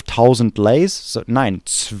 12.000 Leis? So, nein,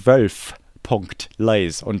 12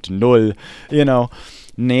 Leis und 0,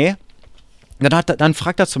 Nee. Dann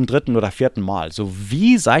fragt er zum 3. oder 4. Mal, so,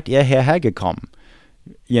 wie seid ihr hierher gekommen?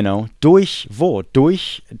 Durch wo?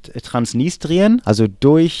 Durch Transnistrien? Also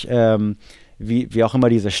durch, wie auch immer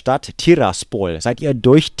diese Stadt, Tiraspol. Seid ihr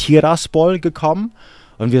durch Tiraspol gekommen?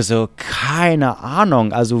 Und wir so, keine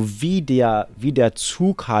Ahnung, also wie der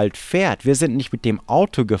Zug halt fährt. Wir sind nicht mit dem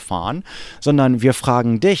Auto gefahren, sondern wir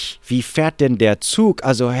fragen dich, wie fährt denn der Zug?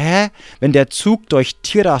 Also, wenn der Zug durch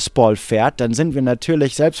Tiraspol fährt, dann sind wir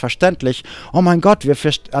natürlich selbstverständlich, oh mein Gott, wir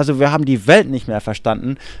haben die Welt nicht mehr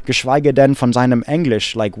verstanden, geschweige denn von seinem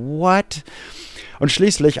Englisch, what? Und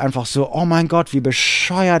schließlich einfach so, oh mein Gott, wie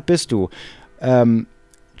bescheuert bist du?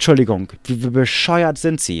 Entschuldigung, wie bescheuert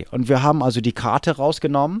sind sie? Und wir haben also die Karte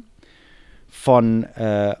rausgenommen von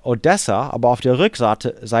Odessa, aber auf der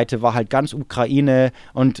Rückseite war halt ganz Ukraine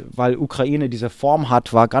und weil Ukraine diese Form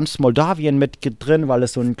hat, war ganz Moldawien mit drin, weil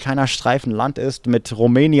es so ein kleiner Streifen Land ist, mit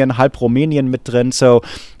Rumänien, halb Rumänien mit drin, so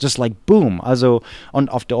just boom. Also und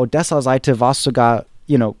auf der Odessa-Seite war es sogar,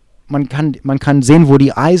 man kann sehen, wo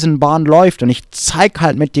die Eisenbahn läuft und ich zeige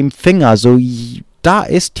halt mit dem Finger so, da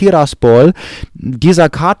ist Tiraspol, dieser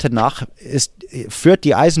Karte nach führt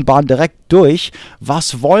die Eisenbahn direkt durch.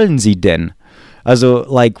 Was wollen Sie denn? Also,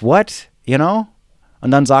 what?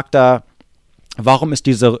 Und dann sagt er, warum ist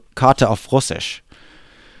diese Karte auf Russisch?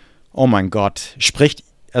 Oh mein Gott,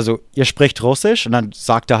 ihr spricht Russisch? Und dann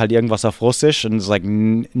sagt er halt irgendwas auf Russisch und sagt,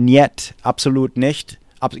 niet, absolut nicht,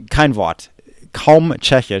 kein Wort. Kaum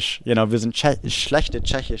Tschechisch, wir sind schlechte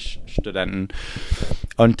Tschechisch-Studenten.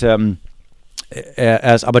 Und,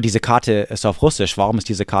 aber diese Karte ist auf Russisch. Warum ist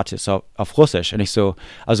diese Karte auf Russisch? Und ich so,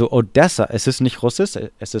 also Odessa, es ist nicht Russisch,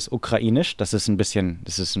 es ist ukrainisch. Das ist ein bisschen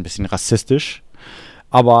rassistisch.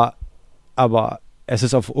 Aber aber es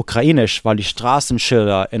ist auf Ukrainisch, weil die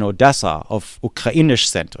Straßenschilder in Odessa auf Ukrainisch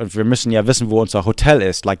sind. Und wir müssen ja wissen, wo unser Hotel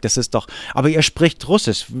ist. Like, das ist doch, aber ihr spricht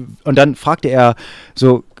Russisch. Und dann fragte er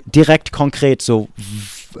so direkt konkret so,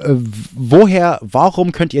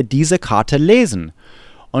 warum könnt ihr diese Karte lesen?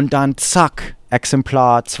 Und dann zack,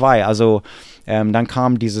 Exemplar 2. Also dann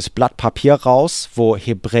kam dieses Blatt Papier raus, wo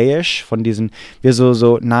Hebräisch von diesen, wir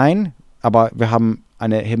nein, aber wir haben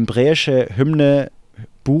eine hebräische Hymne,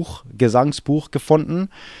 Gesangsbuch gefunden.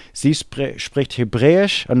 Sie spricht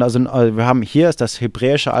Hebräisch und also wir haben hier ist das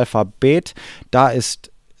hebräische Alphabet, da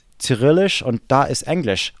ist Cyrillisch und da ist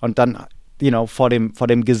Englisch und dann, vor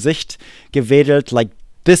dem Gesicht gewedelt, like,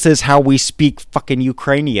 this is how we speak fucking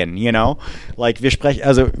Ukrainian, like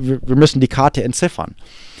wir müssen die Karte entziffern.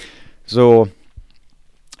 So,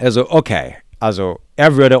 also okay, also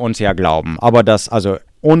er würde uns ja glauben, aber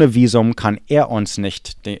ohne Visum kann er uns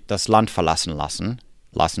nicht das Land verlassen lassen.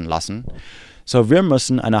 So, wir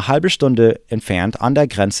müssen eine halbe Stunde entfernt an der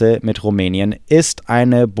Grenze mit Rumänien ist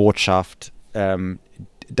eine Botschaft.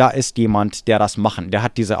 Da ist jemand, der das der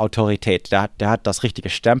hat diese Autorität, der hat das richtige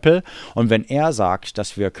Stempel und wenn er sagt,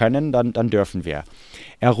 dass wir können, dann dürfen wir.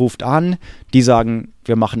 Er ruft an, die sagen,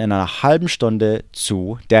 wir machen in einer halben Stunde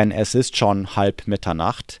zu, denn es ist schon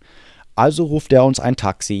 12:30. Also ruft er uns ein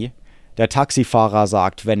Taxi. Der Taxifahrer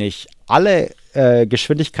sagt, wenn ich alle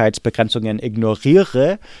Geschwindigkeitsbegrenzungen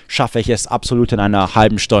ignoriere, schaffe ich es absolut in einer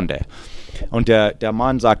halben Stunde. Und der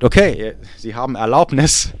Mann sagt, okay, Sie haben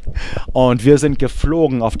Erlaubnis. Und wir sind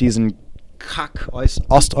geflogen auf diesen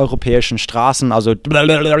osteuropäischen Straßen, also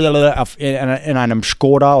in einem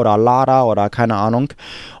Skoda oder Lada oder keine Ahnung.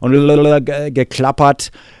 Und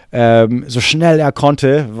geklappert, so schnell er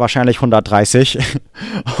konnte, wahrscheinlich 130.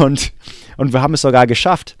 Und wir haben es sogar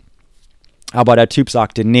geschafft. Aber der Typ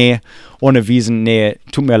sagte, nee, ohne Wiesen, nee,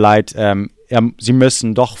 tut mir leid, Sie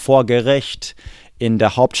müssen doch vor Gericht in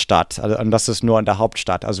der Hauptstadt, und das ist nur in der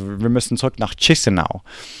Hauptstadt, also wir müssen zurück nach Chisinau.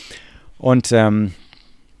 Und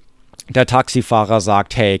der Taxifahrer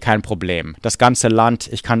sagt, hey, kein Problem, das ganze Land,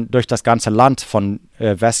 ich kann durch das ganze Land von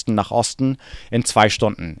Westen nach Osten in 2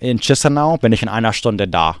 Stunden. In Chisinau bin ich in 1 Stunde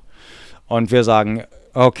da. Und wir sagen,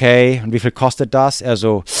 okay, und wie viel kostet das? Er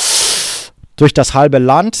so, durch das halbe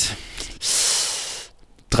Land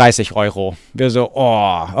 30 Euro. Wir so,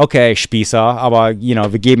 oh, okay, Spießer, aber,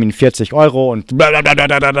 wir geben ihm 40 Euro und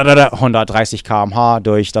 130 km/h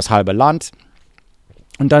durch das halbe Land.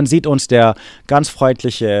 Und dann sieht uns der ganz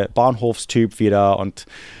freundliche Bahnhofstyp wieder und,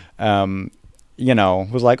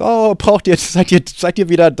 was like, oh, seid ihr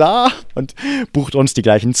wieder da? Und bucht uns die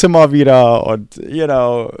gleichen Zimmer wieder und,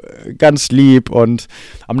 ganz lieb. Und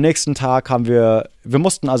am nächsten Tag wir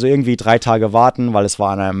mussten also irgendwie 3 Tage warten, weil es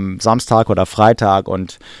war an einem Samstag oder Freitag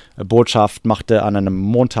und Botschaft machte an einem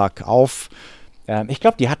Montag auf. Ich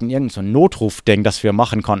glaube, die hatten irgend so ein Notrufding, das wir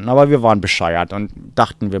machen konnten, aber wir waren bescheuert und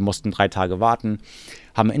dachten, wir mussten 3 Tage warten.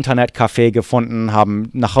 Haben ein Internetcafé gefunden, haben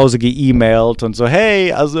nach Hause geemailt und so,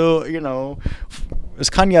 hey, also,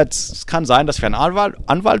 es kann sein, dass wir einen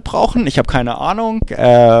Anwalt brauchen. Ich habe keine Ahnung.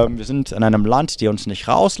 Wir sind in einem Land, die uns nicht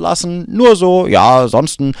rauslassen. Nur so, ja,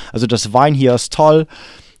 ansonsten, also das Wein hier ist toll.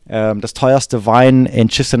 Das teuerste Wein in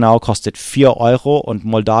Chisinau kostet 4 Euro und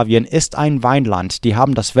Moldawien ist ein Weinland. Die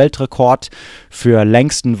haben das Weltrekord für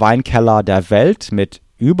längsten Weinkeller der Welt mit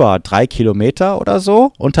über 3 Kilometer oder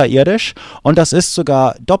so unterirdisch und das ist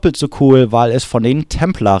sogar doppelt so cool, weil es von den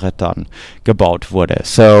Templerrittern gebaut wurde.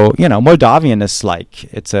 So, Moldawien ist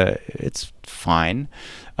like, it's fine.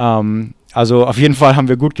 Also auf jeden Fall haben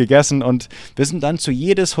wir gut gegessen und wir sind dann zu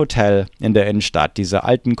jedes Hotel in der Innenstadt, diese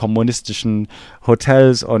alten kommunistischen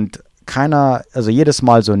Hotels und jedes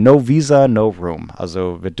Mal so no Visa, no room.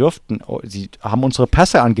 Also sie haben unsere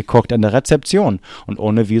Pässe angeguckt an der Rezeption und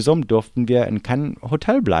ohne Visum durften wir in keinem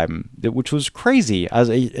Hotel bleiben, which was crazy.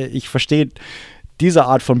 Also ich verstehe diese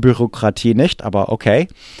Art von Bürokratie nicht, aber okay.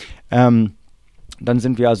 Dann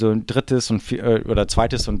sind wir also drittes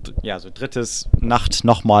Nacht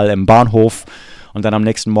nochmal im Bahnhof und dann am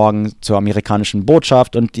nächsten Morgen zur amerikanischen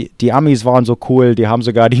Botschaft und die Amis waren so cool, die haben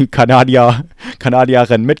sogar die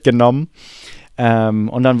Kanadierin mitgenommen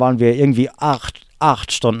und dann waren wir irgendwie 8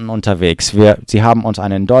 Stunden unterwegs. Sie haben uns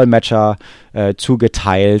einen Dolmetscher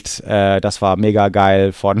zugeteilt. Das war mega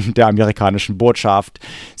geil von der amerikanischen Botschaft.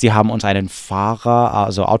 Sie haben uns einen Fahrer,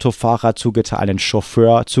 also Autofahrer zugeteilt, einen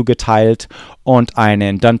Chauffeur zugeteilt und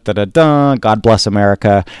einen God bless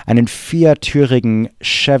America, einen 4-türigen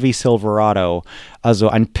Chevy Silverado, also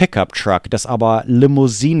ein Pickup-Truck, das aber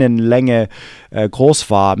Limousinenlänge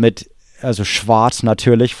groß war mit also schwarz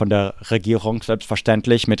natürlich von der Regierung,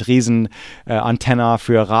 selbstverständlich, mit riesen Antenna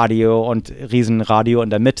für Radio und riesen Radio in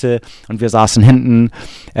der Mitte. Und wir saßen hinten,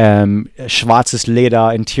 schwarzes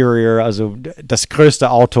Leder, Interior, also das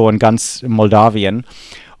größte Auto in ganz Moldawien.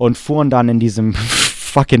 Und fuhren dann in diesem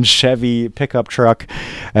fucking Chevy Pickup Truck,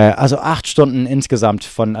 also 8 Stunden insgesamt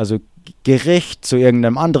von Gericht zu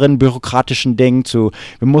irgendeinem anderen bürokratischen Ding wir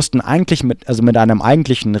mussten eigentlich mit einem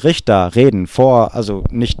eigentlichen Richter reden,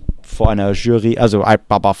 nicht vor einer Jury,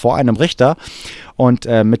 aber vor einem Richter und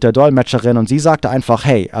mit der Dolmetscherin, und sie sagte einfach,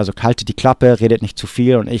 hey, haltet die Klappe, redet nicht zu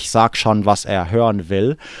viel und ich sag schon, was er hören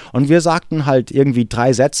will. Und wir sagten halt irgendwie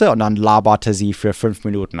 3 Sätze und dann laberte sie für 5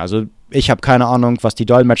 Minuten. Also ich habe keine Ahnung, was die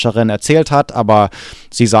Dolmetscherin erzählt hat, aber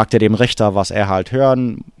sie sagte dem Richter, was er halt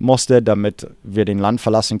hören musste, damit wir den Land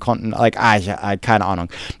verlassen konnten. Keine Ahnung.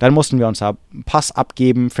 Dann mussten wir unser Pass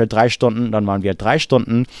abgeben für 3 Stunden. Dann waren wir 3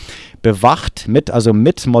 Stunden bewacht mit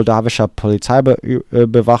moldawischer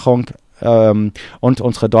Polizeibewachung und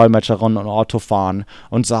unsere Dolmetscherin und Autofahren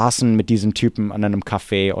und saßen mit diesem Typen an einem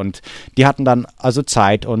Café und die hatten dann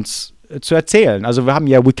Zeit, uns zu erzählen. Also wir haben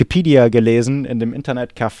ja Wikipedia gelesen in dem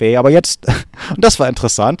Internetcafé, aber jetzt, und das war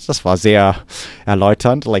interessant, das war sehr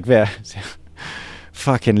erläuternd, sehr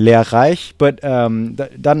fucking lehrreich,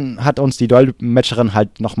 dann hat uns die Dolmetscherin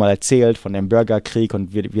halt nochmal erzählt von dem Bürgerkrieg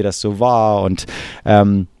und wie das so war und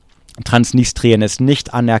Transnistrien ist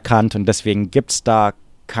nicht anerkannt und deswegen gibt es da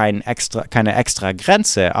keine extra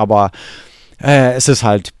Grenze, aber es ist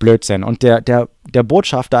halt Blödsinn. Und der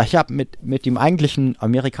Botschafter, ich habe mit dem eigentlichen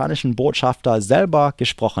amerikanischen Botschafter selber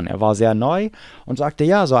gesprochen. Er war sehr neu und sagte,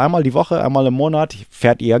 ja, so einmal die Woche, einmal im Monat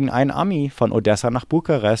fährt irgendein Ami von Odessa nach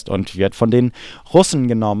Bukarest und wird von den Russen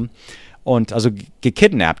genommen und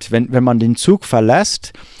gekidnappt. Wenn man den Zug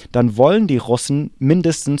verlässt, dann wollen die Russen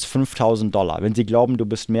mindestens $5.000. Wenn sie glauben, du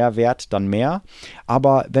bist mehr wert, dann mehr.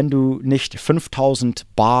 Aber wenn du nicht 5.000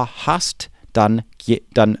 Bar hast, dann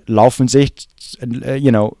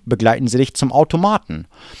begleiten sie dich zum Automaten.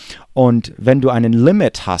 Und wenn du einen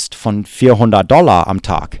Limit hast von $400 am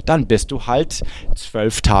Tag, dann bist du halt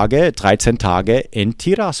 12 Tage, 13 Tage in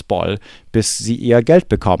Tiraspol, bis sie ihr Geld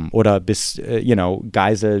bekommen. Oder bis,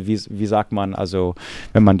 Geisel, wie sagt man,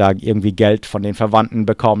 wenn man da irgendwie Geld von den Verwandten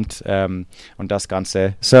bekommt und das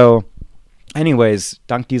Ganze. So, anyways,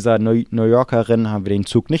 dank dieser New Yorkerin haben wir den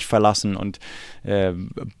Zug nicht verlassen und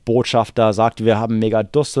Botschafter sagte, wir haben mega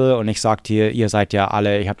Dussel und ich sagte, ihr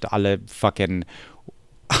habt alle fucking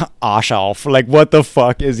Arsch auf. What the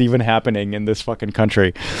fuck is even happening in this fucking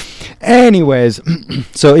country? Anyways,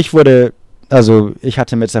 so ich hatte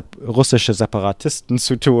mit russischen Separatisten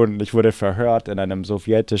zu tun. Ich wurde verhört in einem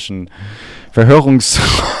sowjetischen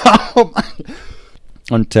Verhörungsraum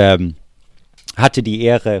und hatte die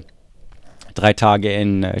Ehre, 3 Tage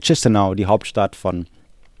in Chisinau, die Hauptstadt von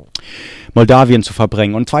Moldawien, zu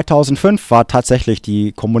verbringen. Und 2005 war tatsächlich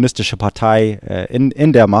die kommunistische Partei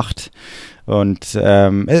in der Macht. Und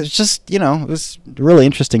it's just, it was really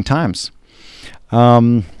interesting times.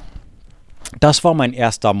 Das war mein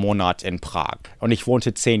erster Monat in Prag. Und ich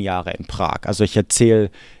wohnte 10 Jahre in Prag. Also ich erzähle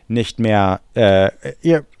nicht mehr,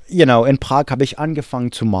 in Prag habe ich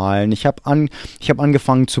angefangen zu malen. Ich habe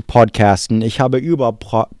angefangen zu podcasten. Ich habe über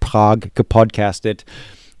Prag gepodcastet.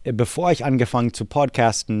 Bevor ich angefangen zu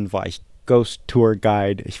podcasten, war ich Ghost Tour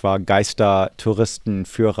Guide. Ich war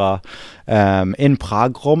Geister-Touristenführer in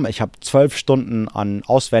Prag rum. Ich habe 12 Stunden an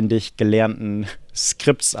auswendig gelernten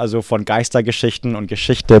Skripts, von Geistergeschichten und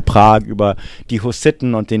Geschichte Prag über die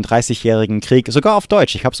Hussiten und den 30-jährigen Krieg, sogar auf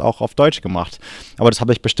Deutsch. Ich habe es auch auf Deutsch gemacht, aber das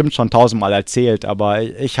habe ich bestimmt schon 1000-mal erzählt, aber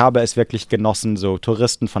ich habe es wirklich genossen, so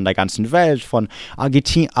Touristen von der ganzen Welt, von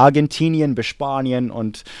Argentinien bis Spanien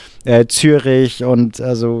und Zürich und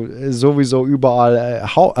sowieso überall,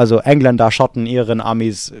 Engländer, Schotten, Iren,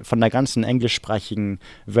 Amis von der ganzen englischsprachigen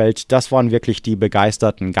Welt. Das waren wirklich die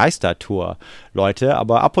begeisterten Geistertour-Leute,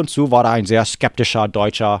 aber ab und zu war da ein sehr skeptischer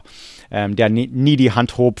Deutscher, der nie die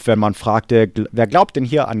Hand hob, wenn man fragte, wer glaubt denn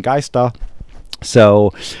hier an Geister?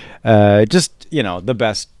 So, just, the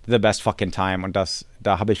best fucking time. Und da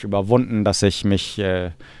habe ich überwunden, dass ich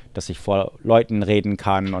vor Leuten reden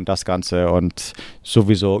kann und das Ganze und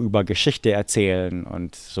sowieso über Geschichte erzählen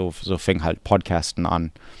und so fing halt Podcasten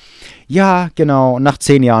an. Ja, genau. Und nach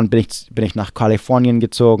 10 Jahren bin ich nach Kalifornien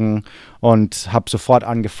gezogen und habe sofort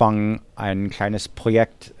angefangen, ein kleines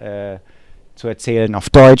Projekt zu erzählen auf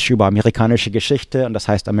Deutsch über amerikanische Geschichte, und das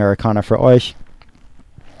heißt Amerikaner für euch.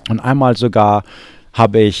 Und einmal sogar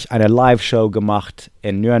habe ich eine Live-Show gemacht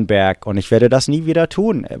in Nürnberg und ich werde das nie wieder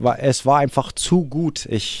tun. Es war einfach zu gut.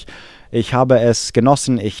 Ich habe es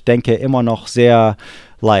genossen. Ich denke immer noch sehr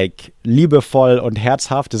liebevoll und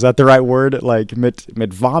herzhaft. Is that the right word?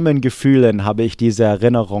 Mit warmen Gefühlen habe ich diese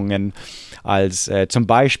Erinnerungen als zum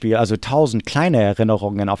Beispiel, also 1000 kleine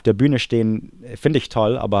Erinnerungen auf der Bühne stehen, finde ich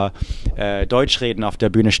toll, aber Deutsch reden auf der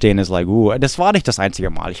Bühne stehen ist das war nicht das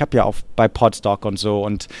einzige Mal. Ich habe ja auch bei Podstock und so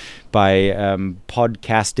und bei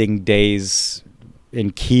Podcasting Days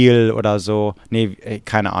in Kiel oder so,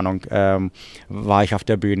 keine Ahnung, war ich auf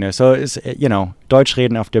der Bühne. So ist, Deutsch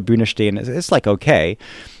reden auf der Bühne stehen, ist okay.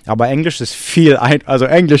 Aber Englisch ist also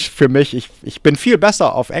Englisch für mich, ich bin viel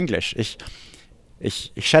besser auf Englisch.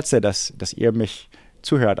 Ich schätze, dass ihr mich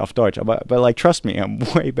zuhört auf Deutsch, aber trust me,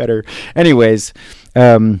 I'm way better. Anyways,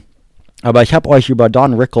 aber ich habe euch über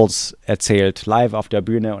Don Rickles erzählt, live auf der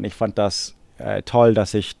Bühne und ich fand das toll,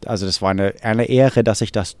 das war eine Ehre, dass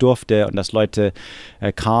ich das durfte und dass Leute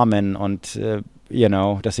kamen und,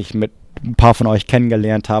 dass ich mit ein paar von euch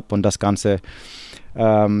kennengelernt habe und das Ganze.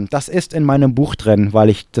 Das ist in meinem Buch drin, weil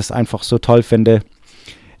ich das einfach so toll finde.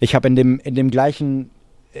 Ich habe in diesem gleichen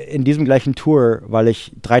Tour, weil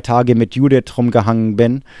ich 3 Tage mit Judith rumgehangen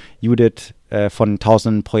bin, Judith von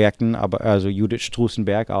 1000 Projekten, also Judith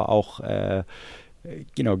Strusenberg, aber auch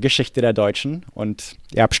Geschichte der Deutschen und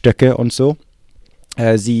Erbstücke und so.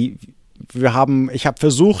 Ich habe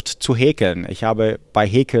versucht zu häkeln. Ich habe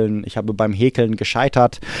beim Häkeln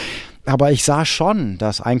gescheitert. Aber ich sah schon,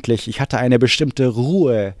 dass eigentlich, ich hatte eine bestimmte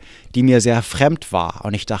Ruhe, die mir sehr fremd war.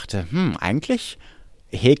 Und ich dachte, eigentlich,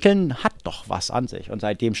 Häkeln hat doch was an sich. Und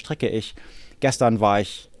seitdem stricke ich. Gestern war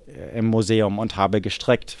ich im Museum und habe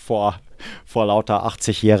gestrickt vor lauter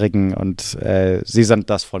 80-Jährigen und sie sind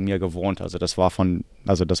das von mir gewohnt. Also das war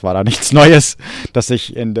da nichts Neues, dass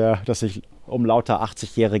ich um lauter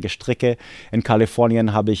 80-Jährige stricke. In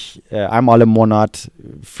Kalifornien habe ich einmal im Monat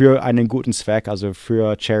für einen guten Zweck, also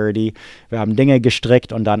für Charity, wir haben Dinge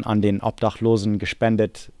gestrickt und dann an den Obdachlosen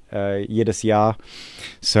gespendet jedes Jahr.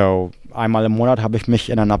 So, einmal im Monat habe ich mich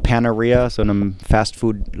in einer Paneria, so einem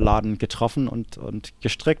Fastfood-Laden, getroffen und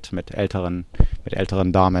gestrickt mit älteren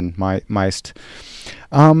Damen meist.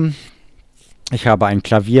 Ich habe ein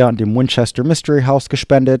Klavier an dem Winchester Mystery House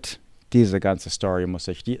gespendet. Diese ganze Story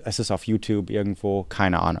es ist auf YouTube irgendwo,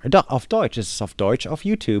 keine Ahnung. Doch, auf Deutsch, es ist auf Deutsch auf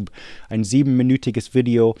YouTube. Ein 7-minütiges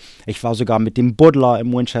Video. Ich war sogar mit dem Buddler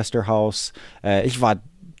im Winchester House. Ich war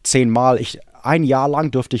 10-mal, ein Jahr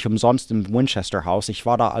lang durfte ich umsonst im Winchester House. Ich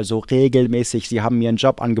war da also regelmäßig. Sie haben mir einen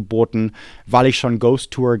Job angeboten, weil ich schon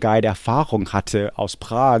Ghost Tour Guide Erfahrung hatte aus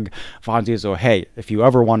Prag. Waren sie so, hey, if you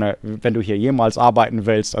ever wanna, wenn du hier jemals arbeiten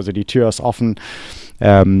willst, also die Tür ist offen.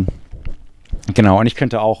 Genau, und ich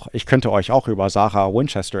könnte euch auch über Sarah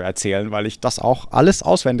Winchester erzählen, weil ich das auch alles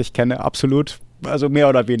auswendig kenne, absolut, also mehr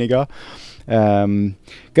oder weniger.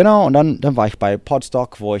 Genau, und dann war ich bei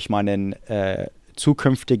Podstock, wo ich meinen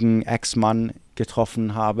zukünftigen Ex-Mann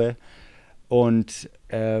getroffen habe. Und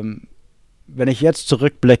wenn ich jetzt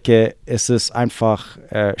zurückblicke, ist es einfach,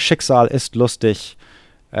 Schicksal ist lustig.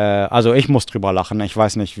 Also ich muss drüber lachen. Ich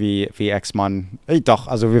weiß nicht, wie Ex-Mann. Doch,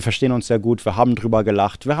 also wir verstehen uns sehr gut. Wir haben drüber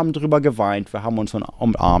gelacht. Wir haben drüber geweint. Wir haben uns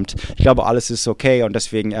umarmt. Ich glaube, alles ist okay und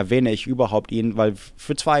deswegen erwähne ich überhaupt ihn, weil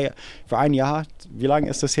für ein Jahr, wie lange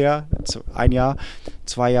ist das her? 1 Jahr,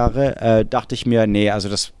 2 Jahre, dachte ich mir, nee, also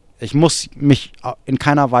ich muss mich in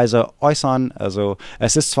keiner Weise äußern. Also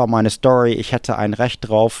es ist zwar meine Story, ich hätte ein Recht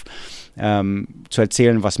drauf, zu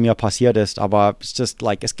erzählen, was mir passiert ist, aber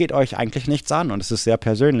es geht euch eigentlich nichts an und es ist sehr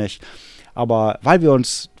persönlich. Aber weil wir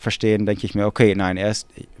uns verstehen, denke ich mir, okay, nein, es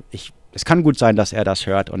kann gut sein, dass er das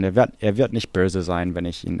hört und er wird nicht böse sein, wenn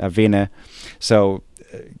ich ihn erwähne. So,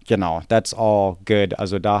 genau, that's all good.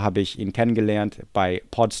 Also da habe ich ihn kennengelernt bei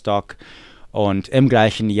Podstock. Und im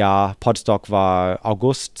gleichen Jahr, Podstock war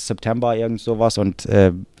August, September, irgend sowas. Und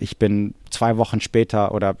ich bin 2 Wochen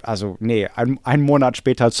später einen Monat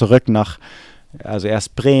später zurück also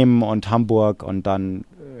erst Bremen und Hamburg und dann,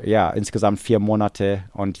 insgesamt 4 Monate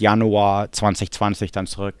und Januar 2020 dann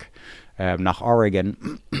zurück nach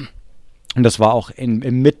Oregon. Und das war auch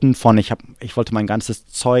inmitten von, ich wollte mein ganzes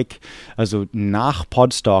Zeug, also nach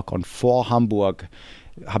Podstock und vor Hamburg,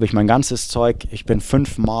 habe ich mein ganzes Zeug, ich bin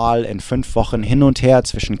 5-mal in 5 Wochen hin und her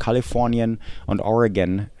zwischen Kalifornien und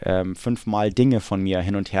Oregon, 5-mal Dinge von mir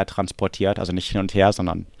hin und her transportiert, also nicht hin und her,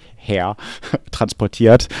 sondern her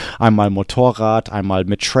transportiert. Einmal Motorrad, einmal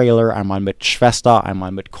mit Trailer, einmal mit Schwester,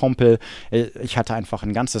 einmal mit Kumpel. Ich hatte einfach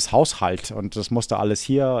ein ganzes Haushalt und das musste alles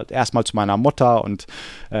hier erstmal zu meiner Mutter und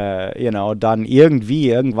dann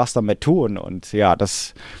irgendwas damit tun und ja,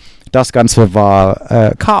 das Ganze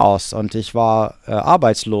war Chaos und ich war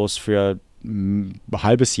arbeitslos für ein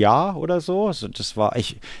halbes Jahr oder so. Also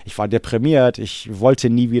ich war deprimiert, ich wollte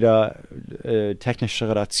nie wieder technische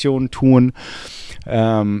Redaktion tun.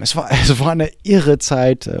 Es war eine irre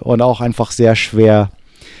Zeit und auch einfach sehr schwer.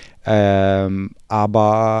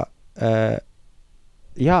 Aber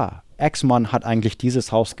ja, Ex-Mann hat eigentlich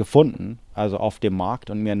dieses Haus gefunden, also auf dem Markt,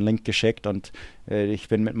 und mir einen Link geschickt, und ich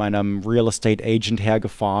bin mit meinem Real Estate Agent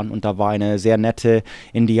hergefahren, und da war eine sehr nette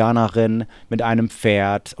Indianerin mit einem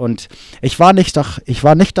Pferd, und ich war nicht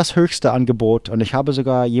das höchste Angebot, und ich habe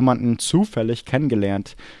sogar jemanden zufällig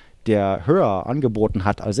kennengelernt, der höher angeboten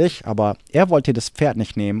hat als ich, aber er wollte das Pferd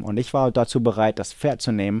nicht nehmen, und ich war dazu bereit, das Pferd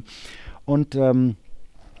zu nehmen. Und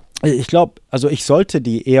ich glaube, also ich sollte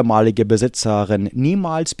die ehemalige Besitzerin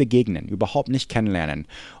niemals begegnen, überhaupt nicht kennenlernen.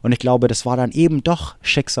 Und ich glaube, das war dann eben doch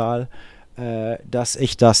Schicksal, dass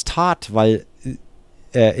ich das tat, weil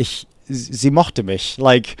sie mochte mich.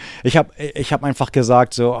 Like, ich hab einfach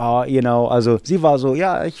gesagt, so, also sie war so,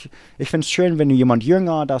 ja, ich finde es schön, wenn jemand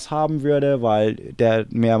jünger das haben würde, weil der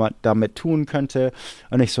mehr damit tun könnte.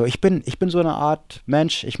 Und ich so, ich bin so eine Art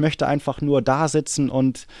Mensch, ich möchte einfach nur da sitzen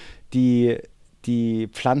und die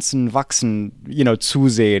Pflanzen wachsen,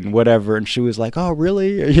 zusehen, whatever. And she was like, oh,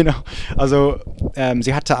 really? Also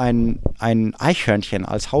sie hatte ein Eichhörnchen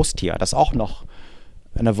als Haustier, das auch noch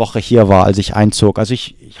eine Woche hier war, als ich einzog. Also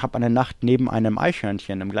ich habe eine Nacht neben einem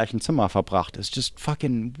Eichhörnchen im gleichen Zimmer verbracht. It's just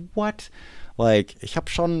fucking what? Like, ich habe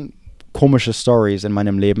schon komische Stories in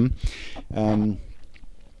meinem Leben. I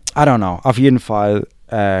don't know. Auf jeden Fall,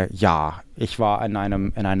 ja, ich war in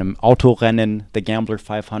einem Autorennen, The Gambler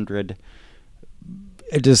 500.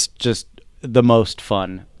 It is just the most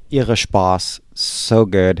fun. Irre Spaß. So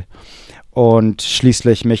good. Und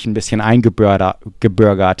schließlich mich ein bisschen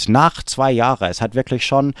eingebürgert. Nach 2 Jahren. Es hat wirklich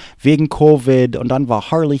schon wegen Covid, und dann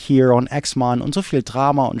war Harley hier und Ex-Mann und so viel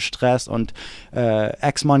Drama und Stress, und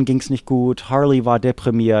Ex-Mann ging's nicht gut. Harley war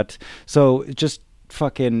deprimiert. So, just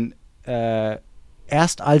fucking,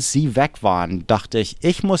 erst als sie weg waren, dachte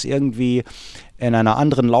ich muss irgendwie in einer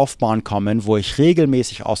anderen Laufbahn kommen, wo ich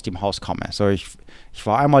regelmäßig aus dem Haus komme. So, ich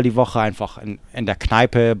war einmal die Woche einfach in der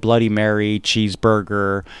Kneipe, Bloody Mary,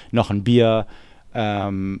 Cheeseburger, noch ein Bier,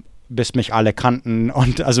 bis mich alle kannten,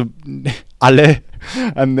 und also alle,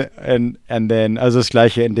 and then, also das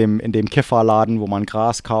gleiche in dem Kifferladen, wo man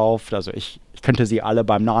Gras kauft, also ich könnte sie alle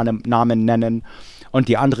beim Namen nennen, und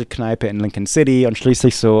die andere Kneipe in Lincoln City, und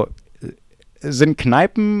schließlich so, sind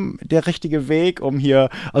Kneipen der richtige Weg, um hier,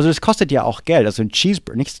 also das kostet ja auch Geld, also ein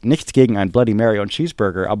Cheeseburger, nichts gegen ein Bloody Mary und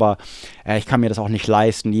Cheeseburger, aber ich kann mir das auch nicht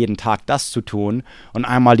leisten, jeden Tag das zu tun, und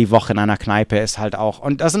einmal die Woche in einer Kneipe ist halt auch,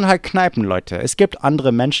 und das sind halt Kneipenleute, es gibt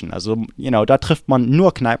andere Menschen, also, da trifft man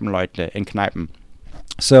nur Kneipenleute in Kneipen.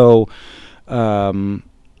 So,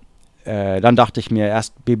 dann dachte ich mir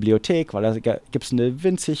erst Bibliothek, weil da gibt es eine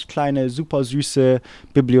winzig kleine, super süße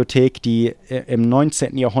Bibliothek, die im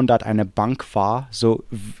 19. Jahrhundert eine Bank war. So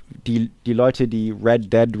die Leute, die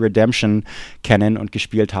Red Dead Redemption kennen und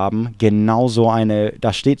gespielt haben, genau so eine,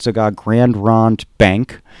 da steht sogar Grand Rond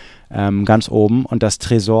Bank ganz oben, und das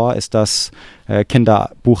Tresor ist das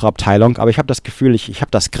Kinderbuchabteilung. Aber ich habe das Gefühl, ich habe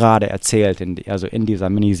das gerade erzählt, in dieser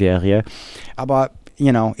Miniserie. Aber,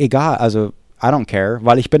 egal, also I don't care,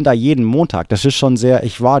 weil ich bin da jeden Montag. Das ist schon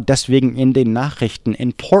ich war deswegen in den Nachrichten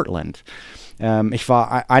in Portland.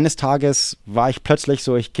 Eines Tages war ich plötzlich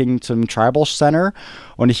so, ich ging zum Tribal Center,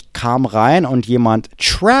 und ich kam rein, und jemand,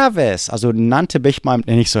 Travis, also nannte mich mal, und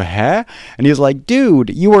ich so, hä? And he's like,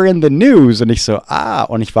 dude, you were in the news. Und ich so,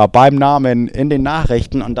 und ich war beim Namen in den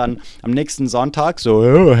Nachrichten, und dann am nächsten Sonntag so,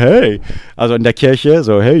 oh, hey, also in der Kirche,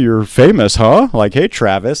 so, hey, you're famous, huh? Like, hey,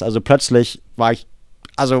 Travis. Also plötzlich war ich,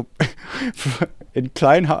 also in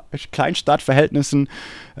Kleinstadtverhältnissen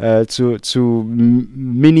zu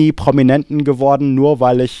Mini-Prominenten geworden, nur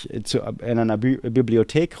weil ich in einer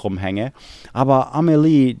Bibliothek rumhänge. Aber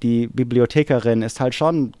Amelie, die Bibliothekarin, ist halt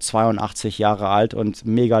schon 82 Jahre alt und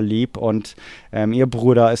mega lieb, und ihr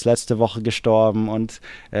Bruder ist letzte Woche gestorben, und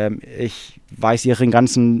ich weiß ihre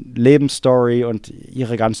ganzen Lebensstory und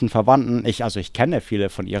ihre ganzen Verwandten. Ich kenne viele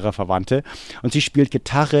von ihrer Verwandte, und sie spielt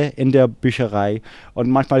Gitarre in der Bücherei, und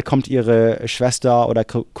manchmal kommt ihre Schwester oder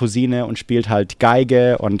Cousine und spielt halt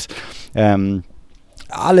Geige, und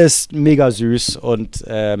alles mega süß, und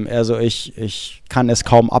also ich kann es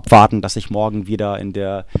kaum abwarten, dass ich morgen wieder in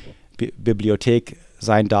der Bibliothek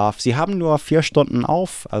sein darf. Sie haben nur 4 Stunden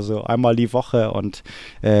auf, also einmal die Woche, und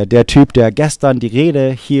der Typ, der gestern die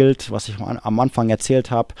Rede hielt, was ich am Anfang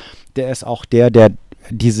erzählt habe, der ist auch der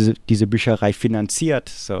diese Bücherei finanziert.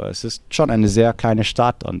 So, es ist schon eine sehr kleine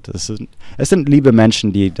Stadt, und es sind liebe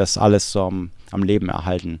Menschen, die das alles so am Leben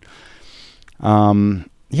erhalten.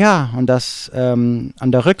 Ja, und das an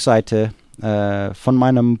der Rückseite von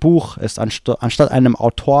meinem Buch ist anstatt einem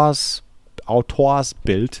Autorsbild,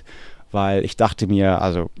 weil ich dachte mir,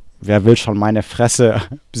 also wer will schon meine Fresse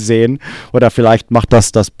sehen? Oder vielleicht macht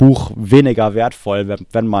das Buch weniger wertvoll,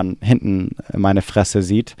 wenn man hinten meine Fresse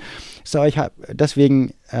sieht. So,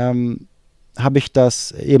 deswegen habe ich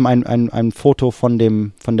das eben ein Foto von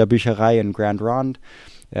der Bücherei in Grand Ronde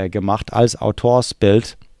gemacht als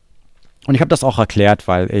Autorsbild. Und ich habe das auch erklärt,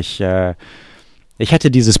 weil ich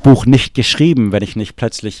hätte dieses Buch nicht geschrieben, wenn ich nicht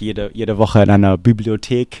plötzlich jede Woche in einer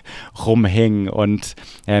Bibliothek rumhing und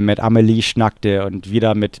mit Amelie schnackte und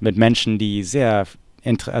wieder mit Menschen, die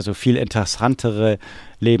also viel interessantere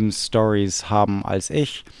Lebensstories haben als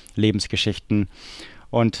ich, Lebensgeschichten.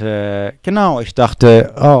 Und genau, ich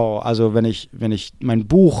dachte, also wenn ich mein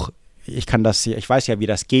Buch, ich weiß ja, wie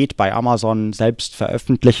das geht, bei Amazon selbst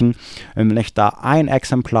veröffentlichen. Wenn ich da ein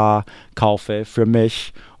Exemplar kaufe für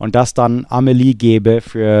mich und das dann Amelie gebe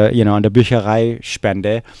für, an der Bücherei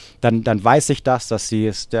spende, dann weiß ich dass sie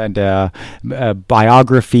ist in der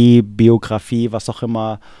Biografie, was auch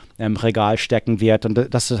immer, im Regal stecken wird.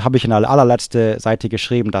 Und das habe ich in der allerletzte Seite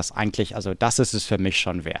geschrieben, dass eigentlich, also das ist es für mich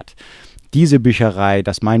schon wert. Diese Bücherei,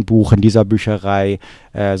 dass mein Buch in dieser Bücherei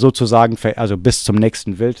sozusagen also bis zum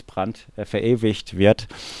nächsten Wildbrand verewigt wird,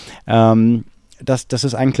 das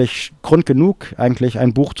ist eigentlich Grund genug, eigentlich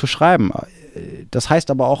ein Buch zu schreiben. Das heißt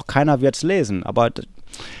aber auch, keiner wird es lesen. Aber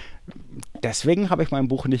deswegen habe ich mein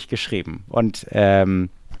Buch nicht geschrieben. Und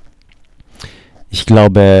ich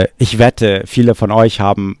glaube, ich wette, viele von euch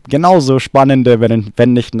haben genauso spannende,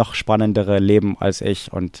 wenn nicht noch spannendere Leben als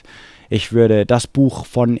ich. Und ich würde das Buch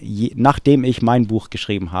nachdem ich mein Buch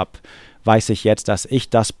geschrieben habe, weiß ich jetzt, dass ich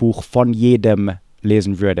das Buch von jedem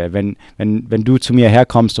lesen würde. Wenn du zu mir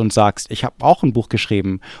herkommst und sagst, ich habe auch ein Buch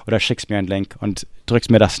geschrieben oder schickst mir einen Link und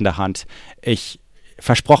drückst mir das in der Hand,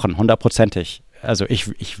 versprochen, 100%ig, also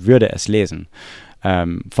ich würde es lesen.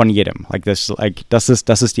 Von jedem. Das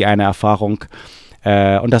ist die eine Erfahrung.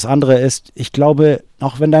 Und das andere ist, ich glaube,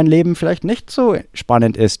 auch wenn dein Leben vielleicht nicht so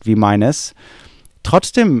spannend ist wie meines,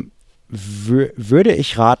 trotzdem würde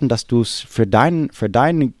ich raten, dass du es für deine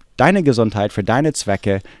Gesundheit, für deine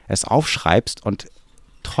Zwecke es aufschreibst und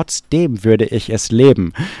trotzdem würde ich es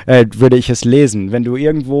lesen. Wenn du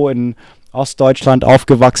irgendwo in Ostdeutschland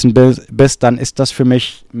aufgewachsen bist, dann ist das für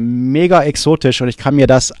mich mega exotisch und ich kann mir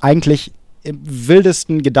das eigentlich im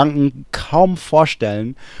wildesten Gedanken kaum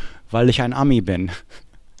vorstellen, weil ich ein Ami bin.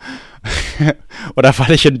 Oder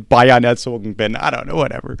weil ich in Bayern erzogen bin. I don't know,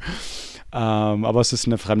 whatever. Aber es ist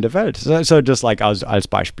eine fremde Welt. So just like als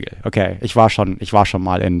Beispiel. Okay, ich war schon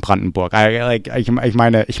mal in Brandenburg.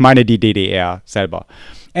 Ich meine die DDR selber.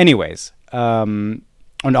 Anyways, und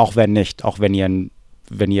auch wenn nicht, auch wenn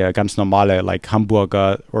ihr ganz normale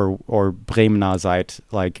Hamburger oder Bremener seid,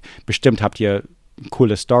 bestimmt habt ihr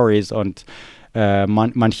coole Stories und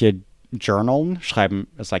manche schreiben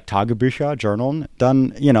es Tagebücher, journalen,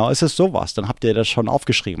 dann, es ist sowas, dann habt ihr das schon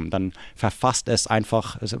aufgeschrieben, dann fasst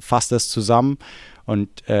es zusammen und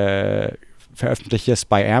veröffentlicht es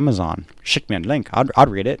bei Amazon. Schickt mir einen Link,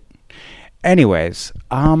 I'd read it. Anyways,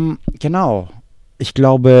 genau, ich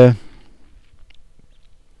glaube,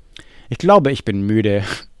 ich bin müde.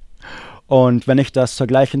 Und wenn ich das zur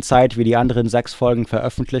gleichen Zeit wie die anderen 6 Folgen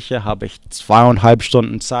veröffentliche, habe ich 2,5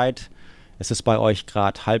 Stunden Zeit. Es ist bei euch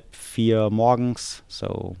gerade 3:30 morgens,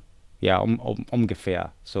 so, ja,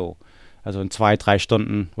 ungefähr, so. Also in 2-3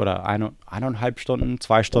 Stunden oder 1,5 Stunden,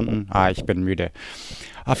 2 Stunden, ich bin müde.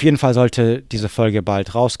 Auf jeden Fall sollte diese Folge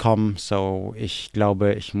bald rauskommen, so ich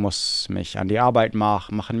glaube, ich muss mich an die Arbeit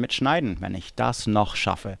machen mit Schneiden, wenn ich das noch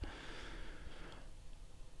schaffe.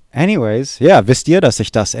 Anyways, ja, wisst ihr, dass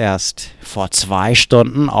ich das erst vor 2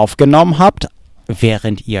 Stunden aufgenommen habt,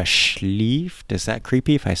 während ihr schlieft? Is that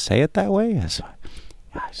creepy if I say it that way?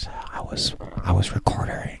 I was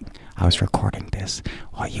recording this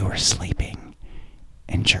while you were sleeping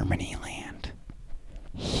in Germany land.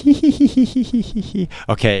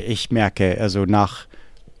 Okay, ich merke, also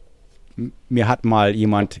mir hat mal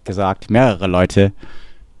jemand gesagt, mehrere Leute,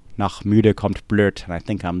 nach müde kommt blöd, and I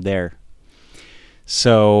think I'm there.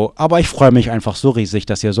 So, aber ich freue mich einfach so riesig,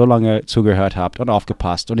 dass ihr so lange zugehört habt und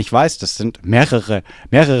aufgepasst. Und ich weiß, das sind mehrere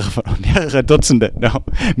Dutzende,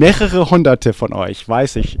 mehrere Hunderte von euch,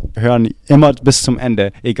 weiß ich, hören immer bis zum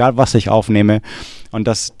Ende, egal was ich aufnehme. Und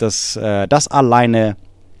das alleine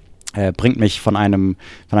bringt mich von einem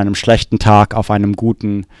schlechten Tag auf einen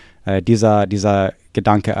guten. Dieser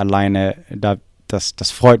Gedanke alleine,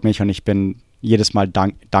 das freut mich und ich bin jedes Mal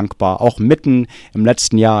dankbar. Auch mitten im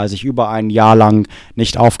letzten Jahr, als ich über ein Jahr lang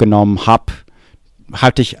nicht aufgenommen habe,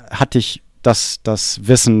 hatte ich das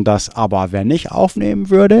Wissen, dass aber wenn ich aufnehmen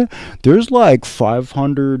würde, there's like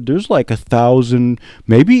 500, there's like 1,000,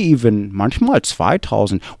 maybe even manchmal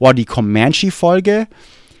 2,000. Wow, die Comanche-Folge,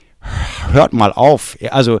 hört mal auf.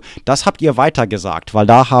 Also das habt ihr weitergesagt, weil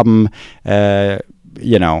da haben,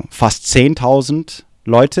 fast 10.000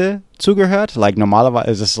 Leute zugehört. Like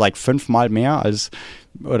normalerweise ist es like 5-mal mehr als,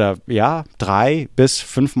 oder ja, 3 bis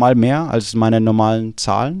 5-mal mehr als meine normalen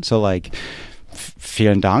Zahlen. So like,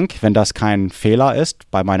 vielen Dank. Wenn das kein Fehler ist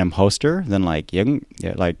bei meinem Hoster, then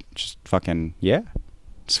just fucking, yeah,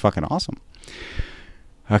 it's fucking awesome.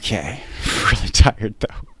 Okay, really tired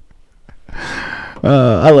though.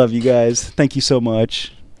 I love you guys. Thank you so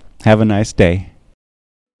much. Have a nice day.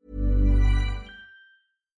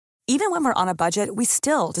 Even when we're on a budget, we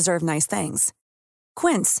still deserve nice things.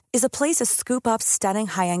 Quince is a place to scoop up stunning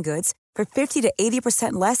high-end goods for 50 to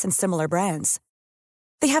 80% less than similar brands.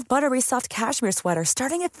 They have buttery soft cashmere sweaters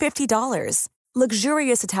starting at $50,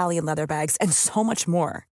 luxurious Italian leather bags, and so much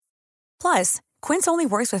more. Plus, Quince only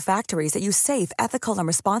works with factories that use safe, ethical, and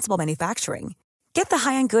responsible manufacturing. Get the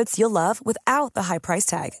high-end goods you'll love without the high price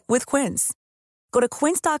tag with Quince. Go to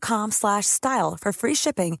quince.com/style for free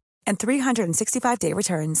shipping and 365-day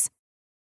returns.